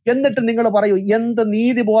കേൾപ്പിക്കുകയാണ്. എന്നിട്ട് നിങ്ങൾ പറയൂ, എന്ത്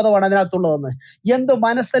നീതിബോധമാണ് അതിനകത്തുള്ളതെന്ന്, എന്ത്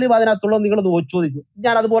മനസ്സലിവ് അതിനകത്തുള്ളതെന്ന് നിങ്ങളൊന്ന് ചോദിക്കും.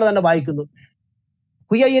 ഞാൻ അതുപോലെ തന്നെ വായിക്കുന്നു.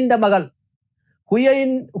 ഹുയയിന്റെ മകൾ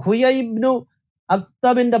ഹുയൈബ്നു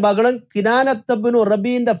അക്തബിന്റെ മകളും കിനാനത്തബിനു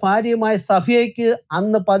റബീന്റെ ഭാര്യയുമായ സഫിയയ്ക്ക്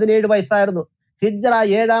അന്ന് 17 വയസ്സായിരുന്നു. ഹിജ്റ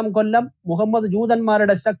 7-ാം കൊല്ലം മുഹമ്മദ്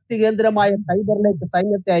ജൂതന്മാരുടെ ശക്തി കേന്ദ്രമായ ഖൈബറിലേക്ക്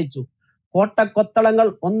സൈന്യത്തെ അയച്ചു. കോട്ടക്കൊത്തളങ്ങൾ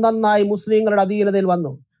ഒന്നൊന്നായി മുസ്ലിങ്ങളുടെ അധീനതയിൽ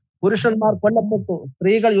വന്നു. പുരുഷന്മാർ കൊല്ലപ്പെട്ടു,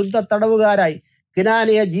 സ്ത്രീകൾ യുദ്ധ തടവുകാരായി.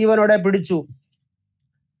 കിനാനിയെ ജീവനോടെ പിടിച്ചു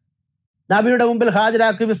നബിയുടെ മുമ്പിൽ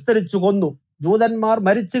ഹാജരാക്കി വിസ്തരിച്ചു കൊന്നു. ജൂതന്മാർ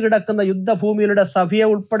മരിച്ചു കിടക്കുന്ന യുദ്ധഭൂമിയിലൂടെ സഫിയ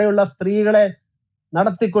ഉൾപ്പെടെയുള്ള സ്ത്രീകളെ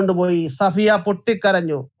നടത്തിക്കൊണ്ടുപോയി. സഫിയ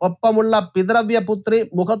പൊട്ടിക്കരഞ്ഞു. ഒപ്പമുള്ള പിതൃവ്യപുത്രി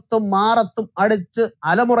മുഖത്തും മാറത്തും അടിച്ച്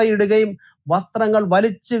അലമുറയിടുകയും വസ്ത്രങ്ങൾ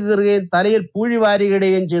വലിച്ചു കീറുകയും തലയിൽ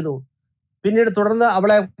പൂഴിവാരിയിടുകയും ചെയ്തു. പിന്നീട് തുടർന്ന്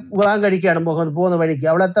അവളെ വിവാഹം കഴിക്കുകയാണ് മുഹമ്മദ് പോകുന്ന വഴിക്ക്.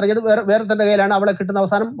 അവളെ തെരഞ്ഞെടുത്ത് വേറെ തന്റെ കയ്യിലാണ്. അവളെ കിട്ടുന്ന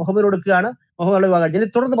അവസാനം മുഹമ്മദ് കൊടുക്കുകയാണ്. മുഹമ്മദ് വിവാഹം കഴിച്ചു. ഇനി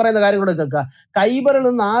തുടർന്ന് പറയുന്ന കാര്യങ്ങളോട് കേൾക്കുക. കൈബറിൽ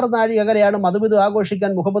നിന്ന് 6 നാഴിക അകലെയാണ് മധുവിധു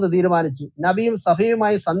ആഘോഷിക്കാൻ മുഹമ്മദ് തീരുമാനിച്ചു. നബിയും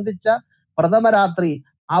സഫിയുമായി സന്ധിച്ച പ്രഥമ രാത്രി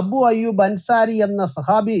അബു അയ്യൂബ് അൻസാരി എന്ന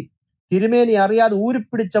സഹാബി തിരുമേനി അറിയാതെ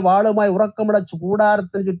ഊരിപ്പിടിച്ച വാളുമായി ഉറക്കമുളച്ച്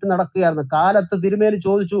കൂടാരത്തിന് ചുറ്റും നടക്കുകയായിരുന്നു. കാലത്ത് തിരുമേനി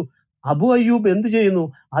ചോദിച്ചു, അബു അയ്യൂബ് എന്തു ചെയ്യുന്നു?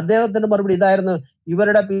 അദ്ദേഹത്തിന്റെ മറുപടി ഇതായിരുന്നു: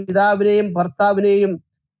 ഇവരുടെ പിതാവിനെയും ഭർത്താവിനെയും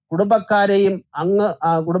കുടുംബക്കാരെയും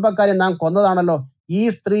നാം കൊന്നതാണല്ലോ. ഈ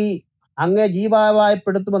സ്ത്രീ അങ്ങേ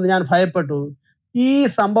ജീവാപായപ്പെടുത്തുമെന്ന് ഞാൻ ഭയപ്പെട്ടു. ഈ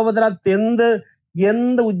സംഭവത്തിനകത്ത്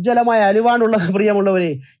എന്ത് ഉജ്ജ്വലമായ അലിവാണുള്ളത് പ്രിയമുള്ളവരെ,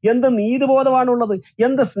 എന്ത് നീതിബോധമാണുള്ളത്,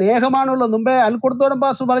 എന്ത് സ്നേഹമാണുള്ളത്. മുമ്പേ അൽക്കുടത്തോടം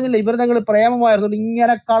പാസ്റ്റർ പറഞ്ഞില്ലേ, ഇവർ ഞങ്ങൾ പ്രേമമായിരുന്നു.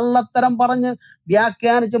 ഇങ്ങനെ കള്ളത്തരം പറഞ്ഞ്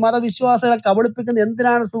വ്യാഖ്യാനിച്ച് മതവിശ്വാസികളെ കബളിപ്പിക്കുന്ന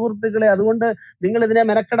എന്തിനാണ് സുഹൃത്തുക്കളെ? അതുകൊണ്ട് നിങ്ങൾ ഇതിനെ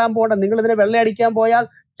മെനക്കെടാൻ പോകണ്ട. നിങ്ങൾ ഇതിനെ വെള്ളയടിക്കാൻ പോയാൽ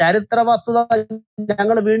ചരിത്ര വസ്തുത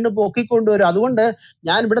ഞങ്ങൾ വീണ്ടും പൊക്കിക്കൊണ്ടുവരും. അതുകൊണ്ട്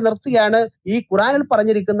ഞാൻ ഇവിടെ നിർത്തുകയാണ്. ഈ ഖുറാനിൽ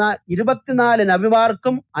പറഞ്ഞിരിക്കുന്ന 24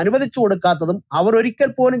 നബിമാർക്കും അനുവദിച്ചു കൊടുക്കാത്തതും അവർ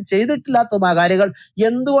ഒരിക്കൽ പോലും ചെയ്തിട്ടില്ലാത്തതുമായ കാര്യങ്ങൾ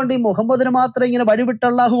എന്തുകൊണ്ട് ഈ മുഹമ്മദിന് മാത്രം ഇങ്ങനെ വഴിവിട്ട്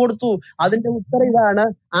അള്ളാഹു കൊടുത്തു? അതിന്റെ ഉത്തരം ഇതാണ്: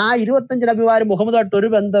 ആ 25 നബിമാർ മുഹമ്മദായിട്ട് ഒരു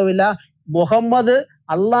ബന്ധവുമില്ല. മുഹമ്മദ്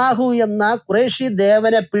അള്ളാഹു എന്ന ഖുറൈശി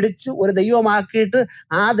ദേവനെ പിടിച്ച് ഒരു ദൈവമാക്കിയിട്ട്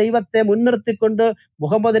ആ ദൈവത്തെ മുൻനിർത്തിക്കൊണ്ട്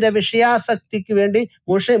മുഹമ്മദിന്റെ വിഷയാസക്തിക്ക് വേണ്ടി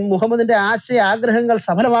മുഹമ്മദിന്റെ ആശയ ആഗ്രഹങ്ങൾ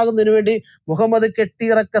സഫലമാകുന്നതിന് വേണ്ടി മുഹമ്മദ്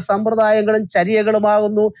കെട്ടിയിറക്ക സമ്പ്രദായങ്ങളും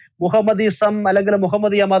ചര്യകളുമാകുന്നു മുഹമ്മദീസം അല്ലെങ്കിൽ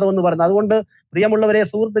മുഹമ്മദീയ മതം എന്ന് പറയുന്നത്. അതുകൊണ്ട് പ്രിയമുള്ളവരെ,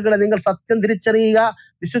 സുഹൃത്തുക്കളെ, നിങ്ങൾ സത്യം തിരിച്ചറിയുക.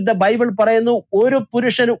 വിശുദ്ധ ബൈബിൾ പറയുന്നു, ഒരു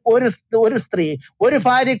പുരുഷന് ഒരു സ്ത്രീ, ഒരു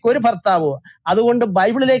ഭാര്യയ്ക്ക് ഒരു ഭർത്താവ്. അതുകൊണ്ട്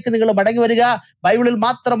ബൈബിളിലേക്ക് നിങ്ങൾ മടങ്ങി വരിക. ബൈബിളിൽ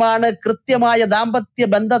മാത്രമാണ് കൃത്യമായ ദാമ്പത്യ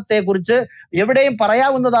ബന്ധത്തെക്കുറിച്ച്, എവിടെയും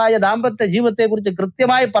പറയാവുന്നതായ ദാമ്പത്യ ജീവിതത്തെക്കുറിച്ച്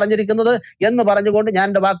കൃത്യമായി പറഞ്ഞിരിക്കുന്നത് എന്ന് പറഞ്ഞുകൊണ്ട് ഞാൻ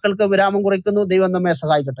എന്റെ വാക്കുകൾക്ക് വിരാമം കുറിക്കുന്നു. ദൈവം നമ്മെ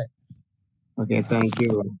സഹായിക്കട്ടെ. Okay, thank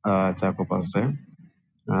you Chacko pastor.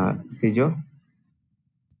 Sijo.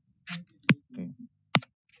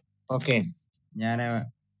 Okay, ഞാന്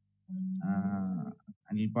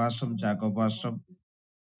അനിൽ പാസ്റ്ററും ചാക്കോ പാസ്റ്ററും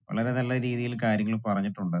വളരെ നല്ല രീതിയിൽ കാര്യങ്ങൾ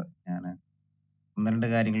പറഞ്ഞിട്ടുണ്ട്. ഞാൻ ഒന്ന് രണ്ട്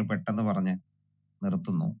കാര്യങ്ങൾ പെട്ടെന്ന് പറഞ്ഞ്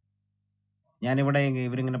നിർത്തുന്നു. ഞാനിവിടെ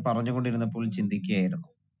ഇവരിങ്ങനെ പറഞ്ഞുകൊണ്ടിരുന്നപ്പോൾ ചിന്തിക്കുകയായിരുന്നു,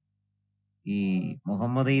 ഈ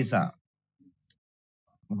മുഹമ്മദ്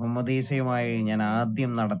ഈസയുമായി ഞാൻ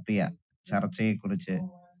ആദ്യം നടത്തിയ ചർച്ചയെ കുറിച്ച്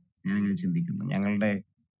ഞാനിങ്ങനെ ചിന്തിക്കുന്നു. ഞങ്ങളുടെ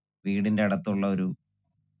വീടിന്റെ അടുത്തുള്ള ഒരു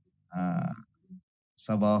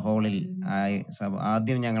സഭാ ഹാളിൽ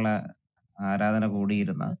ആദ്യം ഞങ്ങളെ ആരാധന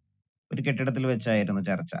കൂടിയിരുന്ന ഒരു കെട്ടിടത്തിൽ വെച്ചായിരുന്നു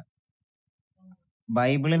ചർച്ച.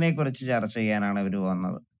 ബൈബിളിനെ കുറിച്ച് ചർച്ച ചെയ്യാനാണ് ഇവർ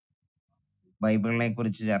വന്നത്. ബൈബിളിനെ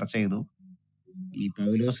കുറിച്ച് ചർച്ച ചെയ്തു. ഈ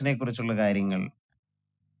പൗലോസിനെ കുറിച്ചുള്ള കാര്യങ്ങൾ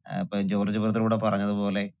ഇപ്പൊ ജോർജ് ബ്രദറൂടെ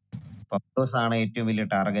പറഞ്ഞതുപോലെ പൗലോസ് ആണ് ഏറ്റവും വലിയ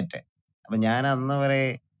ടാർഗറ്റ്. അപ്പൊ ഞാൻ അന്ന് വരെ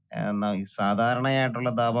സാധാരണയായിട്ടുള്ള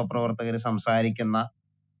ദാപപ്രവർത്തകർ സംസാരിക്കുന്ന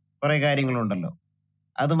കുറെ കാര്യങ്ങളുണ്ടല്ലോ,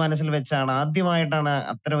 അത് മനസ്സിൽ വെച്ചാണ് ആദ്യമായിട്ടാണ്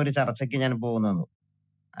അത്തരം ഒരു ചർച്ചയ്ക്ക് ഞാൻ പോകുന്നത്.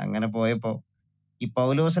 അങ്ങനെ പോയപ്പോ ഈ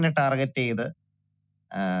പൗലോസിനെ ടാർഗറ്റ് ചെയ്ത്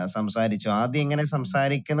സംസാരിച്ചു. ആദ്യം ഇങ്ങനെ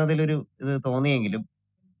സംസാരിക്കുന്നതിലൊരു ഇത് തോന്നിയെങ്കിലും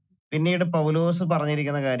പിന്നീട് പൗലോസ്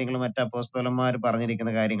പറഞ്ഞിരിക്കുന്ന കാര്യങ്ങളും മറ്റ് അപ്പോസ്തലന്മാർ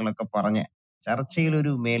പറഞ്ഞിരിക്കുന്ന കാര്യങ്ങളൊക്കെ പറഞ്ഞ് ചർച്ചയിൽ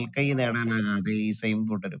ഒരു മേൽക്കൈ നേടാനാകാതെ ഈസയും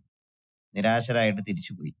കൂട്ടരും നിരാശരായിട്ട്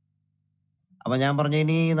തിരിച്ചുപോയി. അപ്പൊ ഞാൻ പറഞ്ഞു,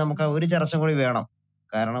 ഇനി നമുക്ക് ഒരു ചർച്ച കൂടി വേണം,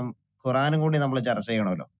 കാരണം ഖുറാനും കൂടി നമ്മൾ ചർച്ച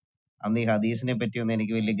ചെയ്യണമല്ലോ. അന്ന് ഈ ഹദീസിനെ പറ്റിയൊന്നും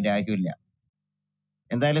എനിക്ക് വലിയ ഗ്രാഹ്യമില്ല.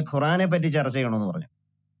 എന്തായാലും ഖുറാനെ പറ്റി ചർച്ച ചെയ്യണമെന്ന് പറഞ്ഞു.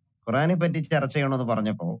 ഖുറാനെ പറ്റി ചർച്ച ചെയ്യണമെന്ന്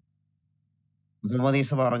പറഞ്ഞപ്പോ മുഹമ്മദ്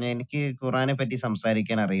ഈസ പറഞ്ഞു, എനിക്ക് ഖുറാനെ പറ്റി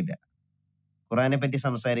സംസാരിക്കാൻ അറിയില്ല, ഖുറാനെ പറ്റി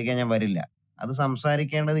സംസാരിക്കാൻ ഞാൻ വരില്ല, അത്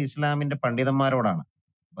സംസാരിക്കേണ്ടത് ഇസ്ലാമിന്റെ പണ്ഡിതന്മാരോടാണ്.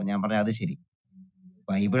 അപ്പൊ ഞാൻ പറഞ്ഞു, അത് ശരി,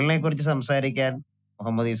 ബൈബിളിനെ കുറിച്ച് സംസാരിക്കാൻ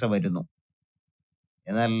മുഹമ്മദ് ഈസ വരുന്നു,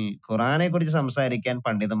 എന്നാൽ ഖുറാനെ കുറിച്ച് സംസാരിക്കാൻ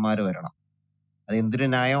പണ്ഡിതന്മാർ വരണം. അത് എന്തൊരു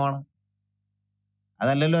ന്യായമാണ്?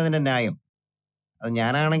 അതല്ലല്ലോ അതിന്റെ ന്യായം. അത്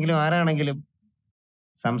ഞാനാണെങ്കിലും ആരാണെങ്കിലും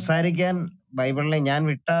സംസാരിക്കാൻ ബൈബിളിനെ ഞാൻ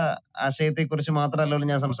വിട്ട ആശയത്തെക്കുറിച്ച് മാത്രമല്ലല്ലോ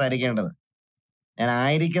ഞാൻ സംസാരിക്കേണ്ടത്. ഞാൻ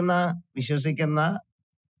ആയിരിക്കുന്ന വിശ്വസിക്കുന്ന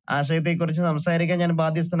ആശയത്തെക്കുറിച്ച് സംസാരിക്കാൻ ഞാൻ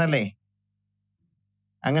ബാധ്യസ്ഥനല്ലേ?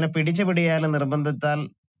 അങ്ങനെ പിടിയാലും നിർബന്ധത്താൽ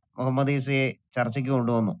മുഹമ്മദ് ഈസയെ ചർച്ചയ്ക്ക്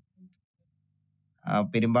കൊണ്ടുവന്നു.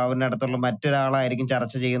 പെരുമ്പാവൂരിന്റെ അടുത്തുള്ള മറ്റൊരാളായിരിക്കും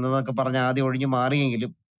ചർച്ച ചെയ്യുന്നതൊക്കെ പറഞ്ഞ് ആദ്യം ഒഴിഞ്ഞു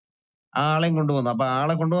മാറിയെങ്കിലും ആ ആളെയും കൊണ്ടുവന്നു. അപ്പൊ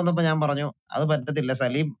ആളെ കൊണ്ടുവന്നപ്പോ ഞാൻ പറഞ്ഞു, അത് പറ്റത്തില്ല,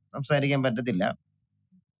 സലീം സംസാരിക്കാൻ പറ്റത്തില്ല,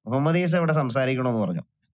 മുഹമ്മദ് ഈസ ഇവിടെ സംസാരിക്കണമെന്ന് പറഞ്ഞു.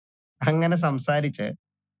 അങ്ങനെ സംസാരിച്ച്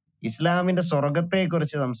ഇസ്ലാമിന്റെ സ്വർഗത്തെ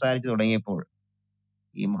കുറിച്ച് സംസാരിച്ചു തുടങ്ങിയപ്പോൾ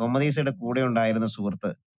ഈ മുഹമ്മദ് ഈസയുടെ കൂടെ ഉണ്ടായിരുന്ന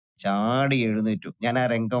സുഹൃത്ത് ചാടി എഴുന്നേറ്റു. ഞാൻ ആ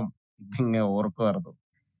രംഗം ഇങ്ങനെ ഓർക്കുമായിരുന്നു.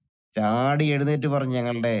 ചാടി എഴുന്നേറ്റ് പറഞ്ഞു,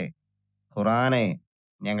 ഞങ്ങളുടെ ഖുറാനെ,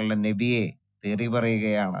 ഞങ്ങളുടെ നബിയെ തെറി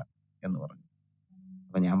പറയുകയാണ് എന്ന് പറഞ്ഞു.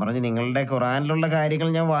 അപ്പൊ ഞാൻ പറഞ്ഞു, നിങ്ങളുടെ ഖുറാനിലുള്ള കാര്യങ്ങൾ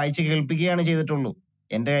ഞാൻ വായിച്ച് കേൾപ്പിക്കുകയാണ് ചെയ്തിട്ടുള്ളൂ,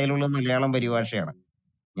 എന്റെ കയ്യിലുള്ള മലയാളം പരിഭാഷയാണ്,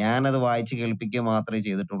 ഞാനത് വായിച്ച് കേൾപ്പിക്കുക മാത്രമേ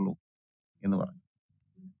ചെയ്തിട്ടുള്ളൂ എന്ന് പറഞ്ഞു.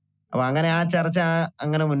 അപ്പൊ അങ്ങനെ ആ ചർച്ച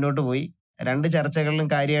അങ്ങനെ മുന്നോട്ട് പോയി. രണ്ട് ചർച്ചകളിലും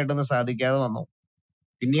കാര്യമായിട്ടൊന്നും സാധിക്കാതെ വന്നു.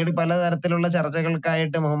 പിന്നീട് പലതരത്തിലുള്ള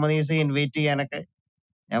ചർച്ചകൾക്കായിട്ട് മുഹമ്മദ് ഈസയെ ഇൻവൈറ്റ് ചെയ്യാനൊക്കെ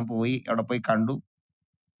ഞാൻ പോയി, അവിടെ പോയി കണ്ടു.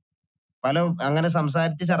 അങ്ങനെ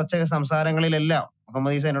സംസാരിച്ച സംസാരങ്ങളിലെല്ലാം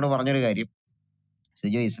മുഹമ്മദ് ഈസ എന്നോട് പറഞ്ഞൊരു കാര്യം,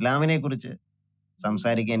 സിജോ, ഇസ്ലാമിനെ കുറിച്ച്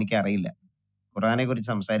സംസാരിക്കാൻ എനിക്ക് അറിയില്ല, ഖുറാനെ കുറിച്ച്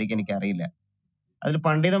സംസാരിക്കാൻ എനിക്ക് അറിയില്ല, അതിൽ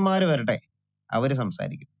പണ്ഡിതന്മാര് വരട്ടെ, അവര്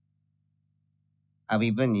സംസാരിക്കും. അപ്പൊ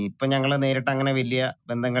ഇപ്പൊ ഞങ്ങള് നേരിട്ട് അങ്ങനെ വലിയ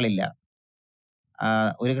ബന്ധങ്ങളില്ല.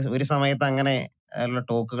 ഒരു സമയത്ത് അങ്ങനെ ഉള്ള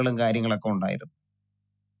ടോക്കുകളും കാര്യങ്ങളൊക്കെ ഉണ്ടായിരുന്നു.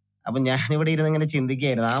 അപ്പൊ ഞാനിവിടെ ഇരുന്ന് ഇങ്ങനെ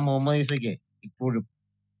ചിന്തിക്കുകയായിരുന്നു, ആ മുഹമ്മദ് ഈസയ്ക്ക് ഇപ്പോഴും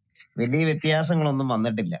വലിയ വ്യത്യാസങ്ങളൊന്നും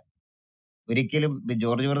വന്നിട്ടില്ല. ഒരിക്കലും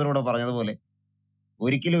ജോർജ് ബ്രദറോട് പറഞ്ഞതുപോലെ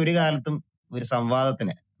ഒരിക്കലും ഒരു കാലത്തും ഒരു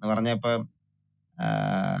സംവാദത്തിന് എന്ന് പറഞ്ഞപ്പോ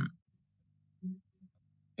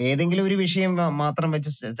ഏതെങ്കിലും ഒരു വിഷയം മാത്രം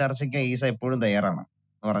വെച്ച് ചർച്ചയ്ക്ക് ഈസ എപ്പോഴും തയ്യാറാണ്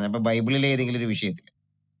എന്ന് പറഞ്ഞപ്പോ ബൈബിളിലെ ഏതെങ്കിലും ഒരു വിഷയത്തിൽ.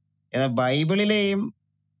 എന്നാൽ ബൈബിളിലെയും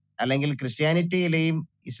അല്ലെങ്കിൽ ക്രിസ്ത്യാനിറ്റിയിലെയും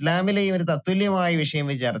ഇസ്ലാമിലെയും ഒരു തത്തുല്യമായ വിഷയം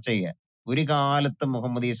വെച്ച് ചർച്ച ചെയ്യാൻ ഒരു കാലത്തും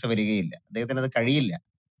മുഹമ്മദ് ഈസ വരികയില്ല. അദ്ദേഹത്തിന് അത് കഴിയില്ല.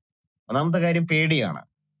 ഒന്നാമത്തെ കാര്യം പേടിയാണ്.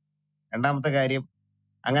 രണ്ടാമത്തെ കാര്യം,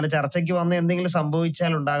 അങ്ങനെ ചർച്ചയ്ക്ക് വന്ന് എന്തെങ്കിലും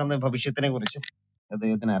സംഭവിച്ചാൽ ഉണ്ടാകുന്ന ഭവിഷ്യത്തിനെ കുറിച്ചും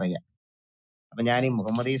അദ്ദേഹത്തിന് അറിയാം. അപ്പൊ ഞാൻ ഈ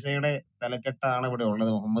മുഹമ്മദ് ഈസയുടെ തലക്കെട്ടാണ് ഇവിടെ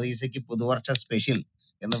ഉള്ളത്. മുഹമ്മദ് ഈസയ്ക്ക് പുതുവർഷ സ്പെഷ്യൽ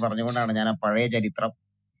എന്ന് പറഞ്ഞുകൊണ്ടാണ് ഞാൻ ആ പഴയ ചരിത്രം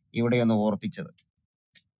ഇവിടെ ഒന്ന് ഓർപ്പിച്ചത്.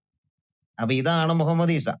 അപ്പൊ ഇതാണ്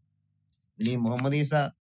മുഹമ്മദ് ഈസ. ഇനി മുഹമ്മദ് ഈസ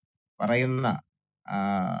പറയുന്ന ആ,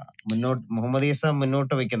 മുഹമ്മദ് ഈസ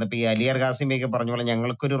മുന്നോട്ട് വെക്കുന്ന ഇപ്പൊ ഈ അലിയർ ഖാസിമിയൊക്കെ പറഞ്ഞ പോലെ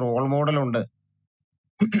ഞങ്ങൾക്കൊരു റോൾ മോഡൽ ഉണ്ട്,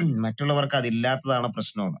 മറ്റുള്ളവർക്ക് അതില്ലാത്തതാണ്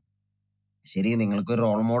പ്രശ്നമെന്ന്. ശരി, നിങ്ങൾക്കൊരു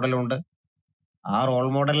റോൾ മോഡൽ ഉണ്ട്. ആ റോൾ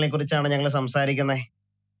മോഡലിനെ കുറിച്ചാണ് ഞങ്ങൾ സംസാരിക്കുന്നത്.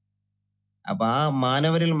 അപ്പൊ ആ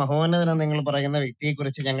മാനവരിൽ മഹോന്നതൻ നിങ്ങൾ പറയുന്ന വ്യക്തിയെ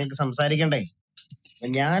കുറിച്ച് ഞങ്ങൾക്ക് സംസാരിക്കണ്ടേ? അപ്പൊ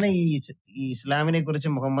ഞാൻ ഈ ഇസ്ലാമിനെ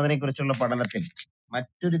കുറിച്ചും മുഹമ്മദിനെ കുറിച്ചുള്ള പഠനത്തിൽ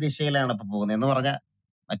മറ്റൊരു ദിശയിലാണ് ഇപ്പൊ പോകുന്നത്. എന്ന് പറഞ്ഞാൽ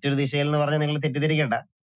മറ്റൊരു ദിശയിൽ എന്ന് പറഞ്ഞാൽ നിങ്ങൾ തെറ്റിദ്ധരിക്കണ്ട.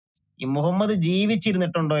 ഈ മുഹമ്മദ്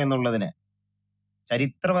ജീവിച്ചിരുന്നിട്ടുണ്ടോ എന്നുള്ളതിന്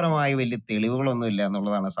ചരിത്രപരമായി വലിയ തെളിവുകളൊന്നും ഇല്ല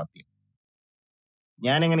എന്നുള്ളതാണ് സത്യം.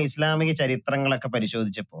 ഞാനിങ്ങനെ ഇസ്ലാമിക ചരിത്രങ്ങളൊക്കെ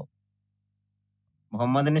പരിശോധിച്ചപ്പോ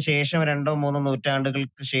മുഹമ്മദിന് ശേഷം 2-3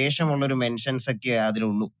 നൂറ്റാണ്ടുകൾക്ക് ശേഷമുള്ള ഒരു മെൻഷൻസ് ഒക്കെ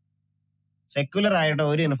അതിലുള്ളൂ. സെക്യുലർ ആയിട്ട്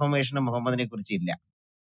ഒരു ഇൻഫർമേഷനും മുഹമ്മദിനെ കുറിച്ച് ഇല്ല.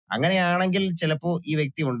 അങ്ങനെയാണെങ്കിൽ ചിലപ്പോ ഈ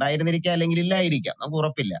വ്യക്തി ഉണ്ടായിരുന്നിരിക്കാം, അല്ലെങ്കിൽ ഇല്ലായിരിക്കാം, നമുക്ക്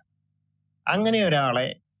ഉറപ്പില്ല. അങ്ങനെ ഒരാളെ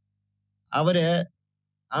അവര്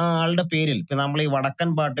ആ ആളുടെ പേരിൽ ഇപ്പൊ നമ്മൾ ഈ വടക്കൻ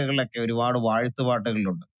പാട്ടുകളിലൊക്കെ ഒരുപാട്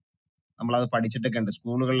വാഴ്ത്തുപാട്ടുകളുണ്ട്, നമ്മളത് പഠിച്ചിട്ടൊക്കെ ഉണ്ട്,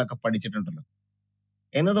 സ്കൂളുകളിലൊക്കെ പഠിച്ചിട്ടുണ്ടല്ലോ.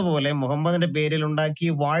 എന്നതുപോലെ മുഹമ്മദിന്റെ പേരിൽ ഉണ്ടാക്കി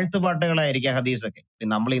വാഴ്ത്തുപാട്ടുകളായിരിക്കാം ഹദീസൊക്കെ.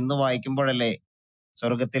 നമ്മൾ ഇന്ന് വായിക്കുമ്പോഴല്ലേ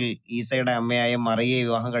സ്വർഗത്തിൽ ഈസയുടെ അമ്മയായ മറിയെ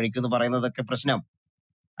വിവാഹം കഴിക്കുന്നു പറയുന്നതൊക്കെ പ്രശ്നം.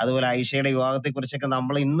 അതുപോലെ ഐഷയുടെ വിവാഹത്തെ കുറിച്ചൊക്കെ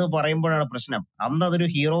നമ്മൾ ഇന്ന് പറയുമ്പോഴാണ് പ്രശ്നം. അന്ന് അതൊരു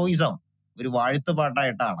ഹീറോയിസം, ഒരു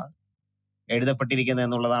വാഴ്ത്തുപാട്ടായിട്ടാണ് എഴുതപ്പെട്ടിരിക്കുന്നത്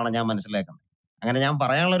എന്നുള്ളതാണ് ഞാൻ മനസ്സിലാക്കുന്നത്. അങ്ങനെ ഞാൻ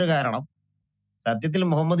പറയാനുള്ള ഒരു കാരണം, സത്യത്തിൽ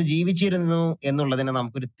മുഹമ്മദ് ജീവിച്ചിരുന്നു എന്നുള്ളതിന്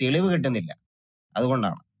നമുക്കൊരു തെളിവ് കിട്ടുന്നില്ല,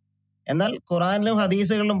 അതുകൊണ്ടാണ്. എന്നാൽ ഖുറാനിലും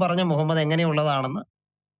ഹദീസുകളിലും പറഞ്ഞ മുഹമ്മദ് എങ്ങനെയുള്ളതാണെന്ന്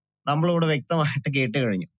നമ്മളിവിടെ വ്യക്തമായിട്ട് കേട്ട്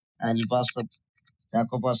കഴിഞ്ഞു. അനിൽ പാസ്റ്റർ,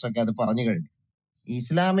 ചാക്കോ പാസ്റ്റർ ഒക്കെ അത് പറഞ്ഞു കഴിഞ്ഞു.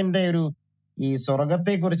 ഇസ്ലാമിന്റെ ഈ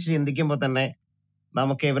സ്വർഗത്തെ കുറിച്ച് ചിന്തിക്കുമ്പോൾ തന്നെ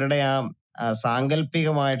നമുക്ക് ഇവരുടെ ആ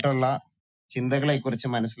സാങ്കല്പികമായിട്ടുള്ള ചിന്തകളെ കുറിച്ച്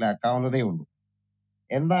മനസ്സിലാക്കാവുന്നതേ ഉള്ളൂ.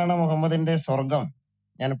 എന്താണ് മുഹമ്മദിന്റെ സ്വർഗം?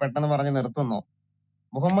 ഞാൻ പെട്ടെന്ന് പറഞ്ഞു നിർത്തുന്നു.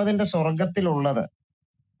 മുഹമ്മദിന്റെ സ്വർഗത്തിലുള്ളത്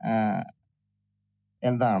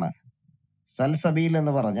എന്താണ്? സൽസബീൽ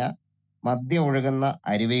എന്ന് പറഞ്ഞ മദ്യം ഒഴുകുന്ന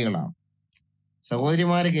അരുവികളാണ്.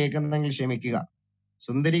 സഹോദരിമാര് കേൾക്കുന്നെങ്കിൽ ക്ഷമിക്കുക.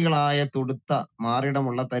 സുന്ദരികളായ തുടുത്ത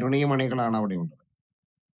മാറിടമുള്ള തരുണീമണികളാണ് അവിടെ ഉള്ളത്.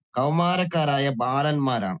 കൗമാരക്കാരായ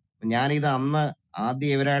ബാലന്മാരാണ്. ഞാനിത് അന്ന്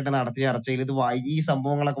ആദ്യം ഇവരായിട്ട് നടത്തിയ ചർച്ചയിൽ ഈ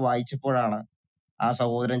സംഭവങ്ങളൊക്കെ വായിച്ചപ്പോഴാണ് ആ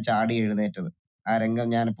സഹോദരൻ ചാടി എഴുന്നേറ്റത്. ആ രംഗം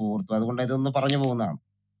ഞാൻ ഓർത്തു, അതുകൊണ്ട് ഇതൊന്ന് പറഞ്ഞു പോകുന്നതാണ്.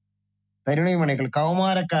 തരുണീമണികൾ,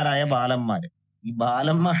 കൗമാരക്കാരായ ബാലന്മാര്. ഈ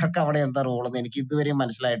ബാലന്മാർക്ക് അവിടെ എന്താ റോളെന്ന് എനിക്ക് ഇതുവരെയും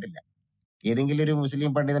മനസ്സിലായിട്ടില്ല. ഏതെങ്കിലും ഒരു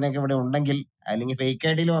മുസ്ലിം പണ്ഡിതനൊക്കെ ഇവിടെ ഉണ്ടെങ്കിൽ, അല്ലെങ്കിൽ ഫേക്ക്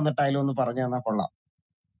ഐഡിയിൽ വന്നിട്ട് അതിലൊന്ന് പറഞ്ഞു തന്നാൽ കൊള്ളാം.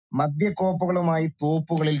 മദ്യക്കോപ്പുകളുമായി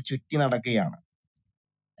തോപ്പുകളിൽ ചുറ്റി നടക്കുകയാണ്.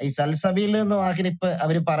 ഈ സൽസബീൽ എന്ന വാക്കിന് ഇപ്പൊ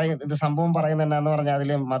അവര് ഇത് സംഭവം പറയുന്നത് എന്നാന്ന് പറഞ്ഞാൽ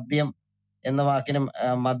അതില് മദ്യം എന്ന വാക്കിനും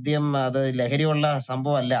മദ്യം അത് ലഹരിയുള്ള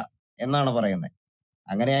സംഭവമല്ല എന്നാണ് പറയുന്നത്.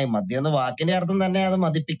 അങ്ങനെയായി മദ്യം എന്ന വാക്കിന്റെ അർത്ഥം തന്നെ അത്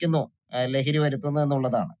മദിപ്പിക്കുന്നു, ലഹരി വരുത്തുന്നു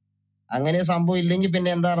എന്നുള്ളതാണ്. അങ്ങനെ സംഭവം ഇല്ലെങ്കിൽ പിന്നെ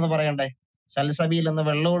എന്താണെന്ന് പറയണ്ടേ? സൽസബീൽ എന്ന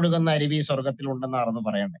വെള്ളം ഒഴുകുന്ന അരുവി സ്വർഗത്തിലുണ്ടെന്നാണെന്ന്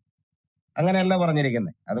പറയണ്ടേ? അങ്ങനെയല്ല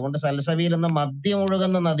പറഞ്ഞിരിക്കുന്നത്. അതുകൊണ്ട് സൽസബീൽ എന്ന മദ്യം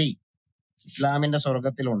ഒഴുകുന്ന നദി ഇസ്ലാമിന്റെ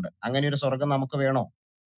സ്വർഗത്തിലുണ്ട്. അങ്ങനെ ഒരു സ്വർഗം നമുക്ക് വേണോ?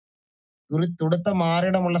 തുടുത്ത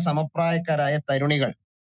മാറിടമുള്ള സമപ്രായക്കാരായ തരുണികൾ,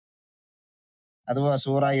 അതുപോലെ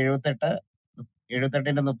സൂറ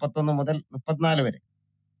 78-ന്റെ 31 മുതൽ 34 വരെ.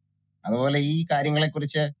 അതുപോലെ ഈ കാര്യങ്ങളെ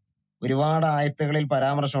കുറിച്ച് ഒരുപാട് ആയത്തുകളിൽ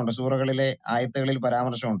പരാമർശമുണ്ട്, സൂറകളിലെ ആയത്തുകളിൽ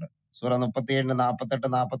പരാമർശമുണ്ട്. സൂറ 37-ന്റെ 48,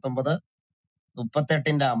 49,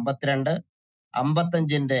 38-ന്റെ 52,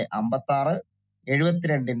 55-ന്റെ 56,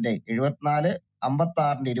 72-ന്റെ 74,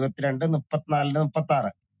 56-ന്റെ 22, 34-ന്റെ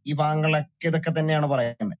 36. ഈ ഭാഗങ്ങളൊക്കെ ഇതൊക്കെ തന്നെയാണ്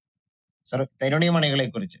പറയുന്നത് തരുണിമണികളെ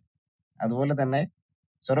കുറിച്ച്. അതുപോലെ തന്നെ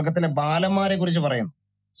സ്വർഗത്തിലെ ബാലന്മാരെ കുറിച്ച് പറയുന്നു.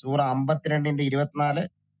 സൂറ 52-ന്റെ 24,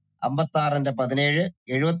 56-ന്റെ 17,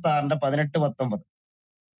 76-ന്റെ 18, 19.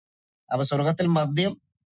 അപ്പൊ സ്വർഗത്തിൽ മദ്യം,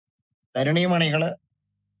 തരുണീമണികള്,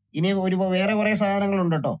 ഇനി വേറെ കുറെ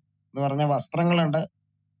സാധനങ്ങളുണ്ട് കേട്ടോ. എന്ന് പറഞ്ഞ വസ്ത്രങ്ങളുണ്ട്,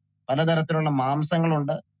 പലതരത്തിലുള്ള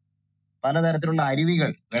മാംസങ്ങളുണ്ട്, പലതരത്തിലുള്ള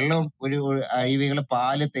അരുവികൾ, വെള്ളം അരുവികൾ,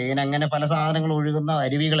 പാല്, തേൻ, അങ്ങനെ പല സാധനങ്ങൾ ഒഴുകുന്ന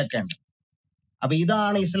അരുവികളൊക്കെ ഉണ്ട്. അപ്പൊ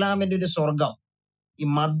ഇതാണ് ഇസ്ലാമിന്റെ ഒരു സ്വർഗം. ഈ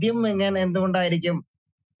മദ്യം എന്തുകൊണ്ടായിരിക്കും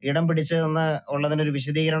ഇടം പിടിച്ചതെന്ന് ഉള്ളതിനൊരു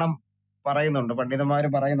വിശദീകരണം പറയുന്നുണ്ട്, പണ്ഡിതന്മാര്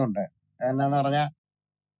പറയുന്നുണ്ട്. എന്നാന്ന് പറഞ്ഞാൽ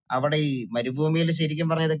അവിടെ ഈ മരുഭൂമിയിൽ ശരിക്കും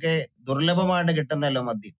പറഞ്ഞ ഇതൊക്കെ ദുർലഭമായിട്ട് കിട്ടുന്നല്ലോ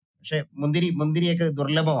മദ്യം. പക്ഷെ മുന്തിരിയൊക്കെ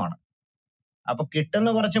ദുർലഭമാണ്. അപ്പൊ കിട്ടുന്ന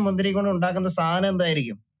കുറച്ച് മുന്തിരി കൊണ്ട് ഉണ്ടാക്കുന്ന സാധനം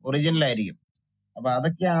എന്തായിരിക്കും? ഒറിജിനൽ ആയിരിക്കും. അപ്പൊ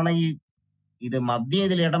അതൊക്കെയാണ് ഇത് മദ്യം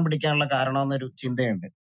ഇതിൽ ഇടം പിടിക്കാനുള്ള കാരണം എന്നൊരു ചിന്തയുണ്ട്.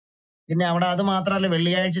 പിന്നെ അവിടെ അത് മാത്രമല്ല,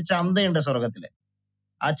 വെള്ളിയാഴ്ച ചന്തയുണ്ട് സ്വർഗത്തില്.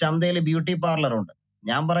 ആ ചന്തയിൽ ബ്യൂട്ടി പാർലർ ഉണ്ട്.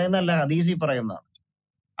 ഞാൻ പറയുന്നതല്ല, ഹദീസിൽ പറയുന്നതാണ്.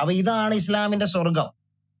 അപ്പൊ ഇതാണ് ഇസ്ലാമിന്റെ സ്വർഗം.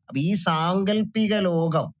 അപ്പൊ ഈ സാങ്കല്പിക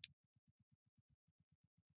ലോകം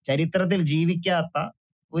ചരിത്രത്തിൽ ജീവിക്കാത്ത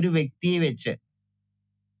ഒരു വ്യക്തിയെ വെച്ച്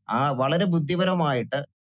വളരെ ബുദ്ധിപരമായിട്ട്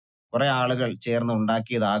കുറെ ആളുകൾ ചേർന്ന്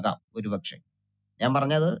ഉണ്ടാക്കിയതാകാം ഒരുപക്ഷെ. ഞാൻ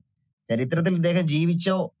പറഞ്ഞത് ചരിത്രത്തിൽ ഇദ്ദേഹം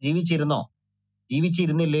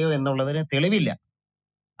ജീവിച്ചിരുന്നില്ലയോ എന്നുള്ളതിന് തെളിവില്ല.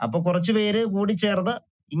 അപ്പൊ കുറച്ചു പേര് കൂടി ചേർന്ന്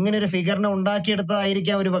ഇങ്ങനെ ഒരു ഫിഗറിനെ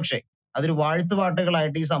ഉണ്ടാക്കിയെടുത്തതായിരിക്കാം ഒരു പക്ഷേ. അതൊരു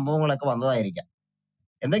വാഴ്ത്തുപാട്ടുകളായിട്ട് ഈ സംഭവങ്ങളൊക്കെ വന്നതായിരിക്കാം.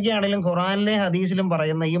 എന്തൊക്കെയാണെങ്കിലും ഖുറാനിലെ ഹദീസിലും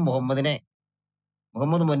പറയുന്ന ഈ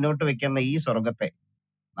മുഹമ്മദ് മുന്നോട്ട് വെക്കുന്ന ഈ സ്വർഗത്തെ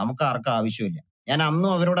നമുക്ക് ആർക്കും ആവശ്യമില്ല. ഞാൻ അന്നും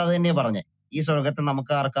അവരോട് അത് തന്നെയാ പറഞ്ഞേ, ഈ സ്വർഗത്തെ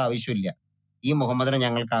നമുക്ക് ആർക്കും ആവശ്യമില്ല, ഈ മുഹമ്മദിനെ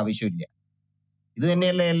ഞങ്ങൾക്ക് ആവശ്യമില്ല. ഇത്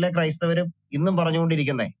തന്നെയല്ലേ എല്ലാ ക്രൈസ്തവരും ഇന്നും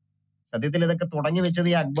പറഞ്ഞുകൊണ്ടിരിക്കുന്നേ. സത്യത്തിൽ ഇതൊക്കെ തുടങ്ങി വെച്ചത്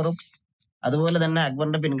ഈ അക്ബറും അതുപോലെ തന്നെ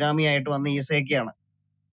അക്ബറിന്റെ പിൻഗാമിയായിട്ട് വന്ന ഈസയൊക്കെയാണ്.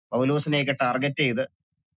 പൗലോസിനെയൊക്കെ ടാർഗറ്റ് ചെയ്ത്,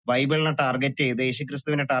 ബൈബിളിനെ ടാർഗറ്റ് ചെയ്ത്,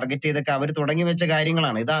 യേശുക്രിസ്തുവിനെ ടാർഗറ്റ് ചെയ്തൊക്കെ അവർ തുടങ്ങി വെച്ച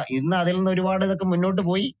കാര്യങ്ങളാണ്. ഇന്ന് അതിൽ നിന്ന് ഒരുപാട് ഇതൊക്കെ മുന്നോട്ട്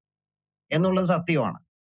പോയി എന്നുള്ളത് സത്യമാണ്.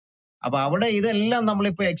 അപ്പൊ അവിടെ ഇതെല്ലാം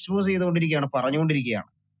നമ്മളിപ്പോ എക്സ്പോസ് ചെയ്തുകൊണ്ടിരിക്കുകയാണ്, പറഞ്ഞുകൊണ്ടിരിക്കുകയാണ്.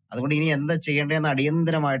 അതുകൊണ്ട് ഇനി എന്താ ചെയ്യേണ്ടതെന്ന്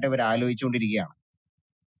അടിയന്തരമായിട്ട് ഇവർ ആലോചിച്ചുകൊണ്ടിരിക്കുകയാണ്.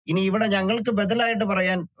 ഇനി ഇവിടെ ഞങ്ങൾക്ക് ബദലായിട്ട്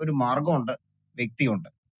പറയാൻ ഒരു മാർഗമുണ്ട്, വ്യക്തിയുണ്ട്.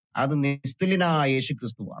 അത് നിസ്തുല്യനായ യേശു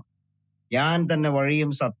ക്രിസ്തുവാണ്. ഞാൻ തന്നെ വഴിയും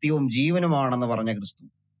സത്യവും ജീവനുമാണെന്ന് പറഞ്ഞ ക്രിസ്തു,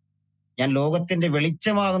 ഞാൻ ലോകത്തിന്റെ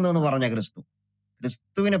വെളിച്ചമാകുന്നു എന്ന് പറഞ്ഞ ക്രിസ്തു,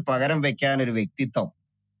 ക്രിസ്തുവിന് പകരം വെക്കാൻ ഒരു വ്യക്തിത്വം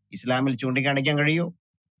ഇസ്ലാമിൽ ചൂണ്ടിക്കാണിക്കാൻ കഴിയോ?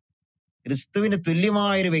 ക്രിസ്തുവിന്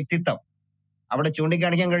തുല്യമായൊരു വ്യക്തിത്വം അവിടെ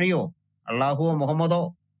ചൂണ്ടിക്കാണിക്കാൻ കഴിയോ? അള്ളാഹുവോ മുഹമ്മദോ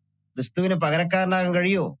ക്രിസ്തുവിന് പകരക്കാരനാകാൻ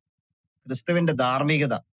കഴിയോ? ക്രിസ്തുവിന്റെ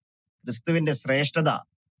ധാർമ്മികത, ക്രിസ്തുവിന്റെ ശ്രേഷ്ഠത,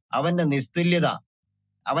 അവന്റെ നിസ്തുല്യത,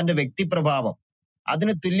 അവന്റെ വ്യക്തിപ്രഭാവം,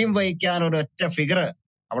 അതിന് തുല്യം വഹിക്കാൻ ഒരൊറ്റ ഫിഗർ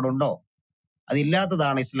അവിടെ ഉണ്ടോ?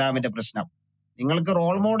 അതില്ലാത്തതാണ് ഇസ്ലാമിന്റെ പ്രശ്നം. നിങ്ങൾക്ക്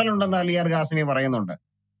റോൾ മോഡൽ ഉണ്ടെന്ന് അലിയാർ ഖാസിമി പറയുന്നുണ്ട്.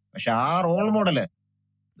 പക്ഷെ ആ റോൾ മോഡല്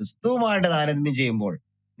ക്രിസ്തുവുമായിട്ട് താരതമ്യം ചെയ്യുമ്പോൾ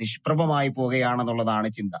നിഷ്പ്രഭമായി പോവുകയാണെന്നുള്ളതാണ്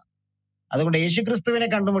ചിന്ത. അതുകൊണ്ട് യേശുക്രിസ്തുവിനെ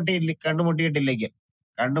കണ്ടുമുട്ടിയിട്ടില്ലെങ്കിൽ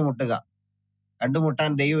കണ്ടുമുട്ടാൻ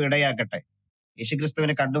ദൈവം ഇടയാക്കട്ടെ.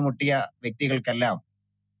 യേശുക്രിസ്തുവിനെ കണ്ടുമുട്ടിയ വ്യക്തികൾക്കെല്ലാം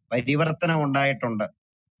പരിവർത്തനം ഉണ്ടായിട്ടുണ്ട്.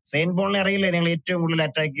 സെയിന്റ് പോളിനെ അറിയില്ലേ? നിങ്ങൾ ഏറ്റവും കൂടുതൽ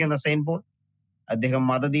അറ്റാക്ക് ചെയ്യുന്ന സെയിന്റ് പോൾ, അദ്ദേഹം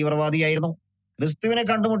മതതീവ്രവാദിയായിരുന്നു. ക്രിസ്തുവിനെ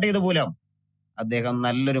കണ്ടുമുട്ടിയത് മൂലം അദ്ദേഹം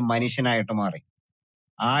നല്ലൊരു മനുഷ്യനായിട്ട് മാറി.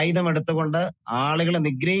 ആയുധം എടുത്തുകൊണ്ട് ആളുകളെ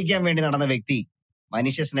നിഗ്രഹിക്കാൻ വേണ്ടി നടന്ന വ്യക്തി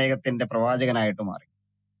മനുഷ്യ സ്നേഹത്തിന്റെ പ്രവാചകനായിട്ട് മാറി.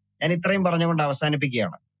 ഞാൻ ഇത്രയും പറഞ്ഞുകൊണ്ട്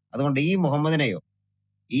അവസാനിപ്പിക്കുകയാണ്. അതുകൊണ്ട് ഈ മുഹമ്മദിനെയോ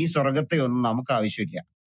ഈ സ്വർഗത്തെയോ ഒന്നും നമുക്ക് ആവശ്യമില്ല.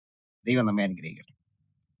 ദൈവം നമ്മെ അനുഗ്രഹിക്കട്ടെ.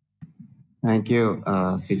 Thank you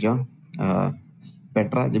Sijo.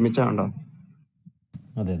 പെട്ര ജിമിച്ച ഉണ്ടോ?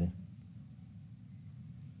 അതെ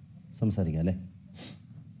സംസാരിക്കാം അല്ലേ?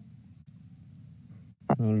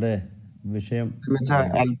 നമ്മളുടെ വിഷയം ജിമിച്ച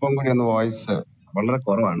അല്പം കൂടി ഒന്ന് വോയിസ് വളരെ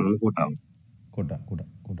കുറവാണ്, ഒന്ന് കൂട്ടാം. കൂട്ടാം.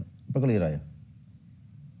 ഇപ്പൊ ക്ലിയർ ആയോ?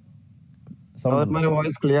 സഹോദരന്മാരെ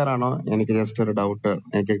വോയിസ് ക്ലിയർ ആണോ? എനിക്ക് ജസ്റ്റ് ഒരു ഡൗട്ട്.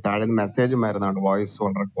 എനിക്ക് താഴെ മെസ്സേജും വരുന്നുണ്ട്, വോയിസ്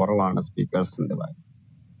വളരെ കുറവാണ് സ്പീക്കേഴ്സിന്റെ.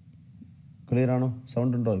 ക്ലിയർ ആണോ?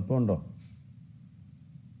 സൗണ്ട് ഉണ്ടോ? ഇപ്പൊ ഉണ്ടോ?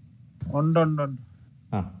 ഉണ്ട്.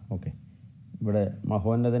 ആ ഓക്കെ. ഇവിടെ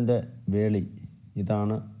മഹോന്നതൻ്റെ വേളി,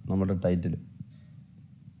 ഇതാണ് നമ്മുടെ ടൈറ്റിൽ.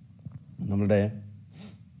 നമ്മുടെ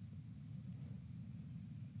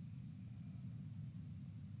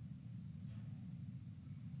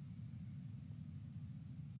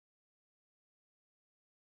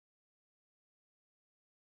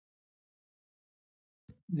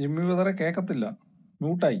ജിമ്മി ബ്രദറെ കേക്കത്തില്ല,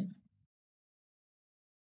 മ്യൂട്ടായി.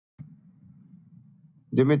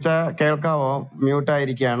 ജിമിച്ച കേൾക്കാവോ? മ്യൂട്ട്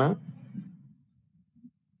ആയിരിക്കാണ്.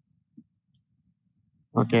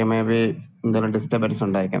 ഓക്കെ, മേ ബി എന്തെങ്കിലും ഡിസ്റ്റർബൻസ്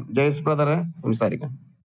ഉണ്ടായിരിക്കാം. ജയ്സ് ബ്രദറെ സംസാരിക്കാം.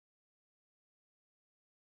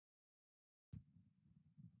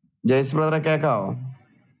 ജയ്സ് ബ്രദറെ കേൾക്കാവോ?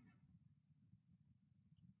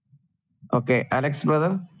 Okay, Alex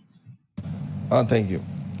brother. Thank you.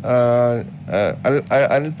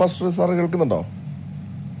 Anil pastor sir കേൾക്കുന്നുണ്ടോ?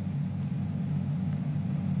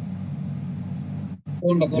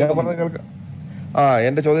 ഞാൻ പറഞ്ഞത് കേൾക്കാം.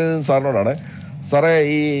 എൻ്റെ ചോദ്യം സാറിനോടാണ്. സാറേ,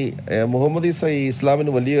 ഈ മുഹമ്മദ് ഈസ ഈ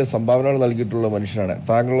ഇസ്ലാമിന് വലിയ സംഭാവനകൾ നൽകിയിട്ടുള്ള മനുഷ്യനാണ്.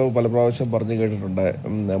 താങ്കൾ പല പ്രാവശ്യം പറഞ്ഞു കേട്ടിട്ടുണ്ട്,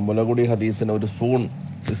 മുലകുടി ഹദീസിന് ഒരു സ്പൂൺ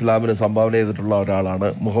ഇസ്ലാമിന് സംഭാവന ചെയ്തിട്ടുള്ള ഒരാളാണ്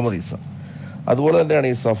മുഹമ്മദ് ഈസ. അതുപോലെ തന്നെയാണ്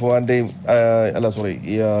ഈ സഫ്വാന്റെയും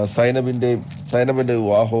ഈ സൈനബിൻ്റെ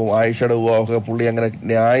വിവാഹവും ആയിഷയുടെ വിവാഹവും പുള്ളി അങ്ങനെ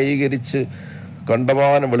ന്യായീകരിച്ച്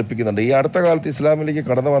കണ്ടമാനം വെളുപ്പിക്കുന്നുണ്ട്. ഈ അടുത്ത കാലത്ത് ഇസ്ലാമിലേക്ക്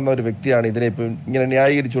കടന്നു വന്ന ഒരു വ്യക്തിയാണ് ഇതിനെ ഇപ്പം ഇങ്ങനെ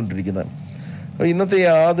ന്യായീകരിച്ചുകൊണ്ടിരിക്കുന്നത്. ഇന്നത്തെ ഈ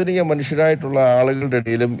ആധുനിക മനുഷ്യരായിട്ടുള്ള ആളുകളുടെ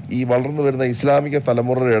ഇടയിലും ഈ വളർന്നു വരുന്ന ഇസ്ലാമിക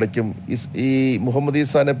തലമുറയുടെ ഇടയ്ക്കും ഈ മുഹമ്മദ്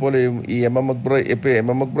ഈസാനെ പോലെയും ഈ എം എം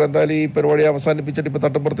അക്ബർ എന്തായാലും ഈ പരിപാടി അവസാനിപ്പിച്ചിട്ട് ഇപ്പം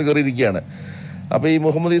തട്ടപ്പുറത്ത് കയറിയിരിക്കുകയാണ്. അപ്പോൾ ഈ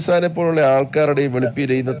മുഹമ്മദ് ഈസാനെ പോലുള്ള ആൾക്കാരുടെ ഈ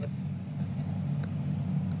വെളുപ്പിൽ ഇന്നത്തെ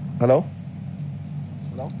ഹലോ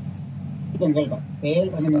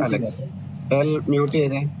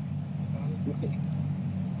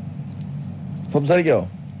സംസാരിക്കാമോ?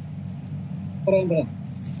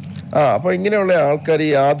 അപ്പൊ ഇങ്ങനെയുള്ള ആൾക്കാർ ഈ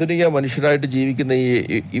ആധുനിക മനുഷ്യരായിട്ട് ജീവിക്കുന്ന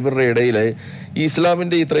ഇവരുടെ ഇടയിൽ ഈ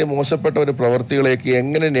ഇസ്ലാമിന്റെ ഇത്രയും മോശപ്പെട്ട ഒരു പ്രവർത്തികളെയൊക്കെ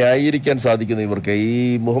എങ്ങനെ ന്യായീകരിക്കാൻ സാധിക്കുന്നു ഇവർക്ക്? ഈ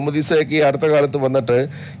മുഹമ്മദ് ഈസയൊക്കെ ഈ അടുത്ത കാലത്ത് വന്നിട്ട്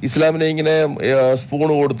ഇസ്ലാമിനെ ഇങ്ങനെ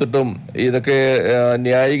സ്പൂൺ കൊടുത്തിട്ടും ഇതൊക്കെ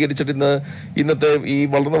ന്യായീകരിച്ചിട്ട് ഇന്നത്തെ ഈ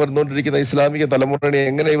വളർന്നു വരുന്നുകൊണ്ടിരിക്കുന്ന ഇസ്ലാമിക തലമുറയെ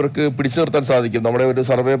എങ്ങനെ ഇവർക്ക് പിടിച്ചു നിർത്താൻ സാധിക്കും? നമ്മുടെ ഒരു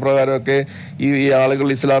സർവേ പ്രകാരമൊക്കെ ഈ ആളുകൾ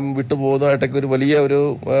ഇസ്ലാം വിട്ടുപോകുന്നതായിട്ടൊക്കെ ഒരു വലിയ ഒരു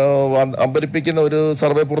അമ്പരിപ്പിക്കുന്ന ഒരു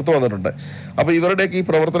സർവേ പുറത്തു വന്നിട്ടുണ്ട്. അപ്പൊ ഇവരുടെയൊക്കെ ഈ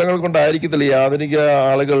പ്രവർത്തനങ്ങൾ കൊണ്ടായിരിക്കത്തില്ല ഈ ആധുനിക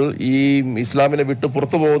ആളുകൾ ഈ ഇസ്ലാമിനെ വിട്ട്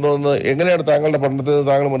പുറത്തു പോകുന്നതെന്ന് എങ്ങനെയാണ് താങ്കളുടെ പഠനത്തിൽ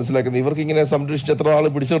താങ്കൾ മനസ്സിലാക്കുന്നത്? ഇവർക്ക് ഇങ്ങനെ സംരക്ഷിച്ച് എത്ര ആൾ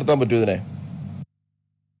പിടിച്ചു നിർത്താൻ പറ്റും ഇതിനെ?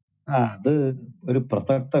 അത് ഒരു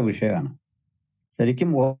പ്രസക്ത വിഷയമാണ്. ശരിക്കും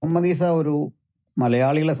മുഹമ്മദ് ഈസ ഒരു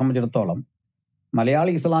മലയാളികളെ സംബന്ധിച്ചിടത്തോളം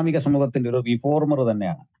മലയാളി ഇസ്ലാമിക സമൂഹത്തിന്റെ ഒരു റിഫോർമർ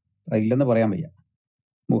തന്നെയാണ്, ഇല്ലെന്ന് പറയാൻ വയ്യ.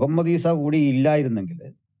 മുഹമ്മദ് ഈസ കൂടി ഇല്ലായിരുന്നെങ്കിൽ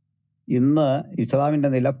ഇന്ന്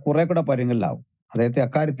ഇസ്ലാമിന്റെ നില കുറെ കൂടെ പരുങ്ങലിലാവും. അദ്ദേഹത്തെ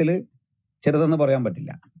അക്കാര്യത്തിൽ ചെറുതെന്ന് പറയാൻ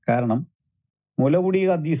പറ്റില്ല. കാരണം മുലകുടി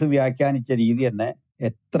ഹദീസ് വ്യാഖ്യാനിച്ച രീതി തന്നെ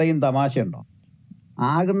എത്രയും തമാശയുണ്ടോ.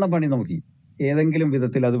 ആകുന്ന പണി നോക്കി ഏതെങ്കിലും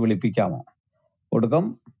വിധത്തിൽ അത് വെളുപ്പിക്കാമോ? ഒടുക്കം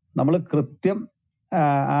നമ്മൾ കൃത്യം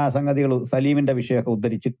ആ സംഗതികൾ സലീമിന്റെ വിഷയമൊക്കെ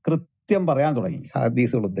ഉദ്ധരിച്ച് കൃത്യം പറയാൻ തുടങ്ങി,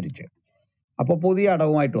 ഹദീസുകൾ ഉദ്ധരിച്ച്. അപ്പൊ പുതിയ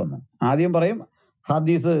അടവുമായിട്ട് വന്നു. ആദ്യം പറയും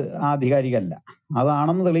ഹദീസ് ആധികാരികല്ല,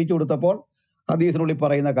 അതാണെന്ന് തെളിയിച്ചു കൊടുത്തപ്പോൾ ഹദീസിനുള്ളിൽ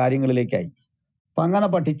പറയുന്ന കാര്യങ്ങളിലേക്കായി. അപ്പൊ അങ്ങനെ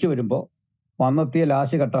പഠിച്ചു വരുമ്പോൾ വന്നെത്തിയ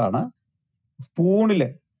ലാസ്റ്റ് ഘട്ടമാണ് സ്പൂണില്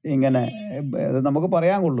ഇങ്ങനെ, നമുക്ക്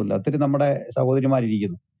പറയാൻ കൊള്ളില്ല, ഒത്തിരി നമ്മുടെ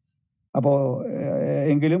സഹോദരിമാരിയ്ക്കുന്നു. അപ്പോ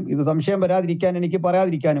എങ്കിലും ഇത് സംശയം വരാതിരിക്കാൻ എനിക്ക്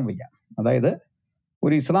പറയാതിരിക്കാനും വയ്യ. അതായത്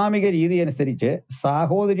ഒരു ഇസ്ലാമിക രീതി അനുസരിച്ച്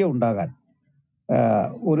സാഹോദര്യം ഉണ്ടാകാൻ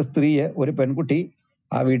ഒരു സ്ത്രീയെ, ഒരു പെൺകുട്ടി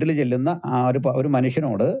ആ വീട്ടിൽ ചെല്ലുന്ന ആ ഒരു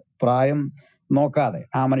മനുഷ്യനോട് പ്രായം നോക്കാതെ,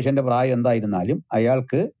 ആ മനുഷ്യന്റെ പ്രായം എന്തായിരുന്നാലും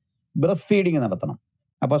അയാൾക്ക് ബ്രസ്റ്റ് ഫീഡിങ് നടത്തണം.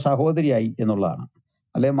 അപ്പൊ സഹോദരിയായി എന്നുള്ളതാണ്,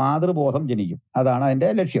 അല്ലെ മാതൃബോധം ജനിക്കും. അതാണ് അതിന്റെ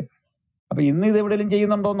ലക്ഷ്യം. അപ്പൊ ഇന്ന് ഇത് എവിടെയെങ്കിലും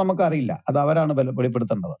ചെയ്യുന്നുണ്ടോ എന്ന് നമുക്കറിയില്ല, അത് അവരാണ്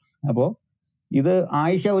വെളിപ്പെടുത്തേണ്ടത്. അപ്പോ ഇത്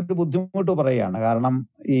ആയിഷ ഒരു ബുദ്ധിമുട്ട് പറയുകയാണ്. കാരണം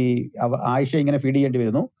ഈ ആയിഷ ഇങ്ങനെ ഫീഡ് ചെയ്യേണ്ടി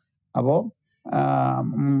വരുന്നു. അപ്പോ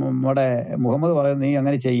നമ്മുടെ മുഹമ്മദ് പറയുന്നത് നീ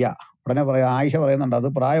അങ്ങനെ ചെയ്യാ. ഉടനെ ആയിഷ പറയുന്നുണ്ട് അത്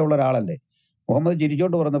പ്രായമുള്ള ഒരാളല്ലേ. മുഹമ്മദ്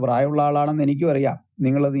ചിരിച്ചോട്ട് പറയുന്നത് പ്രായമുള്ള ആളാണെന്ന് എനിക്കും അറിയാം,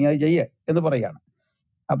 നീ അത് ചെയ്യേ എന്ന് പറയാണ്.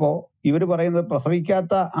 അപ്പോ ഇവർ പറയുന്നത്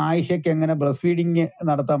പ്രസവിക്കാത്ത ആയിഷയ്ക്ക് എങ്ങനെ ബ്രസ്റ്റ് ഫീഡിങ്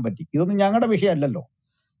നടത്താൻ പറ്റി? ഇതൊന്നും ഞങ്ങളുടെ വിഷയമല്ലല്ലോ,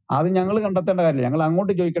 അത് ഞങ്ങൾ കണ്ടെത്തേണ്ട കാര്യമില്ല, ഞങ്ങൾ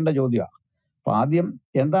അങ്ങോട്ട് ചോദിക്കേണ്ട ചോദ്യമാണ്. അപ്പൊ ആദ്യം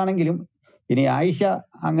എന്താണെങ്കിലും ഇനി ആയിഷ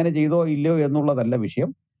അങ്ങനെ ചെയ്തോ ഇല്ലയോ എന്നുള്ളതല്ല വിഷയം.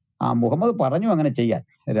 മുഹമ്മദ് പറഞ്ഞു അങ്ങനെ ചെയ്യാൻ.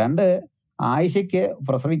 രണ്ട്, ആയിഷയ്ക്ക്,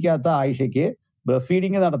 പ്രസവിക്കാത്ത ആയിഷയ്ക്ക് ബ്രസ്റ്റ്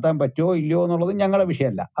ഫീഡിങ് നടത്താൻ പറ്റുമോ ഇല്ലയോ എന്നുള്ളത് ഞങ്ങളുടെ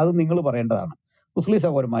വിഷയമല്ല, അത് നിങ്ങൾ പറയേണ്ടതാണ്, മുസ്ലിം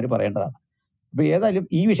സഹോദരന്മാർ പറയേണ്ടതാണ്. അപ്പൊ ഏതായാലും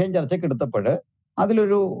ഈ വിഷയം ചർച്ചയ്ക്ക് എടുത്തപ്പോൾ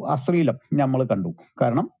അതിലൊരു അശ്ലീലം നമ്മൾ കണ്ടു.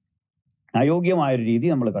 കാരണം അയോഗ്യമായൊരു രീതി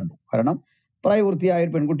നമ്മൾ കണ്ടു. കാരണം പ്രായപൂർത്തിയായ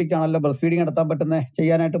ഒരു പെൺകുട്ടിക്കാണല്ലോ ബ്രസ്റ്റ് ഫീഡിങ് നടത്താൻ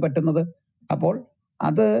ചെയ്യാനായിട്ട് പറ്റുന്നത്. അപ്പോൾ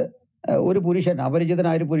അത് ഒരു പുരുഷൻ,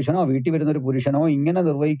 അപരിചിതനായ ഒരു പുരുഷനോ വീട്ടിൽ വരുന്ന ഒരു പുരുഷനോ ഇങ്ങനെ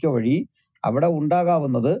നിർവഹിക്കുക വഴി അവിടെ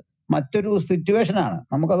ഉണ്ടാകാവുന്നത് മറ്റൊരു സിറ്റുവേഷനാണ്.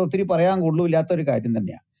 നമുക്കത് ഒത്തിരി പറയാൻ കൊള്ളില്ലാത്തൊരു കാര്യം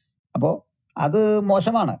തന്നെയാണ്. അപ്പോൾ അത്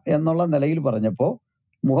മോശമാണ് എന്നുള്ള നിലയിൽ പറഞ്ഞപ്പോൾ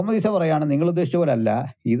മുഹമ്മദ് ഈസ പറയാണ് നിങ്ങൾ ഉദ്ദേശിച്ച പോലെ അല്ല,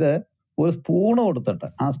 ഇത് ഒരു സ്പൂണ് കൊടുത്തിട്ട്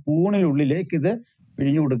ആ സ്പൂണിനുള്ളിലേക്ക് ഇത്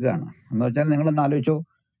പിഴിഞ്ഞു കൊടുക്കുകയാണ്. എന്ന് വെച്ചാൽ നിങ്ങളൊന്ന് ആലോചിച്ചോ,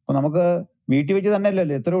 അപ്പൊ നമുക്ക് വീട്ടിൽ വെച്ച് തന്നെ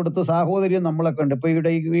അല്ലല്ലോ എത്ര കൊടുത്ത് സാഹോദര്യം നമ്മളൊക്കെ ഉണ്ട്. ഇപ്പൊ ഇവിടെ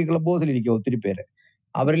ഈ ക്ലബ് ഹൗസിലിരിക്കും ഒത്തിരി പേര്,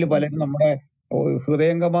 അവരിൽ പലരും നമ്മുടെ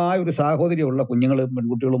ഹൃദയംഗമായ ഒരു സാഹോദര്യമുള്ള കുഞ്ഞുങ്ങളും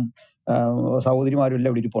പെൺകുട്ടികളും സഹോദരിമാരും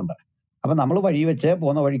എല്ലാം ഇവിടെ ഇരിപ്പുണ്ട്. അപ്പൊ നമ്മൾ വഴി വെച്ച്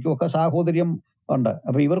പോകുന്ന വഴിക്കും ഒക്കെ സാഹോദര്യം ഉണ്ട്.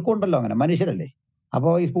 അപ്പൊ ഇവർക്കും ഉണ്ടല്ലോ, അങ്ങനെ മനുഷ്യരല്ലേ.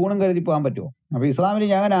 അപ്പോൾ ഈ സ്പൂണും കരുതി പോകാൻ പറ്റുമോ? അപ്പൊ ഇസ്ലാമിൽ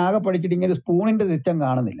ഞാൻ ആകെ പഠിച്ചിട്ട് ഇങ്ങനെ സ്പൂണിന്റെ സിസ്റ്റം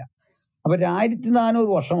കാണുന്നില്ല. അപ്പൊ 1400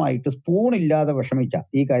 വർഷമായിട്ട് സ്പൂൺ ഇല്ലാതെ വിഷമിച്ച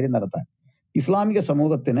ഈ കാര്യം നടത്താൻ ഇസ്ലാമിക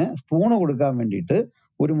സമൂഹത്തിന് സ്പൂണ് കൊടുക്കാൻ വേണ്ടിയിട്ട്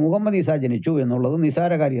ഒരു മുഹമ്മദ് ഈസ ജനിച്ചു എന്നുള്ളത്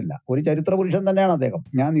നിസാര കാര്യമല്ല. ഒരു ചരിത്ര പുരുഷൻ തന്നെയാണ് അദ്ദേഹം,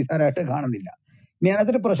 ഞാൻ നിസാരമായിട്ട് കാണുന്നില്ല. ഇനി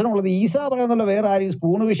അതിനകത്തൊരു പ്രശ്നമുള്ളത് ഈസ പറയുന്നുള്ള വേറെ ആരും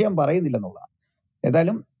സ്പൂണ് വിഷയം പറയുന്നില്ലെന്നുള്ളതാണ്.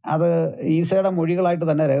 ഏതായാലും അത് ഈസയുടെ മൊഴികളായിട്ട്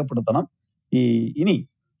തന്നെ രേഖപ്പെടുത്തണം. ഇനി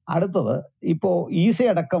അടുത്തത്, ഇപ്പോ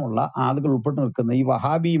ഈസയടക്കമുള്ള ആളുകൾ ഉൾപ്പെട്ട് നിൽക്കുന്ന ഈ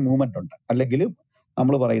വഹാബി മൂവ്മെന്റ് ഉണ്ട്, അല്ലെങ്കിൽ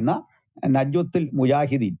നമ്മൾ പറയുന്ന നജ്വത്തുൽ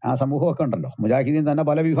മുജാഹിദീൻ, ആ സമൂഹമൊക്കെ ഉണ്ടല്ലോ. മുജാഹിദീൻ തന്നെ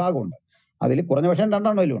പല വിഭാഗമുണ്ട്, അതിൽ കുറഞ്ഞ പക്ഷം 2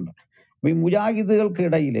 എണ്ണമെങ്കിലും ഉണ്ട്. അപ്പൊ ഈ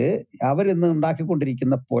മുജാഹിദുകൾക്കിടയിൽ അവരിന്ന്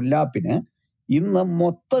ഉണ്ടാക്കിക്കൊണ്ടിരിക്കുന്ന പൊല്ലാപ്പിന് ഇന്ന്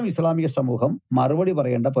മൊത്തം ഇസ്ലാമിക സമൂഹം മറുപടി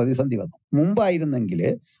പറയേണ്ട പ്രതിസന്ധി വന്നു. മുമ്പായിരുന്നെങ്കിൽ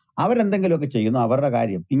അവരെന്തെങ്കിലുമൊക്കെ ചെയ്യുന്നു, അവരുടെ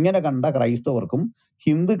കാര്യം ഇങ്ങനെ കണ്ട ക്രൈസ്തവർക്കും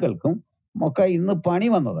ഹിന്ദുക്കൾക്കും ഒക്കെ ഇന്ന് പണി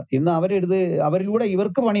വന്നത്. ഇന്ന് അവരിലൂടെ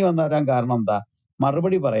ഇവർക്ക് പണി വരാൻ കാരണം എന്താ?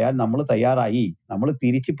 മറുപടി പറയാൻ നമ്മൾ തയ്യാറായി, നമ്മൾ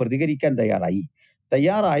തിരിച്ച് പ്രതികരിക്കാൻ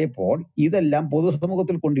തയ്യാറായപ്പോൾ ഇതെല്ലാം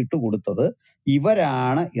പൊതുസമൂഹത്തിൽ കൊണ്ടിട്ട് കൊടുത്തത്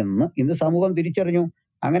ഇവരാണ് എന്ന് ഇന്ന് സമൂഹം തിരിച്ചറിഞ്ഞു.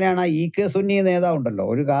 അങ്ങനെയാണ് EK സുന്നി നേതാവുണ്ടല്ലോ,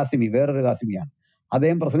 ഒരു കാസിമി, വേറൊരു കാസിമിയാണ്,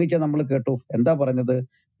 അദ്ദേഹം പ്രസംഗിച്ച നമ്മൾ കേട്ടു. എന്താ പറഞ്ഞത്?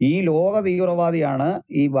 ഈ ലോക തീവ്രവാദിയാണ്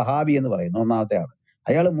ഈ വഹാബി എന്ന് പറയുന്നു ഒന്നാമത്തെ ആള്,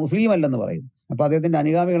 അയാൾ മുസ്ലിം അല്ലെന്ന് പറയുന്നു. അപ്പൊ അദ്ദേഹത്തിന്റെ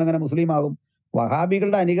അനുഗാമികൾ എങ്ങനെ മുസ്ലിം ആകും?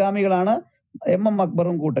 വഹാബികളുടെ അനുഗാമികളാണ് എം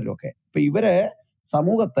അക്ബറും കൂട്ടരും ഒക്കെ. അപ്പൊ ഇവര്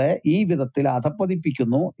സമൂഹത്തെ ഈ വിധത്തിൽ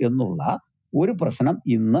അധപ്പതിപ്പിക്കുന്നു എന്നുള്ള ഒരു പ്രശ്നം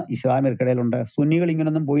ഇന്ന് ഇസ്ലാമികർക്കിടയിലുണ്ട്. സുന്നികൾ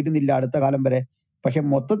ഇങ്ങനൊന്നും പോയിരുന്നില്ല അടുത്ത കാലം വരെ. പക്ഷെ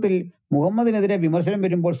മൊത്തത്തിൽ മുഹമ്മദിനെതിരെ വിമർശനം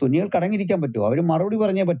വരുമ്പോൾ സുന്നികൾക്ക് അടങ്ങിയിരിക്കാൻ പറ്റുമോ? അവർ മറുപടി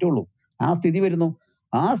പറഞ്ഞേ പറ്റുള്ളൂ. ആ സ്ഥിതി വരുന്നു.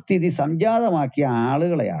 ആ സ്ഥിതി സംജാതമാക്കിയ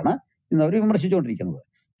ആളുകളെയാണ് ഇന്ന് അവർ വിമർശിച്ചുകൊണ്ടിരിക്കുന്നത്.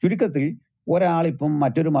 ചുരുക്കത്തിൽ ഒരാളിപ്പം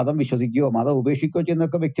മറ്റൊരു മതം വിശ്വസിക്കുകയോ മതം ഉപേക്ഷിക്കുകയോ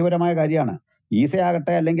ചെയ്യുന്നതൊക്കെ വ്യക്തിപരമായ കാര്യമാണ്.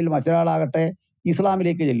 ഈസയാകട്ടെ അല്ലെങ്കിൽ മറ്റൊരാളാകട്ടെ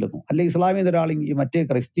ഇസ്ലാമിലേക്ക് ചെല്ലുന്നു, അല്ലെ ഇസ്ലാമിൽ നിന്ന് ഒരാൾ മറ്റേ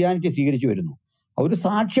ക്രിസ്ത്യാനിറ്റി സ്വീകരിച്ചു വരുന്നു, ഒരു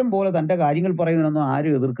സാക്ഷ്യം പോലെ തന്റെ കാര്യങ്ങൾ പറയുന്നതിനൊന്നും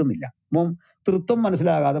ആരും എതിർക്കുന്നില്ല. അപ്പം തൃത്വം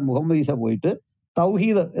മനസ്സിലാകാതെ മുഹമ്മദ് ഈസ പോയിട്ട്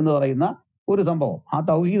തൗഹീദ് എന്ന് പറയുന്ന ഒരു സംഭവം, ആ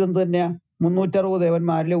തൗഹീദ് എന്ത് തന്നെയാ? 360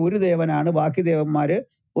 ദേവന്മാരിലെ ഒരു ദേവനാണ്, ബാക്കി ദേവന്മാര്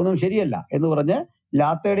ഒന്നും ശരിയല്ല എന്ന് പറഞ്ഞ്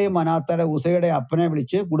ലാത്തയുടെയും മനാത്തയുടെ ഉസയുടെ അപ്പനെ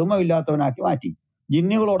വിളിച്ച് കുടുംബമില്ലാത്തവനാക്കി മാറ്റി.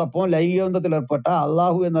 ജിന്നുകളോടൊപ്പം ലൈംഗികബന്ധത്തിൽ ഏർപ്പെട്ട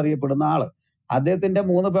അള്ളാഹു എന്നറിയപ്പെടുന്ന ആള് അദ്ദേഹത്തിന്റെ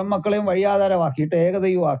 3 പെൺമക്കളെയും വഴിയാധാരമാക്കിയിട്ട്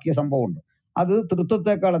ഏകദൈവമാക്കിയ സംഭവമുണ്ട്. അത്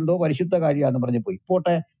തൃത്വത്തെക്കാൾ എന്തോ പരിശുദ്ധ കാര്യമാണെന്ന് പറഞ്ഞ് പോയി.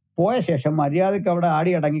 പോയ ശേഷം മര്യാദയ്ക്ക് അവിടെ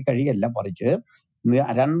ആടിയടങ്ങി കഴിയല്ല, പറിച്ച്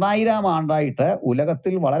 2000 ആണ്ടായിട്ട്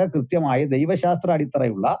ഉലകത്തിൽ വളരെ കൃത്യമായ ദൈവശാസ്ത്ര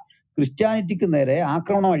അടിത്തറയുള്ള ക്രിസ്ത്യാനിറ്റിക്ക് നേരെ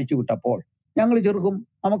ആക്രമണം അഴിച്ചു വിട്ടപ്പോൾ ഞങ്ങൾ ചെറുക്കും,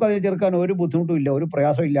 നമുക്കതിൽ ചെറുക്കാൻ ഒരു ബുദ്ധിമുട്ടും ഇല്ല, ഒരു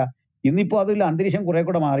പ്രയാസം ഇല്ല. ഇന്നിപ്പോ അതിൽ അന്തരീക്ഷം കുറെ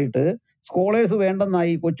കൂടെ മാറിയിട്ട് സ്കോളേഴ്സ്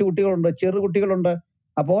വേണ്ടെന്നായി. കൊച്ചുകുട്ടികളുണ്ട്, ചെറുകുട്ടികളുണ്ട്.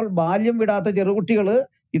 അപ്പോൾ ബാല്യം വിടാത്ത ചെറുകുട്ടികൾ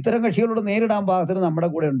ഇത്തരം കക്ഷികളോട് നേരിടാൻ പാകത്തിന് നമ്മുടെ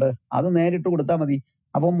കൂടെ ഉണ്ട്. അത് നേരിട്ട് കൊടുത്താൽ മതി.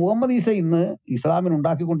 അപ്പൊ മുഹമ്മദ് ഈസ ഇന്ന് ഇസ്ലാമിന്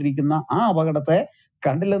ഉണ്ടാക്കിക്കൊണ്ടിരിക്കുന്ന ആ അപകടത്തെ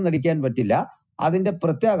കണ്ടില്ലെന്ന് നടിക്കാൻ പറ്റില്ല. അതിന്റെ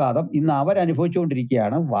പ്രത്യാഘാതം ഇന്ന്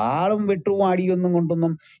അവരനുഭവിച്ചുകൊണ്ടിരിക്കുകയാണ്. വാളും വെട്ടും ആടിയൊന്നും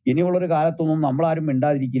കൊണ്ടൊന്നും ഇനിയുള്ളൊരു കാലത്തൊന്നും നമ്മളാരും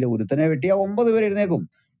മിണ്ടാതിരിക്കില്ല. ഒരുത്തനെ വെട്ടിയാൽ 9 പേര് എഴുന്നേക്കും.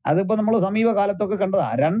 അതിപ്പോ നമ്മൾ സമീപകാലത്തൊക്കെ കണ്ടതാ.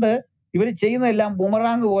 ഇവർ ചെയ്യുന്നതെല്ലാം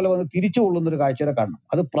ബുമറാങ് പോലെ വന്ന് തിരിച്ചു കൊള്ളുന്ന ഒരു കാഴ്ചയുടെ കാണണം.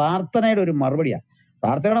 അത് പ്രാർത്ഥനയുടെ ഒരു മറുപടിയാണ്.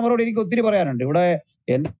 പ്രാർത്ഥനയുടെ മറുപടി എനിക്ക് ഒത്തിരി പറയാനുണ്ട്. ഇവിടെ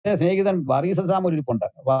എന്റെ സ്നേഹിതൻ ബറീസ് സാമൂൽ ഇരിപ്പുണ്ട്.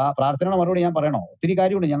 പ്രാർത്ഥനയുടെ മറുപടി ഞാൻ പറയണോ? ഒത്തിരി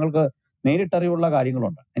കാര്യമുണ്ട്, ഞങ്ങൾക്ക് നേരിട്ടറിവുള്ള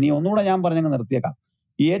കാര്യങ്ങളുണ്ട്. ഇനി ഒന്നുകൂടെ ഞാൻ പറഞ്ഞങ്ങ് നിർത്തിയേക്കാം.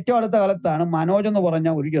 ഈ ഏറ്റവും അടുത്ത കാലത്താണ് മനോജ് എന്ന് പറഞ്ഞ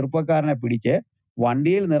ഒരു ചെറുപ്പക്കാരനെ പിടിച്ച്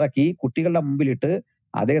വണ്ടിയിൽ നിറക്കി കുട്ടികളുടെ മുമ്പിലിട്ട്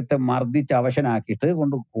അദ്ദേഹത്തെ മർദ്ദിച്ച് അവശനാക്കിയിട്ട്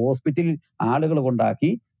കൊണ്ട് ഹോസ്പിറ്റലിൽ ആളുകൾ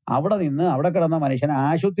കൊണ്ടാക്കി അവിടെ കിടന്ന മനുഷ്യനെ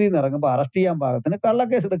ആശുപത്രിയിൽ നിന്ന് ഇറങ്ങുമ്പോൾ അറസ്റ്റ് ചെയ്യാൻ പാകത്തിന്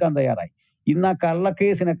കള്ളക്കേസ് എടുക്കാൻ തയ്യാറായി. ഇന്ന് ആ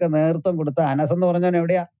കള്ളക്കേസിനൊക്കെ നേതൃത്വം കൊടുത്ത അനസ് എന്ന് പറഞ്ഞവൻ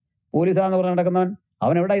എവിടെയാ? പോലീസാന്ന് പറഞ്ഞ് നടക്കുന്നവൻ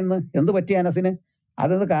അവൻ എവിടെ? ഇന്ന് എന്ത് പറ്റി അനസിന്?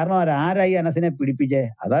 അതത് കാരണം ആരായി അനസിനെ പിടിപ്പിച്ചേ?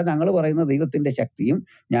 അതാ ഞങ്ങൾ പറയുന്നത് ദൈവത്തിന്റെ ശക്തിയും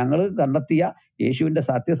ഞങ്ങൾ കണ്ടെത്തിയ യേശുവിന്റെ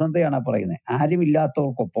സത്യസന്ധതയാണ് പറയുന്നത്.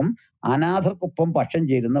 ആരുമില്ലാത്തവർക്കൊപ്പം അനാഥർക്കൊപ്പം പക്ഷം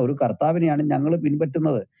ചേരുന്ന ഒരു കർത്താവിനെയാണ് ഞങ്ങൾ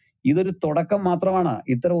പിൻപറ്റുന്നത്. ഇതൊരു തുടക്കം മാത്രമാണ്.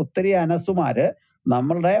 ഇത്തരം ഒത്തിരി അനസുമാര്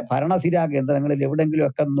നമ്മളുടെ ഭരണസിരാ കേന്ദ്രങ്ങളിൽ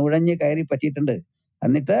എവിടെങ്കിലുമൊക്കെ നുഴഞ്ഞ് കയറി പറ്റിയിട്ടുണ്ട്.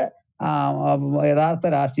 എന്നിട്ട് യഥാർത്ഥ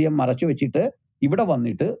രാഷ്ട്രീയം മറച്ചു വെച്ചിട്ട് ഇവിടെ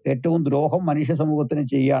വന്നിട്ട് ഏറ്റവും ദ്രോഹം മനുഷ്യ സമൂഹത്തിന്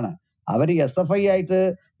ചെയ്യാണ്. അവര് SFI ആയിട്ട്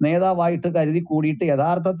നേതാവായിട്ട് കരുതി കൂടിയിട്ട്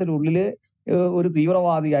യഥാർത്ഥത്തിനുള്ളില് ഒരു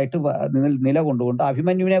തീവ്രവാദിയായിട്ട് നിലകൊണ്ടുകൊണ്ട്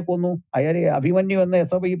അഭിമന്യുവിനെ കൊന്നു. അഭിമന്യു എന്ന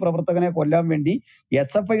SFI പ്രവർത്തകനെ കൊല്ലാൻ വേണ്ടി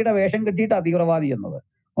SFIയുടെ വേഷം കെട്ടിയിട്ട് തീവ്രവാദി എന്നത്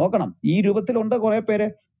നോക്കണം. ഈ രൂപത്തിലുണ്ട് കുറെ പേര്.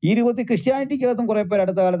 ഈ രൂപത്തിൽ ക്രിസ്ത്യാനിറ്റിക്കകത്തും കുറെ പേര്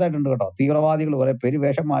അടുത്ത കാലത്തായിട്ടുണ്ട് കേട്ടോ. തീവ്രവാദികൾ കുറെ പേര്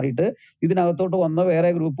വേഷം മാറിയിട്ട് ഇതിനകത്തോട്ട് വന്ന് വേറെ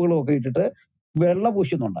ഗ്രൂപ്പുകളും ഒക്കെ ഇട്ടിട്ട് വെള്ള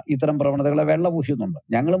പൂശുന്നുണ്ട്. ഇത്തരം പ്രവണതകളെ വെള്ള പൂശുന്നുണ്ട്.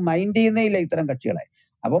 ഞങ്ങൾ മൈൻഡ് ചെയ്യുന്നേ ഇല്ല ഇത്തരം കക്ഷികളെ.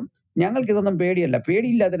 അപ്പം ഞങ്ങൾക്ക് ഇതൊന്നും പേടിയല്ല.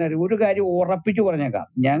 പേടിയില്ലാത്തതിന് ഒരു കാര്യം ഉറപ്പിച്ചു പറഞ്ഞേക്കാം,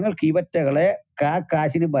 ഞങ്ങൾക്ക് ഇവറ്റകളെ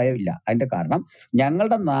കാശിന് ഭയമില്ല. അതിന്റെ കാരണം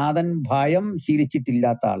ഞങ്ങളുടെ നാഥൻ ഭയം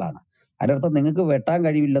ശീലിച്ചിട്ടില്ലാത്ത ആളാണ്. അതിനർത്ഥം നിങ്ങൾക്ക് വെട്ടാൻ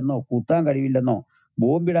കഴിവില്ലെന്നോ കുത്താൻ കഴിവില്ലെന്നോ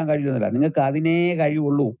ബോംബിടാൻ കഴിയില്ലെന്നല്ല, നിങ്ങൾക്ക് അതിനേ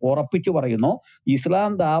കഴിവുള്ളൂ. ഉറപ്പിച്ചു പറയുന്നു,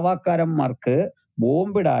 ഇസ്ലാം ദാവാക്കാരന്മാർക്ക്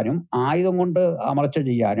ബോംബിടാനും ആയുധം കൊണ്ട് അമർച്ച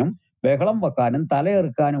ചെയ്യാനും ബഹളം വെക്കാനും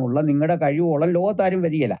തലയെറുക്കാനുമുള്ള നിങ്ങളുടെ കഴിവോളം ലോകത്താരും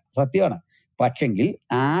വരികയില്ല. സത്യമാണ്. പക്ഷെങ്കിൽ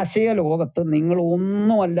ആശയ ലോകത്ത് നിങ്ങൾ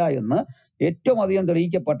ഒന്നുമല്ല എന്ന് ഏറ്റവും അധികം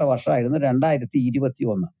തെളിയിക്കപ്പെട്ട വർഷമായിരുന്നു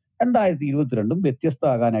 2021. 2022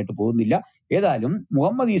 വ്യത്യസ്തമാകാനായിട്ട് പോകുന്നില്ല. ഏതായാലും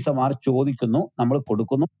മുഹമ്മദ് ഈസമാർ ചോദിക്കുന്നു, നമ്മൾ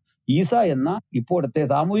കൊടുക്കുന്നു. ഈസ എന്ന ഇപ്പോഴത്തെ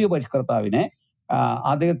സാമൂഹിക പരിഷ്കർത്താവിനെ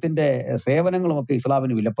അദ്ദേഹത്തിന്റെ സേവനങ്ങളുമൊക്കെ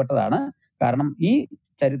ഇസ്ലാമിന് വിലപ്പെട്ടതാണ്. കാരണം ഈ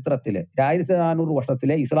ചരിത്രത്തില് 1400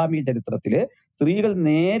 വർഷത്തിലെ ഇസ്ലാമിക ചരിത്രത്തില് സ്ത്രീകൾ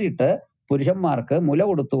നേരിട്ട് പുരുഷന്മാർക്ക് മുല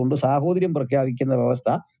കൊടുത്തുകൊണ്ട് സാഹോദര്യം പ്രഖ്യാപിക്കുന്ന വ്യവസ്ഥ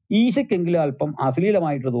ഈശയ്ക്കെങ്കിലും അല്പം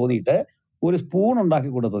അശ്ലീലമായിട്ട് തോന്നിയിട്ട് ഒരു സ്പൂൺ ഉണ്ടാക്കി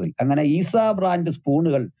കൊടുത്തതിൽ, അങ്ങനെ ഈസ ബ്രാൻഡ്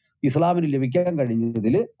സ്പൂണുകൾ ഇസ്ലാമിന് ലഭിക്കാൻ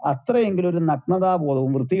കഴിഞ്ഞതിൽ അത്രയെങ്കിലും ഒരു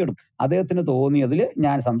നഗ്നതാബോധവും വൃത്തികേടും അദ്ദേഹത്തിന് തോന്നിയതിൽ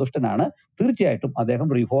ഞാൻ സന്തുഷ്ടനാണ്. തീർച്ചയായിട്ടും അദ്ദേഹം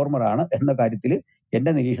റിഫോർമർ ആണ് എന്ന കാര്യത്തിൽ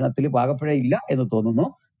എന്റെ നിരീക്ഷണത്തിൽ പാകപ്പിഴയില്ല എന്ന് തോന്നുന്നു.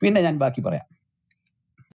 പിന്നെ ഞാൻ ബാക്കി പറയാം.